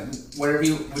you, whatever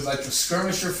you would like to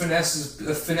skirmish or finesse.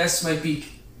 Finesse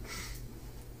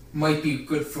might be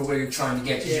good for where you're trying to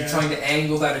get. You're trying to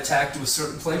angle that attack to a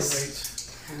certain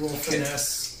place. Right. Roll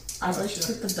finesse. I'd like to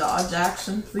hit the dodge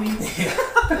action, please.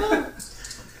 Yeah.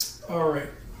 Alright.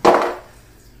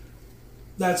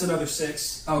 That's another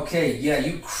 6. Okay, yeah,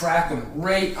 you crack him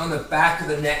right on the back of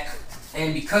the neck.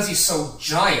 And because he's so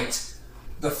giant,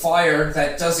 the fire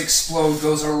that does explode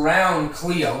goes around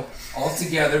Cleo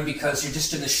altogether because you're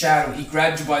just in the shadow. He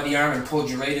grabbed you by the arm and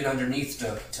pulled you right in underneath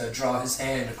to draw his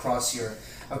hand across your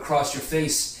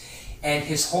face. And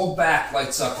his whole back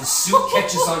lights up. His suit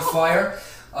catches on fire.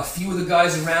 A few of the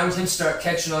guys around him start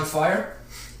catching on fire.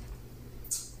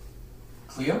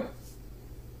 Cleo,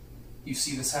 you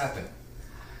see this happen.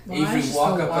 Avery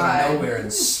walk up out of nowhere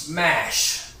and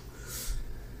smash.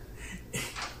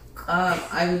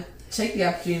 I would take the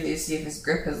opportunity to see if his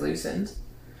grip has loosened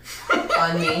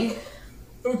on me.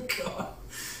 Oh god.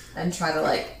 And try to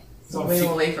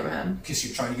wiggle away from him. Because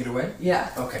you're trying to get away? Yeah.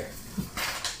 Okay.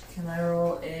 Can I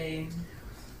roll a...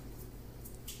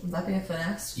 Would that be a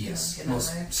finesse? Yes,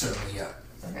 most certainly, yeah.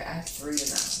 Okay, I have 3 in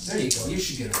that. There you go. You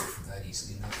should get away from that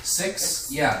easily enough.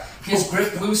 6? Yeah. His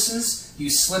grip loosens.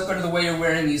 You slip out of the way. You're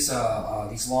wearing these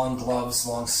long gloves,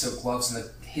 long silk gloves, and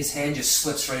his hand just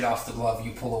slips right off the glove.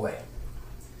 You pull away.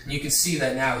 And you can see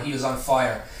that now. He is on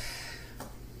fire.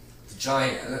 The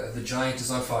giant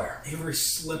is on fire. Avery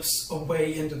slips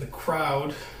away into the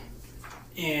crowd,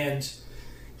 and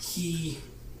he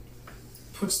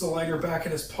puts the lighter back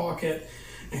in his pocket,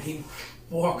 and he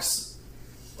walks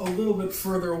a little bit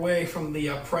further away from the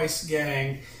Price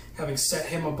gang, having set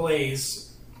him ablaze.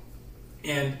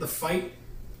 And the fight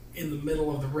in the middle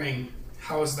of the ring,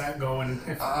 how is that going?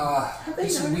 We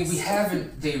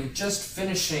haven't. They're just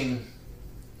finishing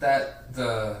that.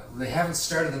 They haven't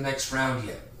started the next round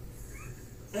yet.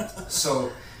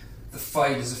 So the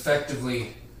fight is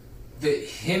effectively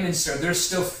they're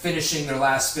still finishing their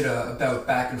last bit of about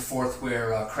back and forth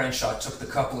where Crenshaw took the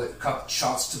couple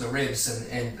shots to the ribs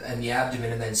and the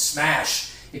abdomen and then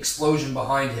smash explosion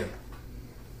behind him.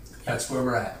 That's where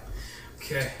we're at.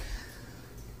 Okay.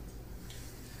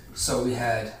 So we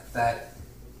had that.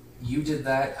 You did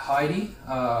that, Heidi,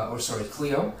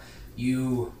 Cleo.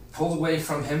 You pulled away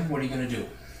from him. What are you going to do?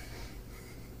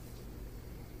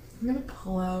 I'm going to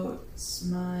pull out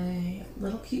my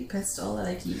little cute pistol that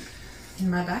I keep in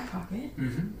my back pocket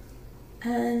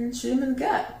and shoot him in the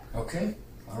gut. Okay.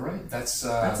 All right. That's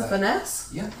a finesse?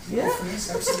 Yeah. Yeah.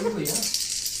 Finesse, absolutely, yeah.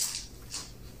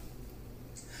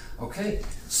 Okay.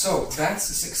 So that's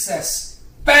a success.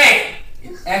 Bang!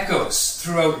 It echoes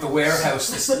throughout the warehouse,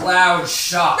 this loud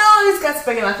shot. No, his gut's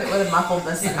big enough it would have muffled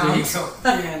the sound. There you go.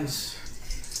 And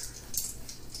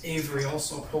Avery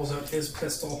also pulls out his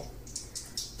pistol.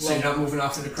 So you're not moving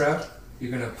off in the crowd?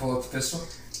 You're going to pull out the pistol?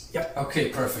 Yep. Okay,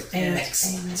 perfect. And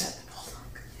excellent.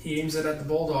 He aims it at the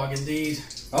bulldog, indeed.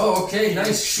 Oh, okay,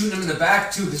 nice. Shooting him in the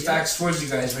back, too. His back's towards you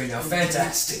guys right now.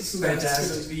 Fantastic. So Fantastic. that's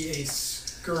going to be a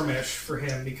skirmish for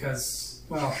him because,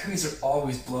 well... You guys are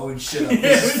always blowing shit up.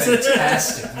 This is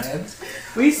fantastic, man.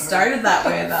 We started that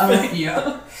way, though.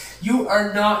 Yeah. You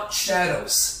are not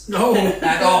shadows. No.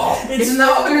 At all. Isn't that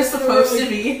what we're supposed to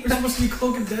be? We're supposed to be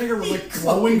Cloak and Dagger with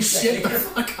blowing shit the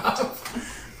fuck up.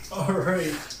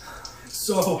 Alright.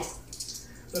 So,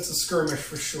 that's a skirmish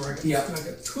for sure. I got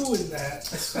 2 in that.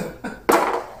 So.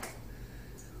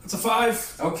 That's a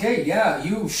 5. Okay, yeah.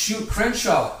 You shoot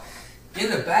Crenshaw. in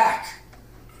the back,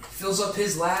 fills up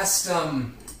his last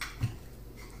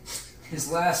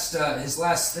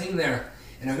thing there.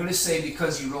 And I'm going to say,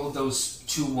 because you rolled those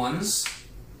 2 1s,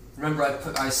 remember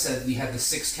I said we had the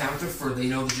 6 counter for they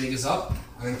know the jig is up.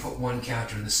 I'm going to put 1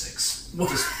 counter in the 6.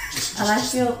 And I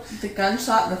feel the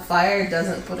gunshot and the fire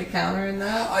doesn't put a counter in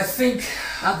that. I think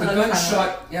Not the that I'm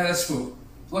gunshot, yeah, that's cool.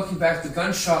 Looking back, the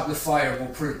gunshot and the fire will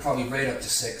put it probably right up to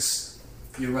 6.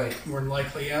 You're right. More than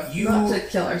likely, yeah. You Not to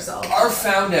kill ourselves. are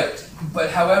found out,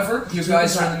 but however, you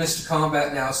guys are in the midst of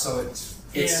combat now, so it's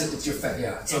your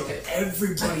yeah, it's okay.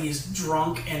 Everybody is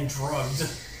drunk and drugged.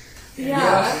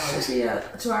 Yeah, actually,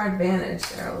 to our advantage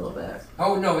there a little bit.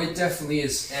 Oh no, it definitely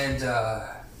is, and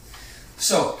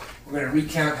so we're gonna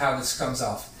recount how this comes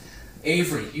off.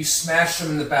 Avery, you smash him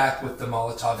in the back with the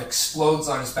Molotov, explodes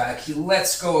on his back. He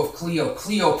lets go of Cleo.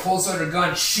 Cleo pulls out her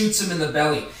gun, shoots him in the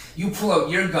belly. You pull out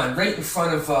your gun right in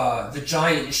front of the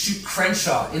giant and shoot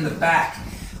Crenshaw in the back.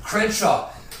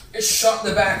 Crenshaw is shot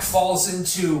in the back, falls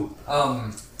into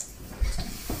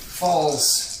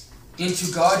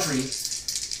Godry.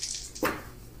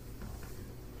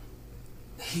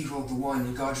 He rolled the 1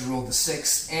 and Godry rolled the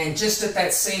 6. And just at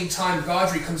that same time,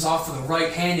 Godry comes off with a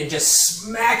right hand and just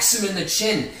smacks him in the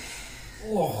chin.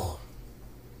 Oh.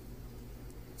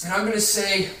 And I'm going to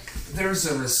say there's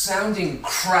a resounding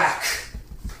crack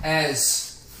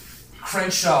as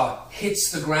Crenshaw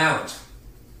hits the ground.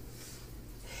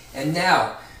 And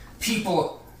now,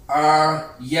 people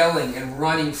are yelling and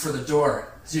running for the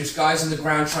door. There's guys on the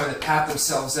ground trying to pat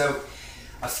themselves out.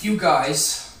 A few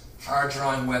guys are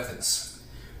drawing weapons.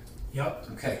 Yep.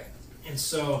 Okay. And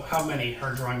so, how many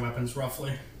are drawing weapons,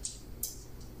 roughly?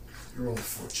 You roll a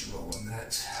fortune roll on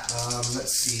that.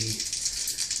 Let's see.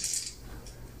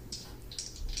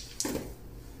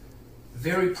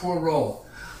 Very poor roll.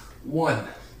 1.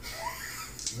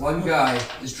 One guy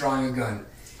is drawing a gun.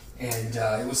 And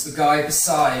it was the guy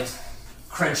beside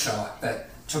Crenshaw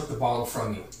that took the bottle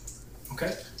from you.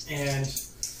 Okay. And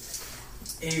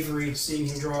Avery, seeing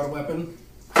him draw out a weapon,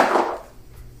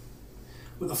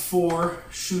 with a 4,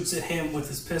 shoots at him with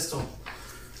his pistol.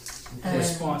 In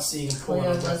response, seeing him pull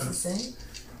out a Cleo weapon. does the same?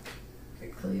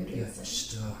 Cleo Yeah, does the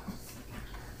just same.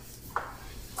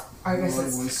 I guess one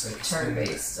it's second.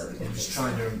 turn-based, so we can I'm just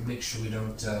trying to make sure we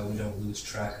don't lose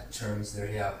track of turns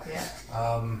there. Yeah. Yeah.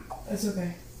 That's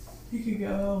okay. You can go.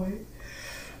 I'll wait.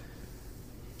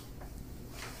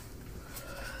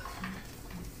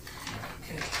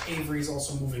 Okay. Avery's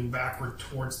also moving backward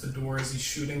towards the door as he's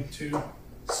shooting, too.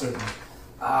 Certainly.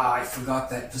 I forgot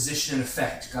that position and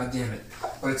effect. God damn it.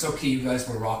 But it's okay, you guys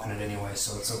were rocking it anyway,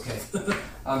 so it's okay.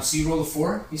 So you rolled a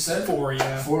 4, you said? 4,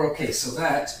 yeah. 4, okay, so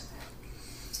that...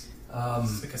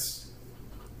 It's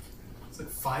like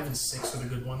 5 and 6 are the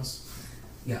good ones.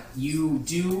 Yeah, you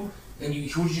do... And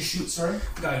who did you shoot, sorry?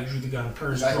 The guy who drew the gun.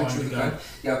 The guy who drew the gun.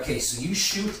 Yeah, okay, so you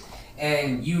shoot,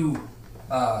 and you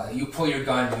pull your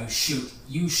gun, you shoot.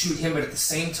 You shoot him, but at the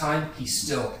same time, he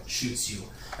still shoots you.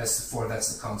 That's the 4,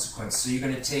 that's the consequence. So you're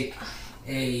going to take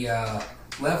a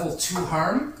level 2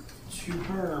 harm. 2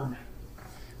 harm.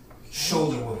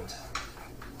 Shoulder wound.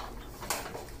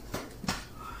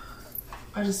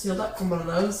 I just healed up from one of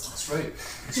those. That's right.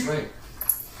 That's right.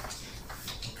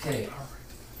 Okay.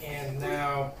 And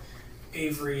now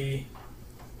Avery,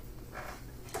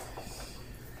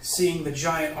 seeing the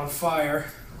giant on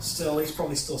fire, he's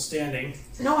probably still standing.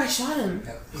 No, I shot him.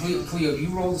 Yeah. Cleo, you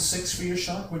rolled a 6 for your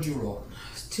shot? What'd you roll?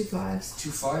 2 5s. 2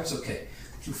 5s? Okay.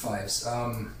 2 5s.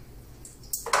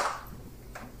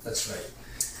 That's right.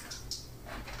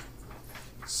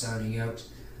 Sounding out.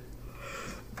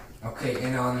 Okay,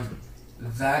 and on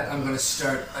that, I'm going to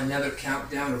start another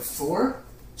countdown of 4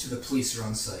 to the police are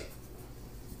on site.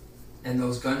 And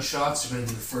those gunshots are going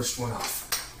to be the first one off.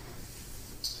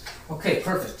 Okay,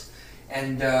 perfect.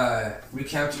 And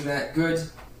recounting that, good.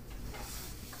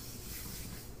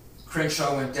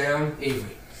 Crenshaw went down.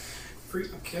 Avery.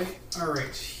 Okay,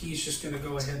 alright. He's just going to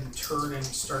go ahead and turn and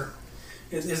start.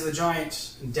 Is the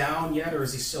giant down yet, or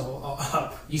is he still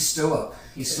up? He's still up.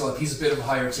 He's still up. He's a bit of a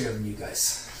higher tier than you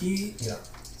guys. Yeah.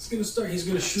 He's going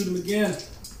to shoot him again.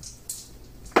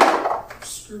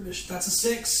 Skirmish. That's a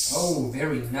 6. Oh,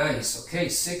 very nice. Okay,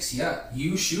 6, yeah.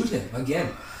 You shoot him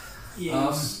again.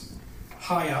 He's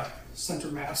high up. Center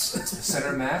mass.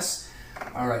 Center mass.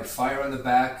 Alright, fire on the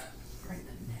back.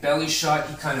 Belly shot.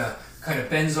 He kind of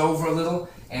bends over a little,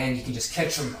 and you can just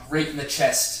catch him right in the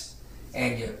chest.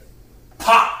 And you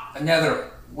pop!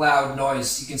 Another loud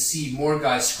noise. You can see more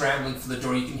guys scrambling for the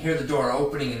door. You can hear the door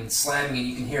opening and slamming, and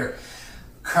you can hear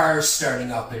cars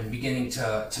starting up and beginning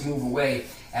to move away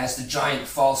as the giant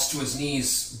falls to his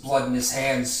knees, blood in his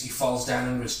hands. He falls down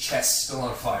into his chest, still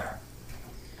on fire.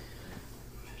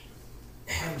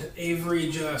 Avery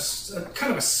just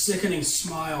kind of a sickening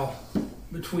smile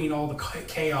between all the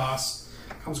chaos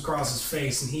comes across his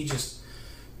face, and he just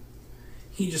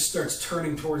starts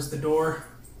turning towards the door,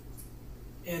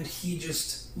 and he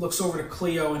just looks over to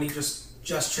Cleo and he just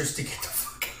gestures to get the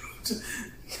fuck out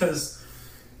because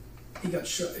he got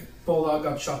shot. Bulldog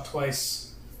got shot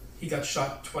twice. He got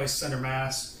shot twice center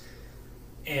mass,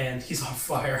 and he's on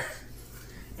fire,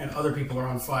 and other people are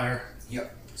on fire.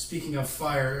 Yep. Speaking of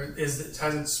fire, has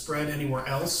it spread anywhere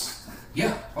else?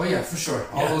 Yeah. Oh yeah, for sure.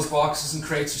 All those boxes and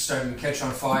crates are starting to catch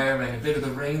on fire, and a bit of the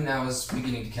ring now is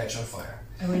beginning to catch on fire.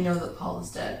 And we know that Paul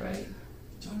is dead, right?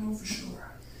 Don't know for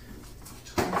sure.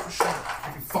 Don't know for sure.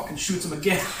 If he fucking shoots him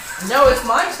again. No, it's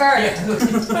my turn.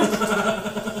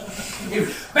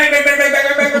 Bang, bang, bang, bang,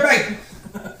 bang, bang, bang,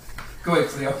 bang. Go ahead,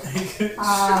 Cleo.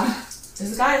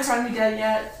 Is the guy in front of me dead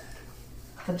yet?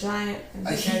 The giant,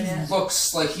 is he dead He yet?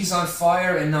 looks like he's on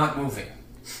fire and not moving.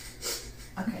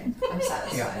 Okay, I'm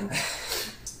satisfied. Yeah.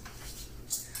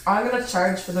 I'm gonna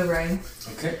charge for the ring.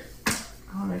 Okay.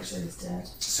 I wanna make sure he's dead.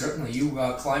 Certainly. You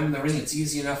climb in the ring. It's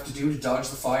easy enough to do to dodge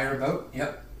the fire about.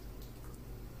 Yep.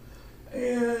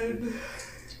 And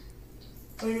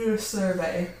I'm gonna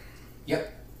survey.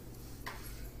 Yep.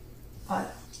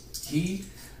 What? He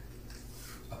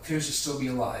appears to still be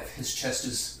alive. His chest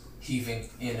is heaving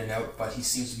in and out, but he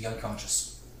seems to be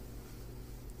unconscious.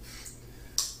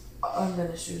 I'm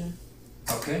gonna shoot him.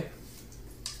 Okay.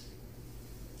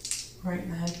 Right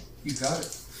in the head. You got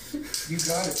it. You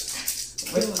got it.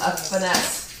 With a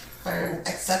finesse for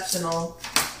exceptional.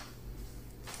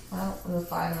 Well, with a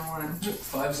 5 and a 1.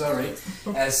 5's alright.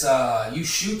 As you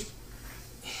shoot,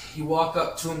 you walk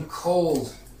up to him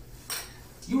cold.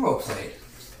 You roleplayed.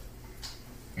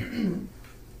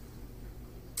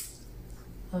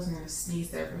 I was gonna sneeze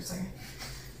there for a second.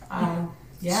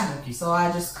 Yeah. Smoky. So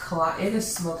I just it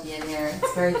is smoky in here.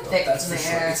 It's very thick That's in for the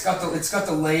sure. air. It's got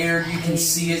the layer. You can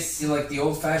see it. You like the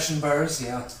old-fashioned bars.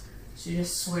 Yeah. She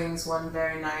just swings one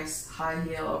very nice high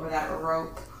heel over that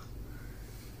rope,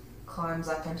 climbs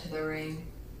up into the ring,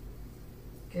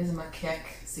 gives him a kick,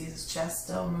 sees his chest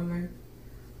still moving.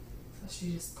 So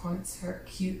she just points her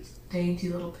cute, dainty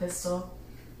little pistol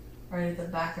right at the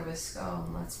back of his skull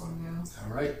and lets one go.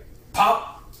 All right.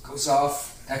 Pop goes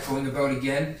off, echoing about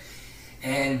again,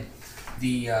 and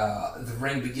the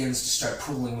ring begins to start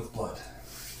pooling with blood.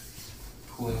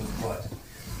 Pooling with blood.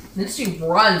 Then she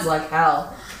runs like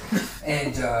hell.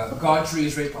 And Godfrey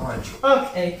is right behind you.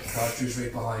 Okay. Godfrey is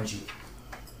right behind you.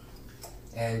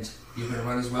 And you're gonna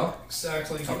run as well?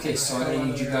 Exactly. Okay, so I'm gonna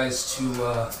need you guys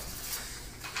to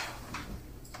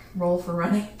Roll for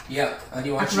running. yeah, I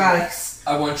want Acrobatics.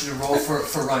 I want you to roll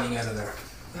for running out of there.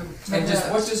 And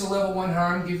what does a level 1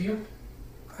 harm give you?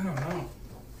 I don't know.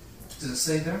 Does it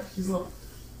say there? He's a little.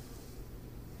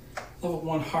 Level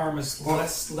 1 harm is Well,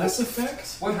 less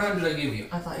effect? What harm did I give you?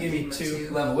 I thought Give you me gave him a 2.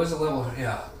 2. Level. What's a level?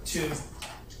 Yeah. 2.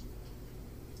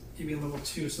 Give me level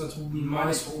 2, so that's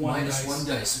minus 1 Minus dice. 1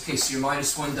 dice. Okay, so you're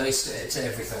minus 1 dice to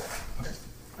everything.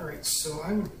 Alright, so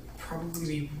I would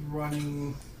probably be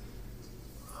running.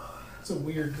 That's a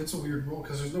weird roll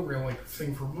because there's no real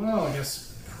thing for. Well, I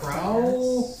guess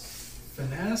prowl,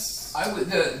 finesse.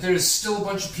 There's still a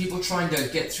bunch of people trying to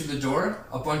get through the door.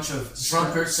 A bunch of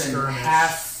drunkards and Skirmish.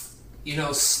 half,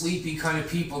 sleepy kind of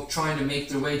people trying to make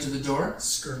their way to the door.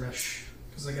 Skirmish,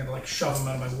 because I gotta shove them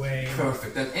out of my way.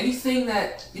 Perfect. And anything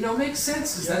that makes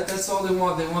sense is that's all they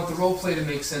want. They want the role play to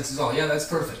make sense. Is all. Yeah, that's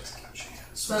perfect.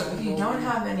 So if you don't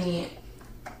have any.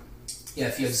 Yeah,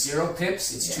 if you have 0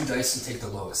 pips, it's Yeah. 2 dice and take the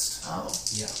lowest. Oh.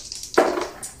 Yeah.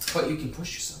 But you can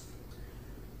push yourself.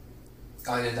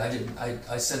 I didn't.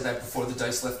 I said that before the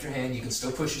dice left your hand. You can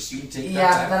still push yourself. You can take Yeah,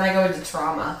 that but then I go into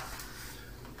trauma.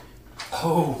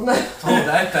 Oh,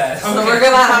 that bad. So Okay. we're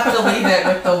gonna have to leave it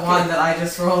with the one that I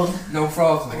just rolled No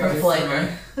problem. for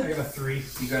flavor. I got a 3.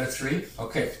 You got a 3?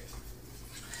 Okay.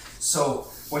 So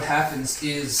what happens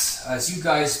is, as you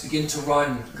guys begin to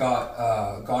run,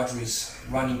 Godfrey's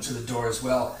running to the door as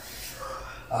well.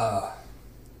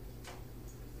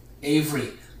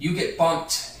 Avery, you get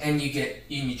bumped and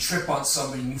you trip on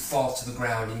somebody and you fall to the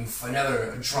ground and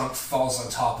another drunk falls on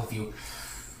top of you.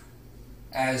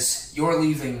 As you're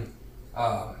leaving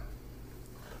out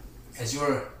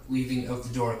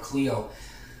the door, Cleo,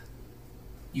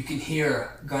 you can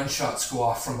hear gunshots go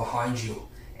off from behind you,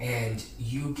 and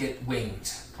you get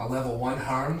winged. A level 1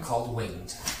 harm called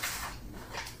winged.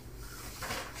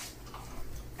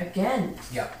 Again.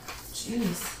 Yeah.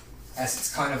 Jeez. As it's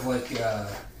kind of like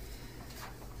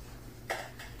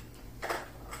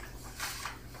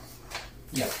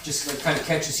just kind of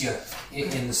catches you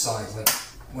in the side, like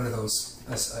one of those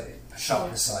a shot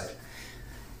in the side.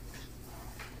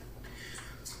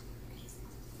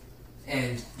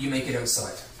 and you make it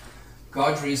outside.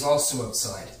 Godfrey is also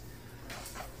outside.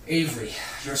 Avery,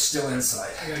 you're still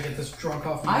inside. I gotta get this drunk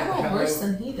off me. I rolled worse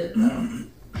than he did, though.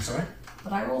 Sorry?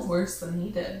 But I rolled worse than he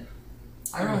did.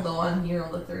 I rolled a 1, he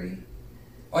rolled a 3.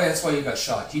 Oh yeah, that's why you got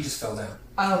shot. He just fell down.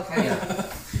 Oh, okay. Yeah.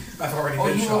 I've already Oh,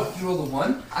 been you shot. rolled a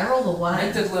 1? I rolled a 1.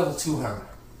 Make that level 2 harm.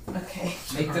 Okay.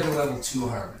 Make that a level 2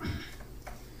 harm.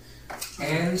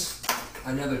 And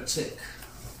another tick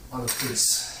on the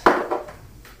crease.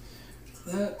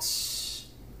 That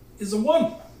is a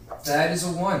 1. That is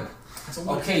a 1. That's a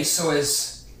 1. Okay, so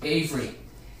as Avery,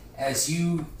 as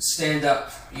you stand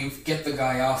up, you get the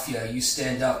guy off you, you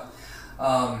stand up,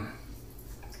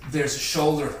 there's a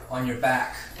shoulder on your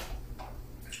back.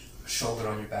 A shoulder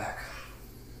on your back.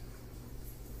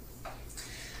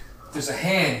 There's a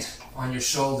hand on your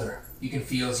shoulder you can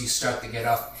feel as you start to get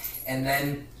up, and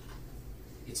then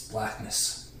it's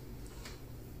blackness.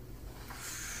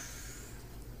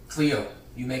 Cleo,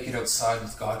 you make it outside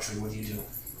with Godfrey. What do?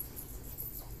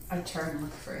 I turn and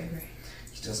look for Avery.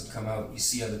 He doesn't come out. You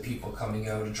see other people coming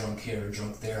out, a drunk here, a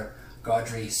drunk there.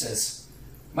 Godfrey says,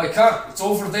 "My car, it's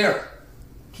over there."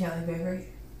 Can't leave Avery.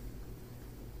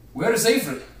 Where is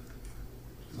Avery?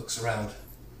 He looks around.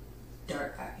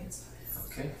 Dart back inside.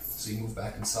 Okay, so you move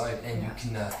back inside, and you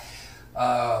can,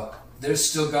 there's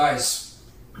still guys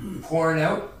pouring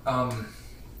out,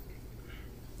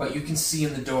 but you can see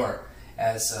in the door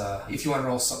as, if you want to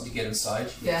roll something to get inside,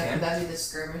 you Yeah, can. could that be the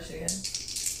skirmish again?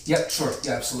 Yep, sure,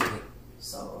 yeah, absolutely.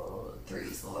 So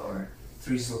 3's the lower.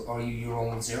 3's, are you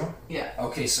rolling 0? Yeah.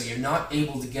 Okay, so you're not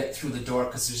able to get through the door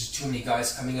because there's too many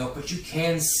guys coming out, but you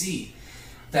can see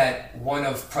that one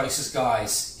of Price's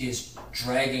guys is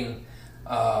dragging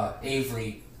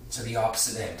Avery to the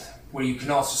opposite end, where you can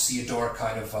also see a door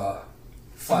kind of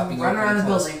flapping Run open around and the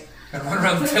close. building. And run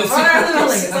around the building. Run around the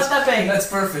building. It's That's- not that big. That's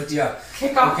perfect, yeah.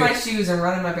 Kick off Okay. my shoes and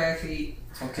run in my bare feet.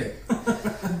 Okay.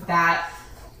 That.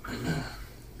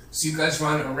 So you guys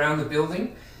run around the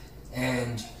building,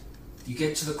 and you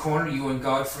get to the corner, you and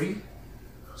Godfrey.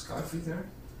 Is Godfrey there?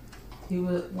 He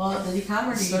was. Well, did he come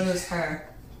or did he go to his car?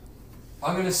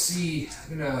 I'm gonna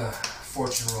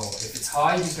fortune roll. If it's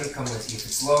high, he's gonna come with you. If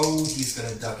it's low, he's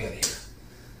gonna duck out of here.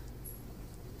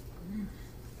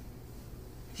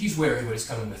 He's wary, but he's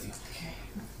coming with you. Okay.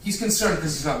 He's concerned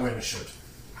because he's not wearing a shirt.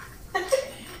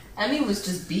 And he was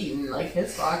just beaten. Like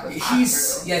his rock was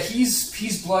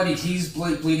He's bloodied. He's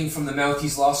bleeding from the mouth.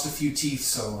 He's lost a few teeth.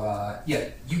 So yeah,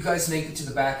 you guys make it to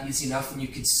the back easy enough, and you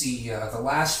can see the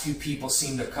last few people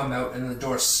seem to come out, and the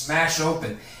door smash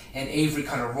open, and Avery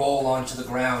kind of roll onto the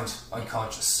ground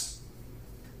unconscious.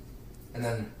 And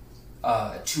then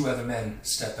 2 other men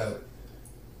step out.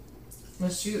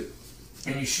 Let's shoot.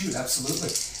 And you shoot, absolutely.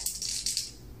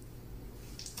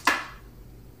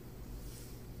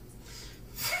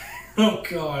 Oh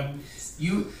god.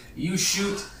 You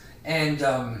shoot, and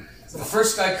the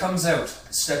first guy comes out,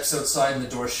 steps outside, and the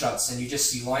door shuts, and you just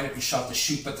see line up your shot to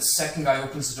shoot, but the second guy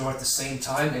opens the door at the same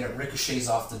time, and it ricochets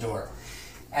off the door.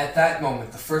 At that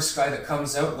moment, the first guy that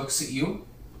comes out looks at you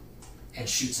and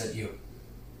shoots at you.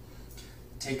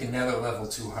 Take another level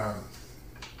 2 harm.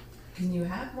 Can you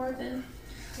have more than?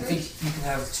 I think you can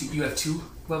have 2. You have 2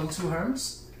 level 2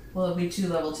 harms. Well, it'll be 2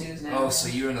 level 2s now. Oh, so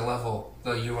you're in the level.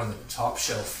 Though you're on the top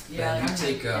shelf. Yeah. Then you I'm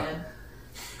take. dead.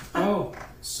 Oh,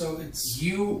 so it's...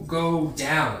 You go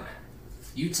down.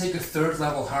 You take a 3rd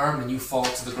level harm and you fall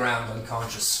to the ground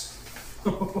unconscious.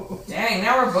 Dang,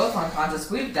 now we're both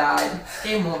unconscious. We've died.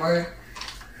 Game over.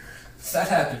 That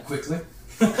happened quickly.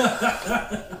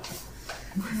 A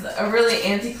really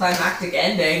anticlimactic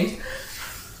ending.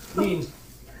 I mean,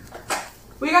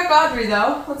 We got Godfrey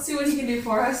though. Let's see what he can do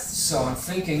for us. So I'm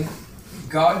thinking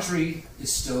Godfrey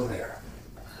is still there.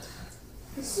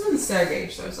 This is when the stair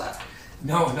gauge shows up.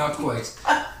 No, not quite.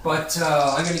 But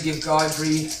I'm going to give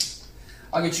Godfrey...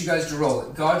 I'll get you guys to roll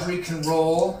it. Godfrey can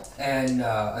roll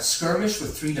a skirmish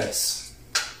with 3 dice.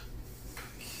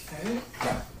 okay.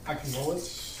 Yeah. I can roll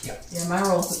it. Yeah, my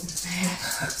rolls have been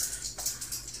bad.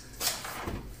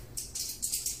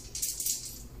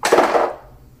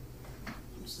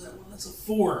 What's that one? That's a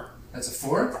 4. That's a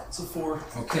 4? That's a 4.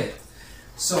 Okay.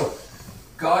 So,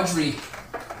 Godfrey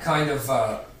kind of...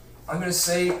 I'm going to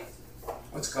say...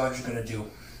 What's Godfrey going to do?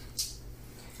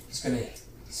 He's going to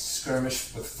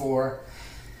skirmish with 4.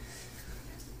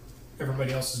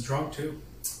 Everybody else is drunk too.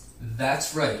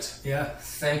 That's right. Yeah.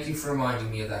 Thank you for reminding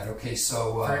me of that. Okay,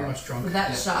 so... Very much drunk. Would that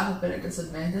Yeah. shot have been a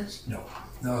disadvantage? No,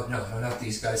 not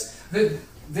these guys.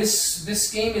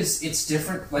 This game it's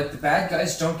different. Like, the bad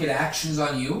guys don't get actions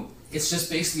on you. It's just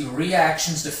basically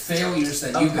reactions to failures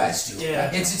that you guys do. Yeah.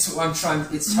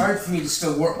 It's hard for me to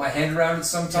still work my hand around it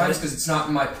sometimes because it's not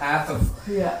in my path of.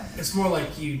 Yeah. It's more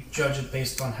like you judge it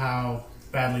based on how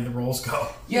badly the rolls go.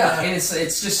 Yeah, and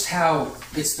it's just how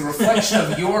it's the reflection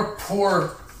of your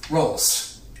poor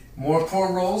rolls. More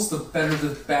poor rolls, the better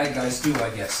the bad guys do, I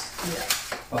guess.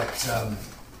 Yeah. But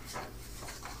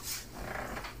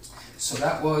so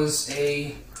that was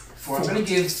a. I'm going to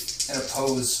give an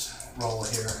opposed roll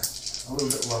here. A little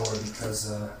bit lower because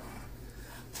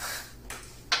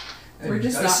we're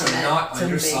just dice not are meant not to on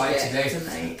your make side it today.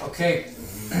 tonight. Okay.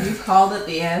 You called it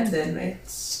the end, and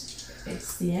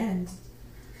it's the end.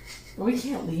 But we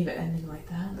can't leave it ending like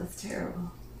that. That's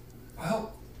terrible.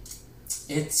 Well,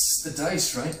 it's the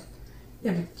dice, right?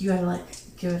 Yeah, but you gotta like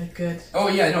give it a good. Oh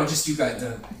yeah, no, just you guys.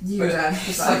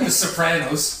 It's like The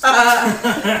Sopranos.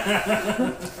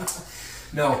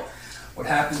 No, what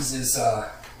happens is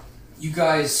you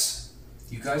guys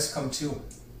come to.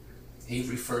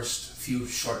 Avery first. A few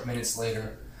short minutes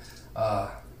later,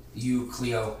 you,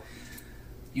 Cleo,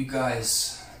 you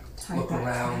guys look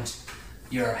around.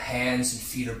 Your hands and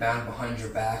feet are bound behind your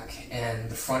back, and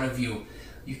the front of you,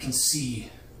 you can see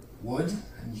wood,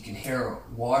 and you can hear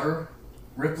water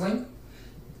rippling.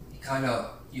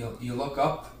 You look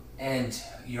up, and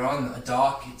you're on a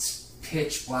dock. It's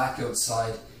pitch black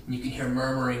outside, and you can hear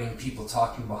murmuring and people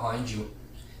talking behind you,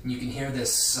 and you can hear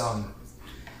this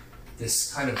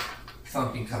this kind of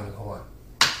thumping coming. Hold on.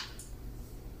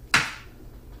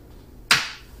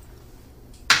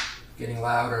 Getting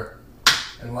louder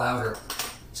and louder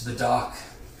to the dock,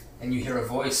 and you hear a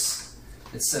voice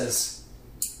that says,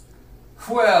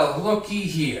 "Well, looky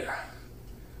here.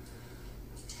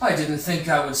 I didn't think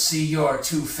I would see your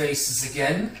two faces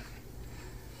again.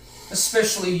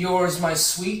 Especially yours, my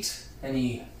sweet." And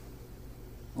he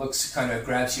kind of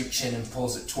grabs your chin and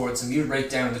pulls it towards him. You're right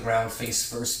down on the ground face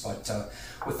first, but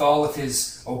with all of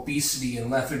his obesity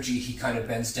and lethargy, he kind of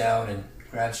bends down and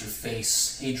grabs your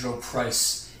face, Hadro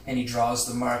Price, and he draws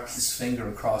the mark, his finger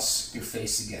across your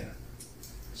face again.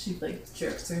 She like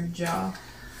jerks her jaw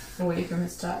away from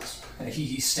his touch. And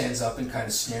he stands up and kind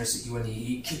of snares at you, and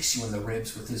he kicks you in the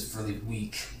ribs with his really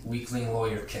weakling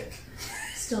lawyer kick.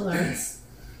 Still hurts.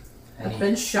 I've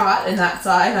been shot in that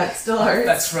side. That still hurts.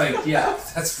 That's right. Yeah,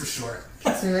 that's for sure.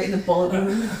 Kicks me right in the bullet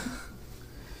wound.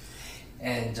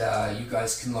 And you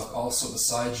guys can look also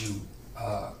beside you.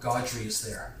 Gaudry is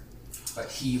there,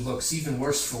 but he looks even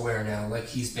worse for wear now, like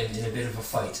he's been in a bit of a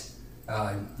fight.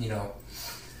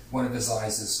 One of his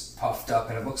eyes is puffed up,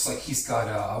 and it looks like he's got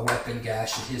a weapon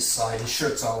gash at his side. His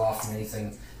shirt's all off and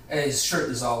everything. His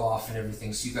shirt is all off and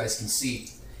everything, so you guys can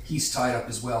see he's tied up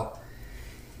as well.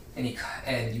 And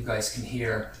you guys can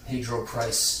hear Hadro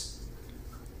Price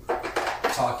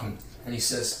talking, and he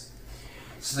says,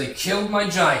 "So they killed my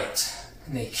giant,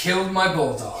 and they killed my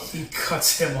bulldog." He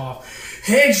cuts him off.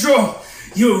 "Hadro,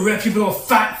 you reputable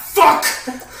fat fuck!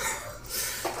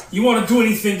 You want to do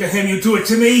anything to him, you do it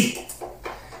to me.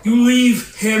 You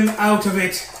leave him out of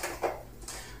it.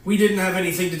 We didn't have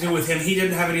anything to do with him. He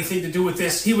didn't have anything to do with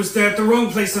this. He was there at the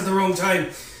wrong place at the wrong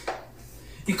time.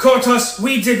 He caught us.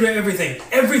 We did everything.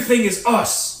 Everything is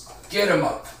us. Get him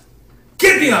up.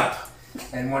 Get me up!"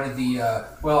 And one of the,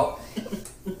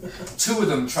 two of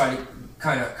them try to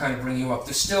kind of bring you up.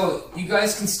 They're still, you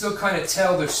guys can still kind of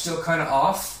tell they're still kind of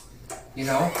off,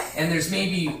 and there's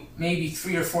maybe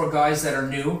 3 or 4 guys that are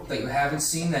new that you haven't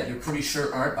seen that you're pretty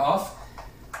sure aren't off,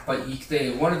 but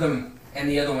one of them and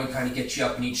the other one kind of get you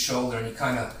up in each shoulder, and he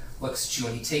kind of looks at you,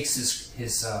 and he takes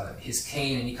his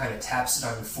cane and he kind of taps it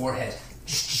on your forehead.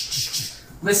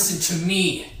 "Listen to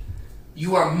me.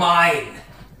 You are mine."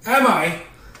 Am I?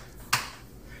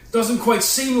 Doesn't quite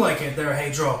seem like it there,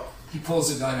 Hadro. He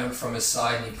pulls a gun out from his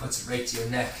side and he puts it right to your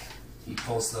neck. He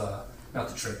pulls not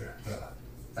the trigger,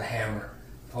 the hammer.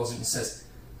 He pulls it and says,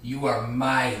 "You are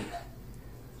mine.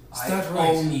 Is that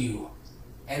right? I own you,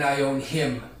 and I own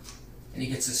him." And he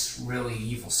gets this really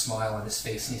evil smile on his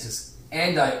face, and he says,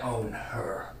 "And I own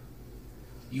her.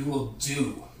 You will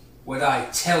do what I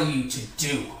tell you to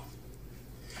do."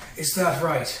 Is that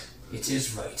right? It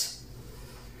is right.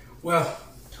 Well,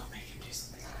 Don't make him do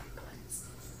something please.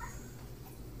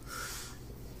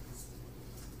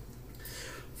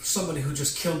 for somebody who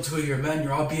just killed 2 of your men,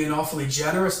 you're all being awfully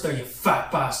generous there, you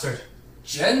fat bastard.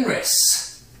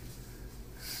 Generous?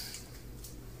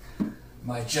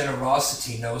 My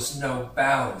generosity knows no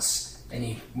bounds. And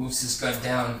he moves his gun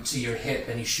down to your hip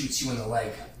and he shoots you in the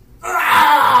leg.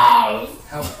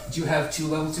 Do you have 2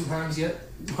 level 2 harms yet?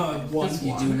 One.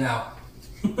 You do now.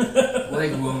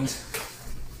 Leg wound.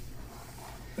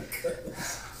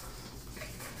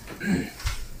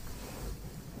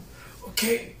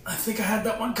 Okay, I think I had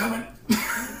that one coming.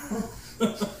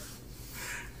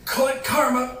 Call it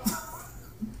karma.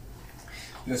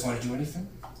 You guys want to do anything?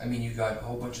 I mean, you got a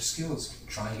whole bunch of skills.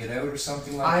 Try and get out or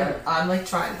something like that. I'm like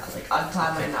trying to like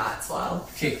untie my knots while.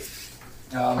 Okay.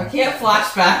 I can't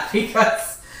flashback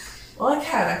because. Well, I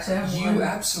can actually. I have You one.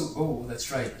 absolutely. Oh,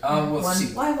 that's right. Well, let's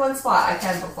see. I have one spot I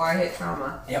can before I hit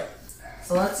trauma. Yep.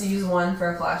 So let's use one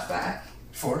for a flashback.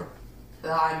 4.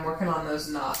 I'm working on those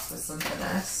knots with some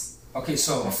finesse. Okay,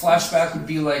 so a flashback would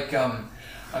be like I'm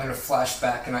gonna flash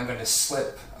back and I'm gonna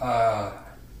slip a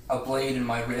blade in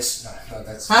my wrist. No,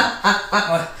 that's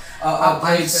a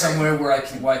blade somewhere where I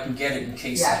can get it in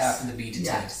case I happen to be detained.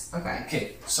 Yes. Okay.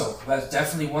 Okay, so that's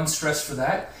definitely one stress for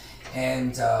that,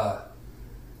 and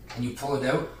you pull it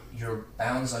out. Your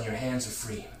bounds on your hands are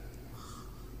free.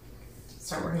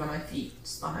 Start working on my feet,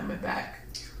 just behind my back.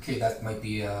 Okay, that might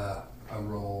be a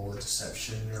roll, a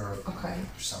deception, or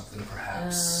something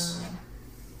perhaps.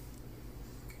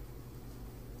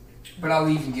 But I'll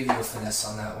even give you a finesse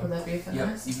on that one. Would that be a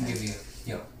finesse? Yeah, you can give you.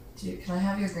 Dude, can I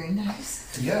have your green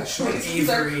dice? Yeah, sure.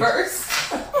 Avery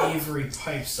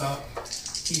pipes up.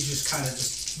 He's just kind of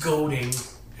just goading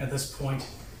at this point.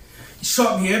 You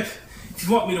shot me up. If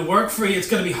you want me to work for you, it's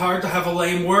going to be hard to have a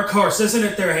lame workhorse, isn't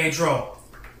it there, Hadro?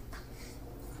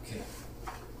 Okay.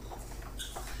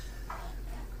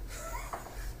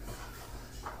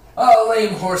 A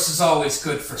lame horse is always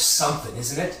good for something,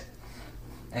 isn't it?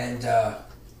 And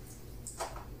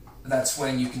that's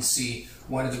when you can see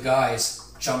one of the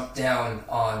guys jump down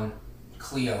on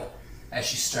Cleo as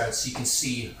she starts. You can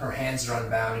see her hands are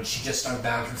unbound and she just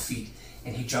unbound her feet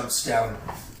and he jumps down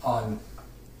on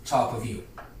top of you.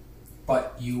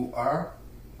 But you are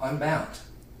unbound.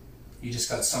 You just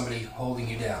got somebody holding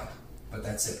you down, but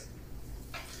that's it.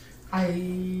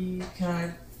 Can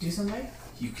I do something?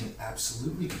 You can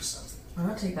absolutely do something. I'm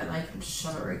gonna take that knife and just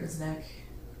shove it right in his neck.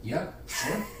 Yeah,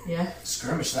 sure. Yeah.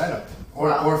 Skirmish that up,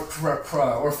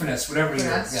 or finesse, whatever you.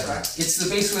 Yeah, Sure. it's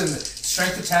basically the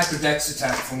strength attack or dex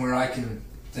attack from where I can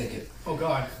think it. Oh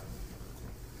God.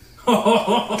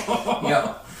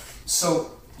 Yeah.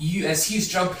 So as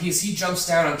he jumps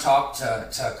down on top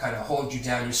to kind of hold you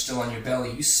down, you're still on your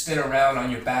belly. You spin around on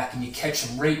your back and you catch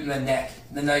him right in the neck.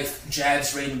 The knife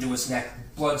jabs right into his neck.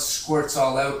 Blood squirts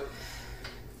all out.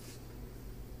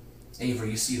 Avery,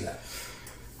 you see that?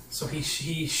 So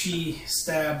she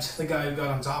stabbed the guy who got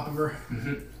on top of her.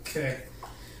 Mm-hmm. Okay.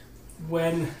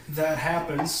 When that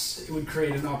happens, it would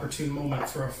create an opportune moment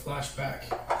for a flashback,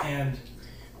 and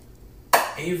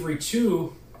Avery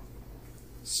too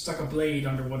stuck a blade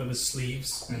under one of his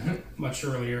sleeves much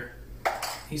earlier.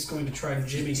 He's going to try to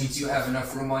jimmy. Do you have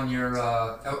enough room on your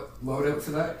loadout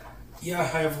for that? Yeah, I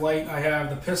have light. I have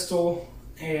the pistol,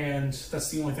 and that's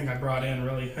the only thing I brought in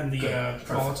really, and the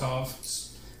Molotov.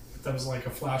 That was like a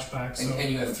flashback. So.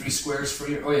 And you have 3 squares for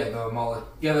your. Oh yeah, the Molotov.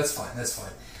 Yeah, that's fine. That's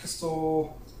fine.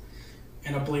 Pistol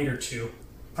and a blade or 2.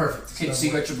 Perfect. Okay, so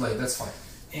you got your blade. That's fine.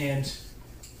 And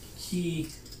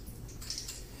he,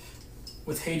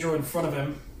 with Hadro in front of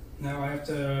him, now I have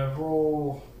to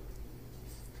roll,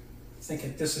 I think,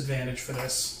 at disadvantage for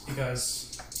this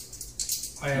because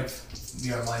I have.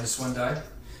 You are -1 die.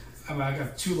 I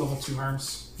got 2 level 2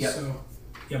 harms. Yep. So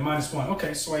yeah, -1.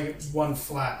 Okay, so I get 1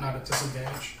 flat, not a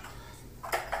disadvantage.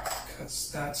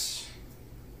 Because that's.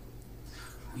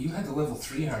 You had the level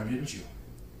 3 harm, didn't you?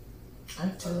 I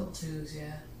have 2 level 2s,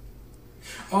 yeah.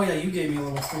 Oh yeah, you gave me a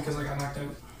level 3 because I got knocked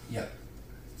out. Yep.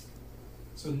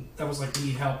 So that was like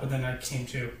need help, but then I came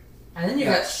to. And then you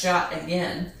got shot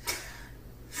again.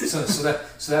 So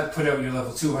that put out your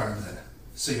level 2 harm then.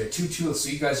 So you're 2-2. So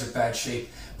you guys are in bad shape,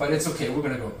 but it's okay. We're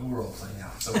gonna go. We're role playing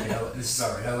now. It's okay. This is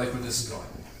all right. I like where this is going.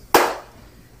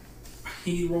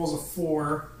 He rolls a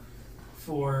 4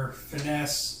 for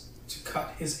finesse to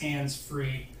cut his hands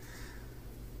free.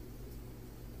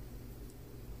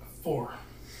 4.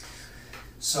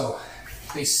 So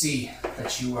they see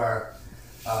that you are.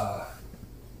 I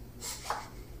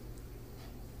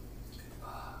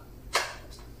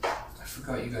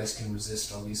forgot you guys can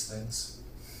resist all these things,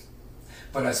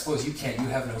 but I suppose you can't. You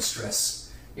have no stress.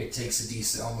 It takes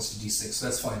almost a D6, so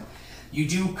that's fine. You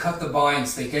do cut the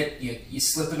binds. They get you. You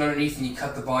slip it underneath and you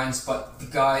cut the binds, but the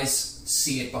guys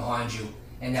see it behind you,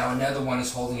 and now another one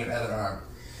is holding your other arm.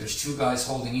 There's 2 guys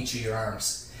holding each of your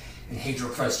arms, and Hadro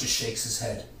Price just shakes his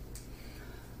head.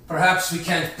 Perhaps we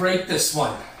can't break this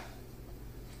one.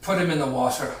 Put him in the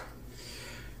water.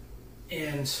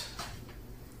 And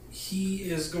he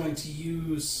is going to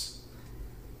use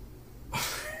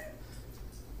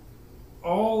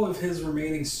all of his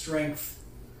remaining strength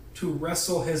to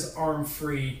wrestle his arm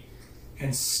free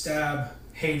and stab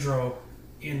Hadro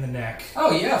in the neck.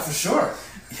 Oh yeah, for sure.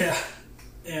 Yeah.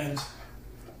 and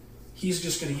he's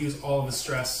just going to use all of his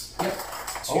stress Yep. to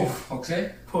Oh,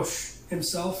 okay. push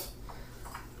himself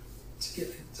to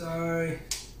get the die.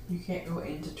 You can't go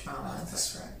into trauma, is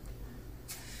that correct?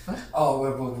 Oh,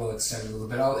 we'll extend it a little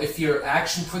bit. If your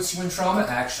action puts you in trauma,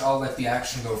 I'll let the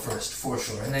action go first, for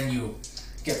sure. And then you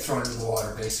get thrown into the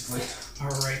water, basically.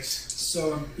 Alright.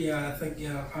 So, yeah, I think,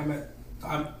 yeah,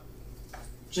 I'm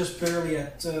just barely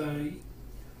at,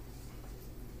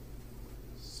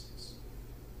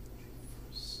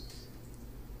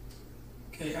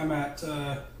 okay, I'm at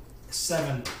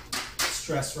 7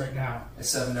 stress right now. A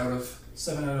 7 out of...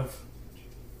 7 out of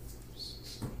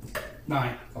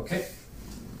 9. Okay.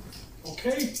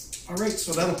 Okay. Alright,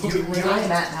 so that'll put me right I'm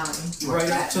up, at 9. right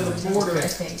up to the border. I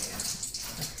think.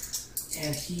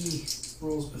 And he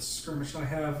rolls with skirmish. I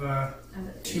have I'm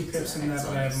at 2 8, pips so in that,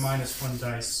 but I have makes -1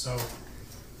 dice, so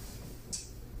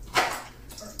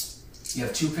You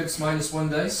have 2 pips minus 1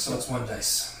 dice, so it's 1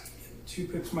 dice. 2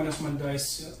 pips -1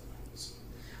 dice. Yeah. So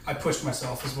I pushed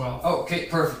myself as well. Oh, okay,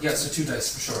 perfect. Yeah, so 2 dice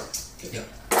for sure. Yeah.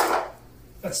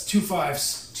 That's 2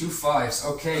 5s. 2 5s,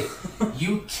 okay.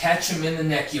 You catch him in the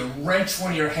neck. You wrench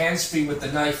one of your hands free with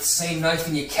the knife, same knife,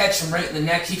 and you catch him right in the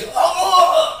neck. He goes,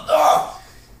 oh!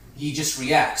 He just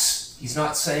reacts. He's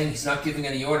not saying, he's not giving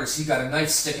any orders. He got a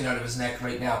knife sticking out of his neck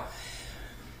right now.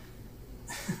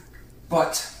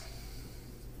 But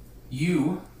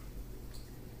you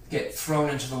get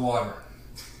thrown into the water.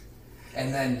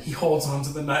 And then He holds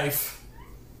onto the knife.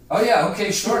 oh yeah,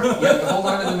 okay, sure. Yeah, you hold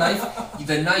on to the knife.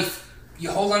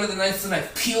 You hold on to the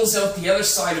knife peels out the other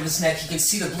side of his neck. You can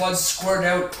see the blood squirt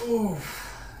out. Ooh.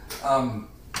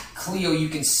 Cleo, you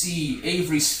can see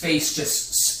Avery's face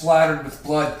just splattered with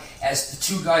blood as the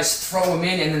 2 guys throw him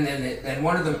in, and then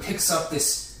one of them picks up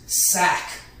this sack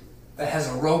that has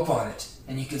a rope on it.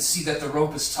 And you can see that the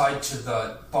rope is tied to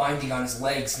the binding on his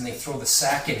legs, and they throw the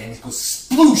sack in, and it goes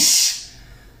sploosh!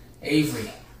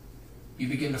 Avery, you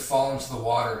begin to fall into the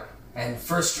water. And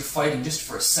first you're fighting just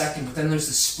for a second, but then there's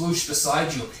the sploosh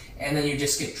beside you, and then you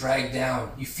just get dragged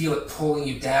down. You feel it pulling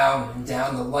you down and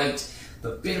down. The light, the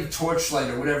bit of torchlight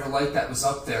or whatever light that was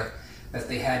up there that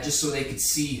they had, just so they could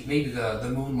see, maybe the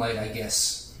moonlight, I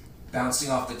guess, bouncing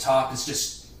off the top, is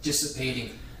just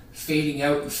dissipating, fading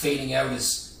out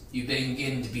as you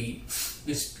begin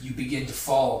to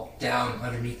fall down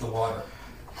underneath the water.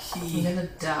 I'm gonna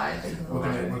die.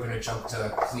 We're gonna jump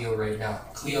to Cleo right now.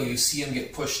 Cleo, you see him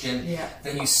get pushed in. Yeah.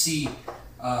 Then you see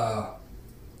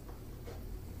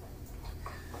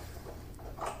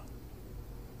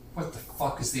what the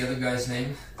fuck is the other guy's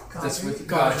name? That's with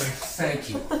Godfrey. Thank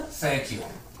you.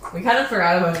 We kind of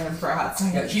forgot about him for a hot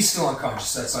second. Yeah, he's still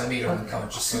unconscious. That's why I made him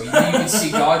unconscious. So you can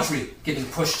see Godfrey getting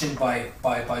pushed in by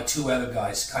 2 other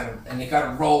guys, kind of, and they got to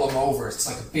roll him over. It's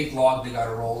like a big log they got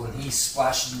to roll, and he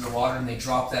splashes in the water, and they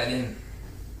drop that in.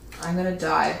 I'm gonna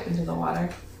dive into the water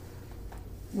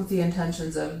with the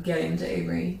intentions of getting to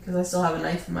Avery because I still have a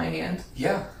knife in my hand.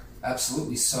 Yeah,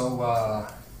 absolutely. So,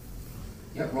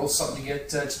 yeah, roll something to get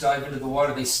to dive into the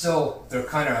water. They're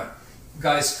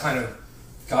guys kind of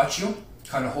got you,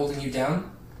 kind of holding you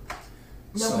down.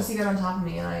 No, because he got on top of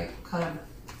me and I kind of.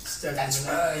 That's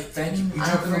right. Thank you. You I'm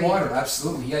jump in free. the water.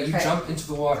 Absolutely. Yeah, you Okay. jump into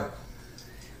the water.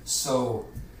 So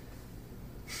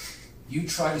you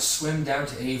try to swim down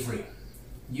to Avery.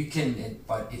 You can,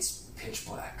 but it's pitch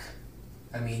black.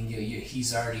 I mean,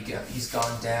 he's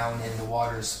gone down and the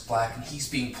water's black, and he's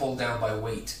being pulled down by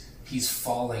weight. He's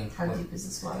falling. How deep is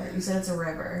this water? You said it's a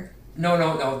river.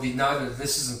 No.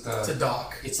 This isn't the. It's a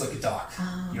dock. It's like a dock.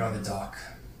 Oh. You're on the dock.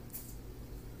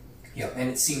 Yeah, and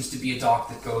it seems to be a dock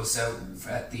that goes out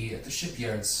at the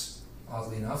shipyards,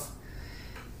 oddly enough.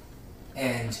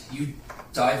 And you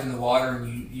dive in the water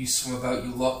and you swim about,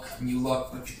 you look,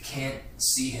 but you can't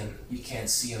see him. You can't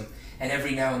see him. And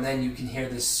every now and then you can hear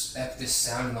this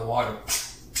sound in the water.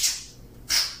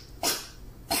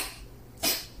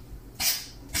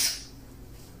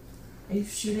 Are you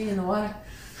shooting in the water?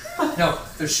 No,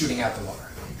 they're shooting at the water.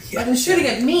 Yeah. They're shooting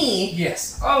at me.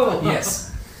 Yes. Oh.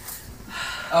 Yes.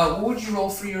 What would you roll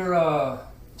for your?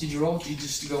 Did you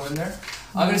just go in there?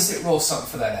 I'm gonna say roll something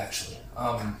for that actually.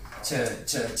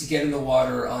 To get in the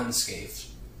water unscathed.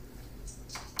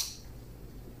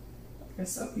 I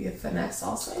guess that'll be a finesse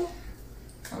also.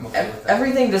 I'm okay with that.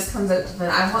 Everything just comes out to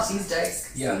finesse. I want these dice.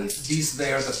 'Cause Yeah, these-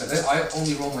 they are the. I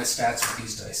only roll my stats with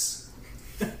these dice.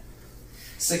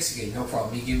 6 again, no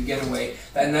problem. You can get away,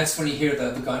 and that's when you hear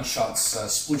the gunshots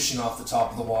splooshing off the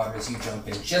top of the water as you jump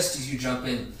in. Just as you jump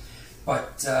in,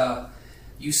 but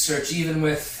you search even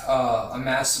with a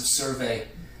massive survey.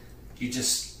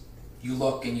 You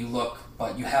look and you look,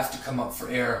 but you have to come up for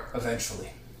air eventually.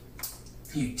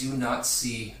 You do not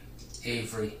see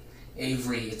Avery.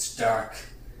 Avery, it's dark,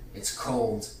 it's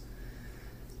cold.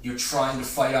 You're trying to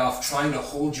fight off, trying to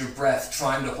hold your breath,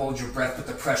 but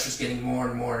the pressure's getting more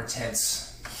and more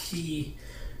intense. He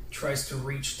tries to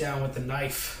reach down with the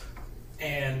knife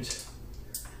and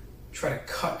try to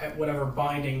cut at whatever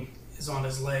binding is on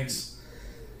his legs.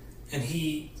 And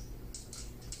he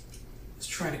is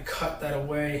trying to cut that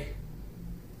away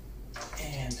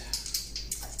and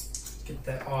get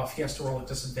that off. He has to roll at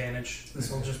disadvantage.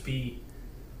 This will just be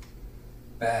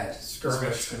bad. Skirmish.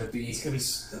 It's going to be. It's gonna be.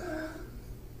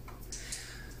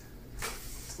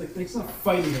 It's like he's not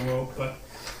fighting the rope, but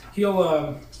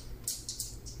he'll.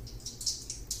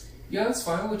 Yeah, that's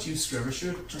fine. I'll let you skirmish.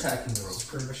 You're attacking the rope.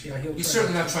 Skirmish. Yeah, he'll. He's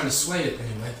certainly not trying to sway it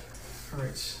anyway. All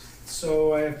right.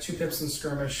 So I have 2 pips in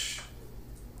skirmish.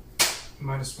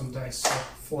 -1 dice, so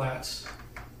flat.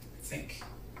 I think.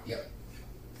 Yep.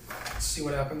 Let's see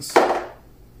what happens.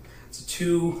 It's a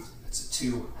 2. It's a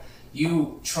 2.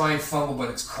 You try and fumble, but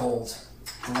it's cold.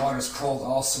 The water's cold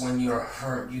also when you're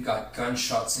hurt. You got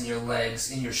gunshots in your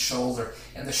legs, in your shoulder,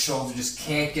 and the shoulder just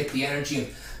can't get the energy,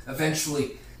 and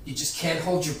eventually you just can't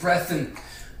hold your breath, and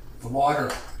the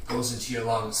water goes into your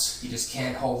lungs. You just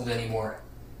can't hold it anymore,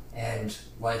 and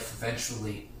life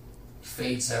eventually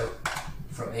fades out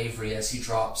from Avery as he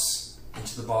drops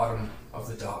into the bottom of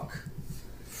the dock,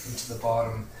 into the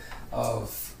bottom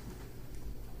of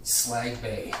Slag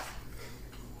Bay.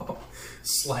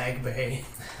 Slag Bay.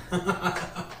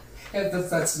 Yeah,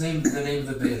 that's the name of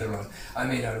the bay they're on. I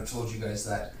may not have told you guys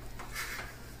that.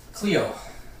 Cleo.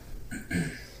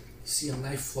 You see a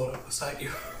knife float up beside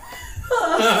you.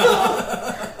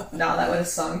 No, that would have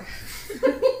sunk.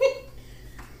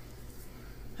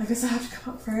 I guess I have to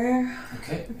come up for air.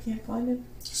 Okay. I can't find it.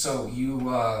 So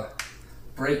you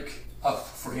break up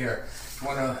for air. You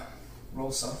want to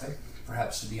roll something?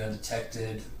 Perhaps to be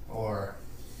undetected, or...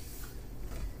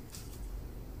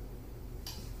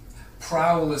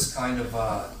 Prowl is kind of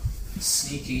a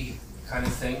sneaky kind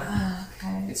of thing.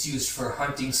 Okay. It's used for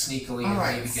hunting sneakily and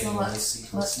Alright, maybe so getting let's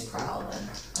sneakily. prowl then.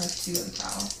 I have 2 in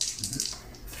prowl.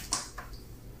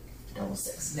 Double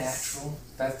 6. Natural.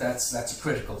 That's a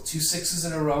critical. 2 6s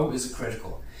in a row is a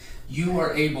critical. You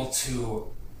are able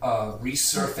to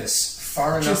resurface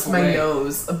far enough Just away. my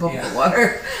nose above Yeah. the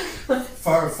water.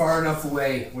 Far enough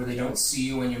away where they don't see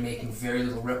you and you're making very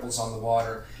little ripples on the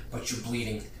water, but you're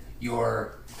bleeding.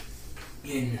 You're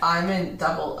in I'm in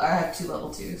double. I have 2 level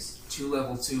 2s. 2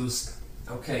 level 2s.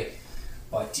 Okay.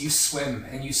 But you swim,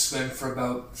 and you swim for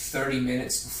about 30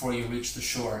 minutes before you reach the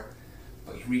shore.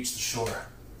 But you reach the shore,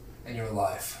 and you're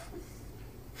alive.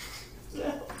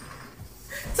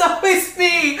 It's always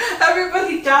me.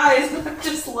 Everybody dies, and I'm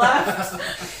just left.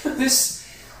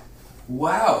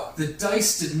 Wow, the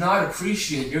dice did not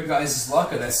appreciate your guys'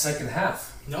 luck of that second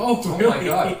half. No, Oh really? my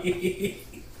god.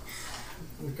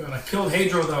 Oh my god, I killed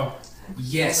Hadro though.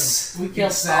 Yes, We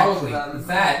killed exactly. all of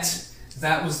them.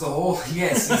 That was the whole.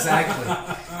 Yes, exactly.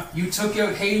 You took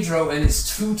out Hadro and his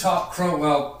 2 top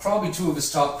well, probably 2 of his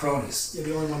top cronies. Yeah,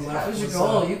 the only one left. That was your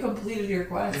goal. You completed your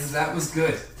quest. That was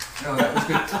good. No, that was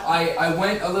good. I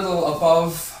went a little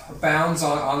above bounds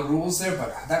on rules there,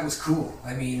 but that was cool.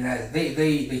 I mean,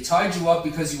 they tied you up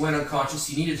because you went unconscious.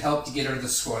 You needed help to get out of the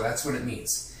score. That's what it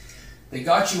means. They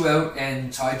got you out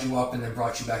and tied you up and then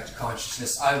brought you back to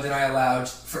consciousness. Then I allowed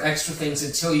for extra things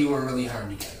until you were really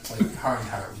harmed again. Like, harmed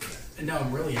again. And now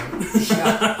I'm really out.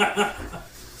 Yeah.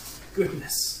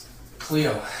 Goodness.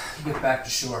 Cleo, you get back to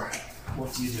shore.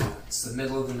 What do you do? It's the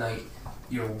middle of the night.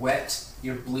 You're wet.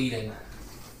 You're bleeding.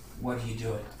 What are you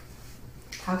doing?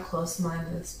 How close am I to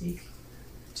the speak?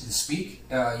 To the speak?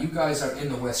 You guys are in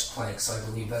the West Planks, I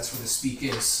believe. That's where the speak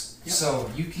is. Yep. So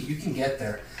you can get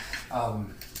there.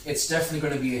 It's definitely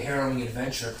going to be a harrowing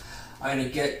adventure. I'm going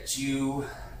to get you...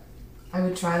 I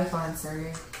would try to find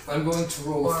Sergey. I'm going to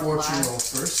roll a Or fortune black. roll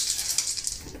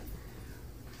first.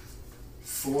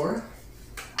 4.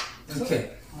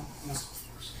 Okay.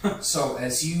 So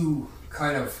as you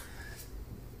kind of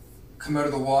come out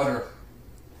of the water,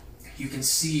 you can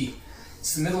see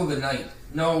it's the middle of the night.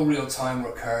 No real time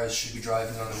where cars should be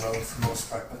driving on the road for the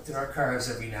most part, but there are cars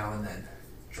every now and then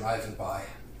driving by,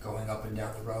 going up and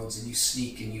down the roads, and you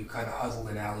sneak and you kind of huddle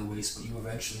in alleyways, but you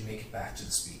eventually make it back to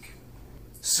the speak.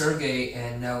 Sergey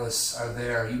and Nellis are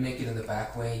there. You make it in the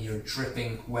back lane. You're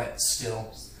dripping wet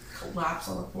still. Collapse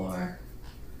on the floor.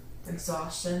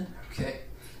 Exhaustion. Okay.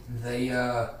 They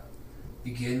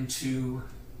begin to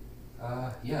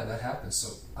yeah, that happens.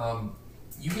 So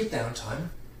you get downtime.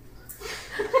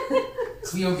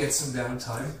 Cleo gets some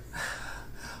downtime.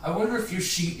 I wonder if your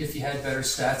sheet, if you had better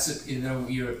stats,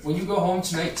 when you go home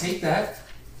tonight, take that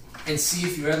and see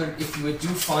if you would do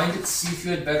find it, see if you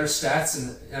had better stats,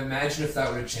 and imagine if that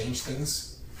would have changed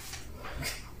things.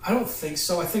 I don't think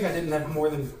so. I think I didn't have more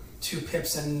than 2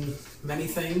 pips in many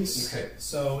things. Okay.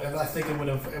 So I think it would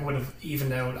have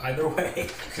evened out either way.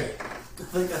 Okay. I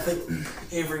think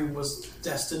Avery was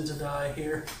destined to die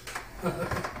here.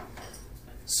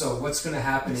 So what's going to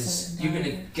happen is you're going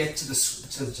to get to the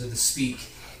speak,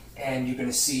 and you're going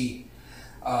to see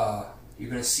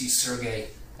Sergey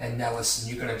and Nellis,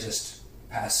 and you're going to just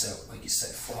pass out, like you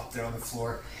said, flop there on the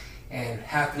floor. And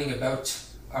happening about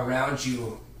around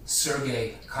you,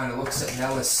 Sergey kind of looks at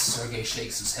Nellis. Sergey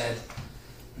shakes his head.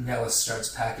 Nellis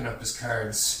starts packing up his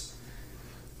cards,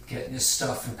 getting his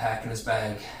stuff and packing his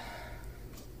bag.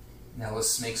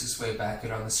 Nellis makes his way back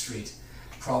out on the street,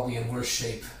 probably in worse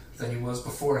shape than he was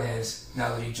beforehand,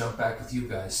 now that he jumped back with you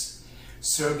guys.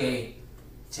 Sergey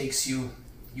takes you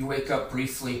wake up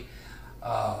briefly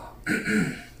on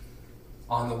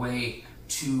the way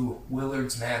to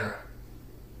Willard's Manor,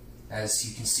 as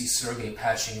you can see Sergey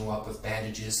patching you up with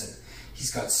bandages, and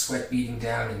he's got sweat beating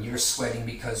down, and you're sweating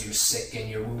because you're sick and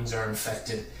your wounds are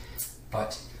infected.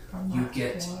 But you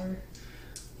get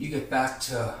back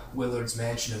to Willard's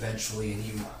mansion eventually, and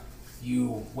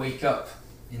you wake up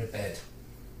in a bed.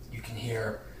 You can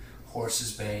hear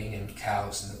horses baying and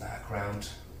cows in the background.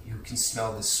 You can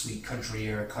smell the sweet country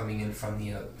air coming in from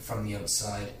the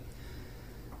outside.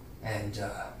 And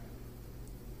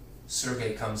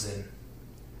Sergey comes in,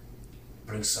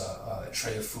 brings a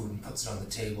tray of food and puts it on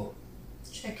the table.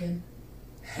 Chicken.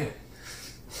 I'm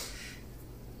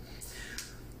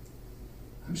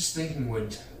just thinking,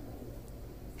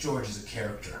 George is a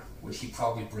character. Would he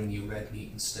probably bring you red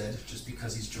meat instead, just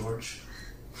because he's George?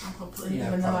 Probably, Yeah,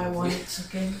 even though I probably. wanted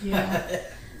chicken. Yeah.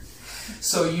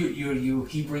 So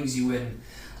he brings you in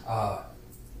a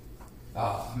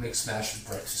mixed mash of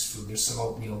breakfast food. There's some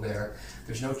oatmeal there.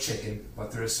 There's no chicken,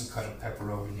 but there is some cut up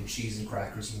pepperoni and cheese and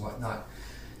crackers and whatnot.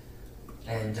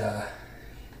 And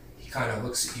he kind of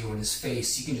looks at you in his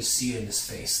face. You can just see it in his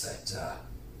face, that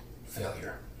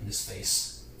failure in his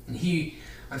face. And he,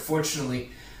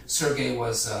 unfortunately, Sergey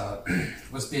was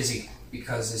busy,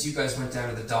 because as you guys went down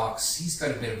to the docks, he's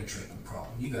got a bit of a drinking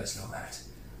problem. You guys know that.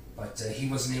 But he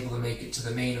wasn't able to make it to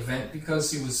the main event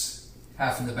because he was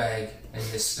half in the bag and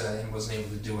missed and wasn't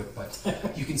able to do it. But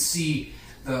you can see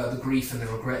the grief and the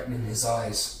regret in his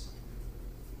eyes.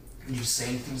 Did you say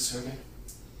anything to Sergey?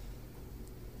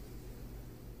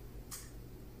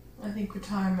 I think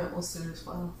retirement will suit as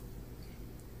well.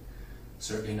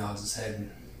 Sergey nods his head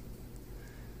and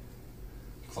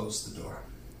closes the door.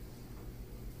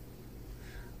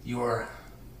 You're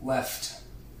left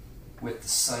with the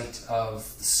sight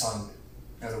of the sun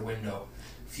out a window,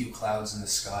 a few clouds in the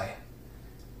sky.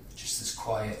 Just this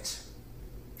quiet,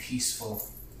 peaceful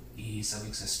ease of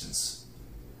existence.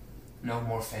 No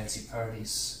more fancy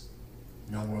parties,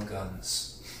 no more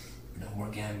guns, no more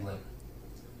gambling.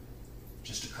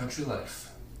 Just a country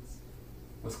life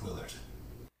with Willard.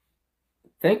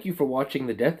 Thank you for watching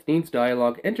the Death Needs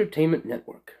Dialogue Entertainment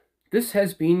Network. This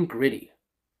has been Gritty,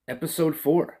 Episode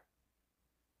 4.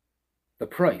 The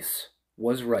Price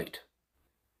Was Right.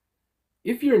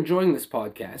 If you're enjoying this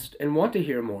podcast and want to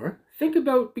hear more, think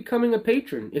about becoming a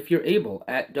patron if you're able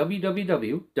at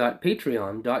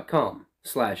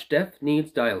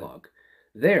www.patreon.com/deathneedsdialogue.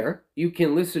 There, you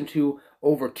can listen to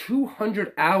over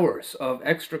 200 hours of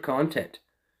extra content,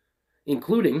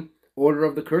 including Order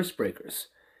of the Cursebreakers,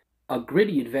 a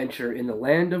gritty adventure in the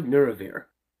land of Nuravir,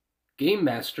 game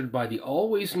mastered by the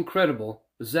always incredible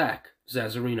Zach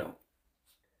Zazzarino.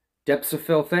 Depths of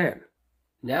Felthan,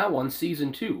 now on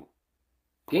Season 2,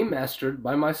 game mastered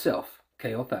by myself,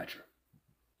 Cale Thatcher.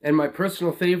 And my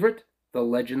personal favorite, The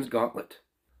Legends Gauntlet.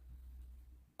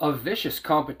 A vicious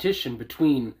competition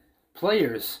between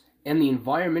players and the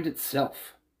environment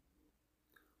itself,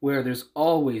 where there's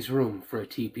always room for a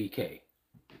TPK.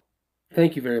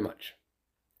 Thank you very much.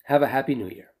 Have a happy new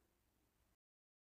year.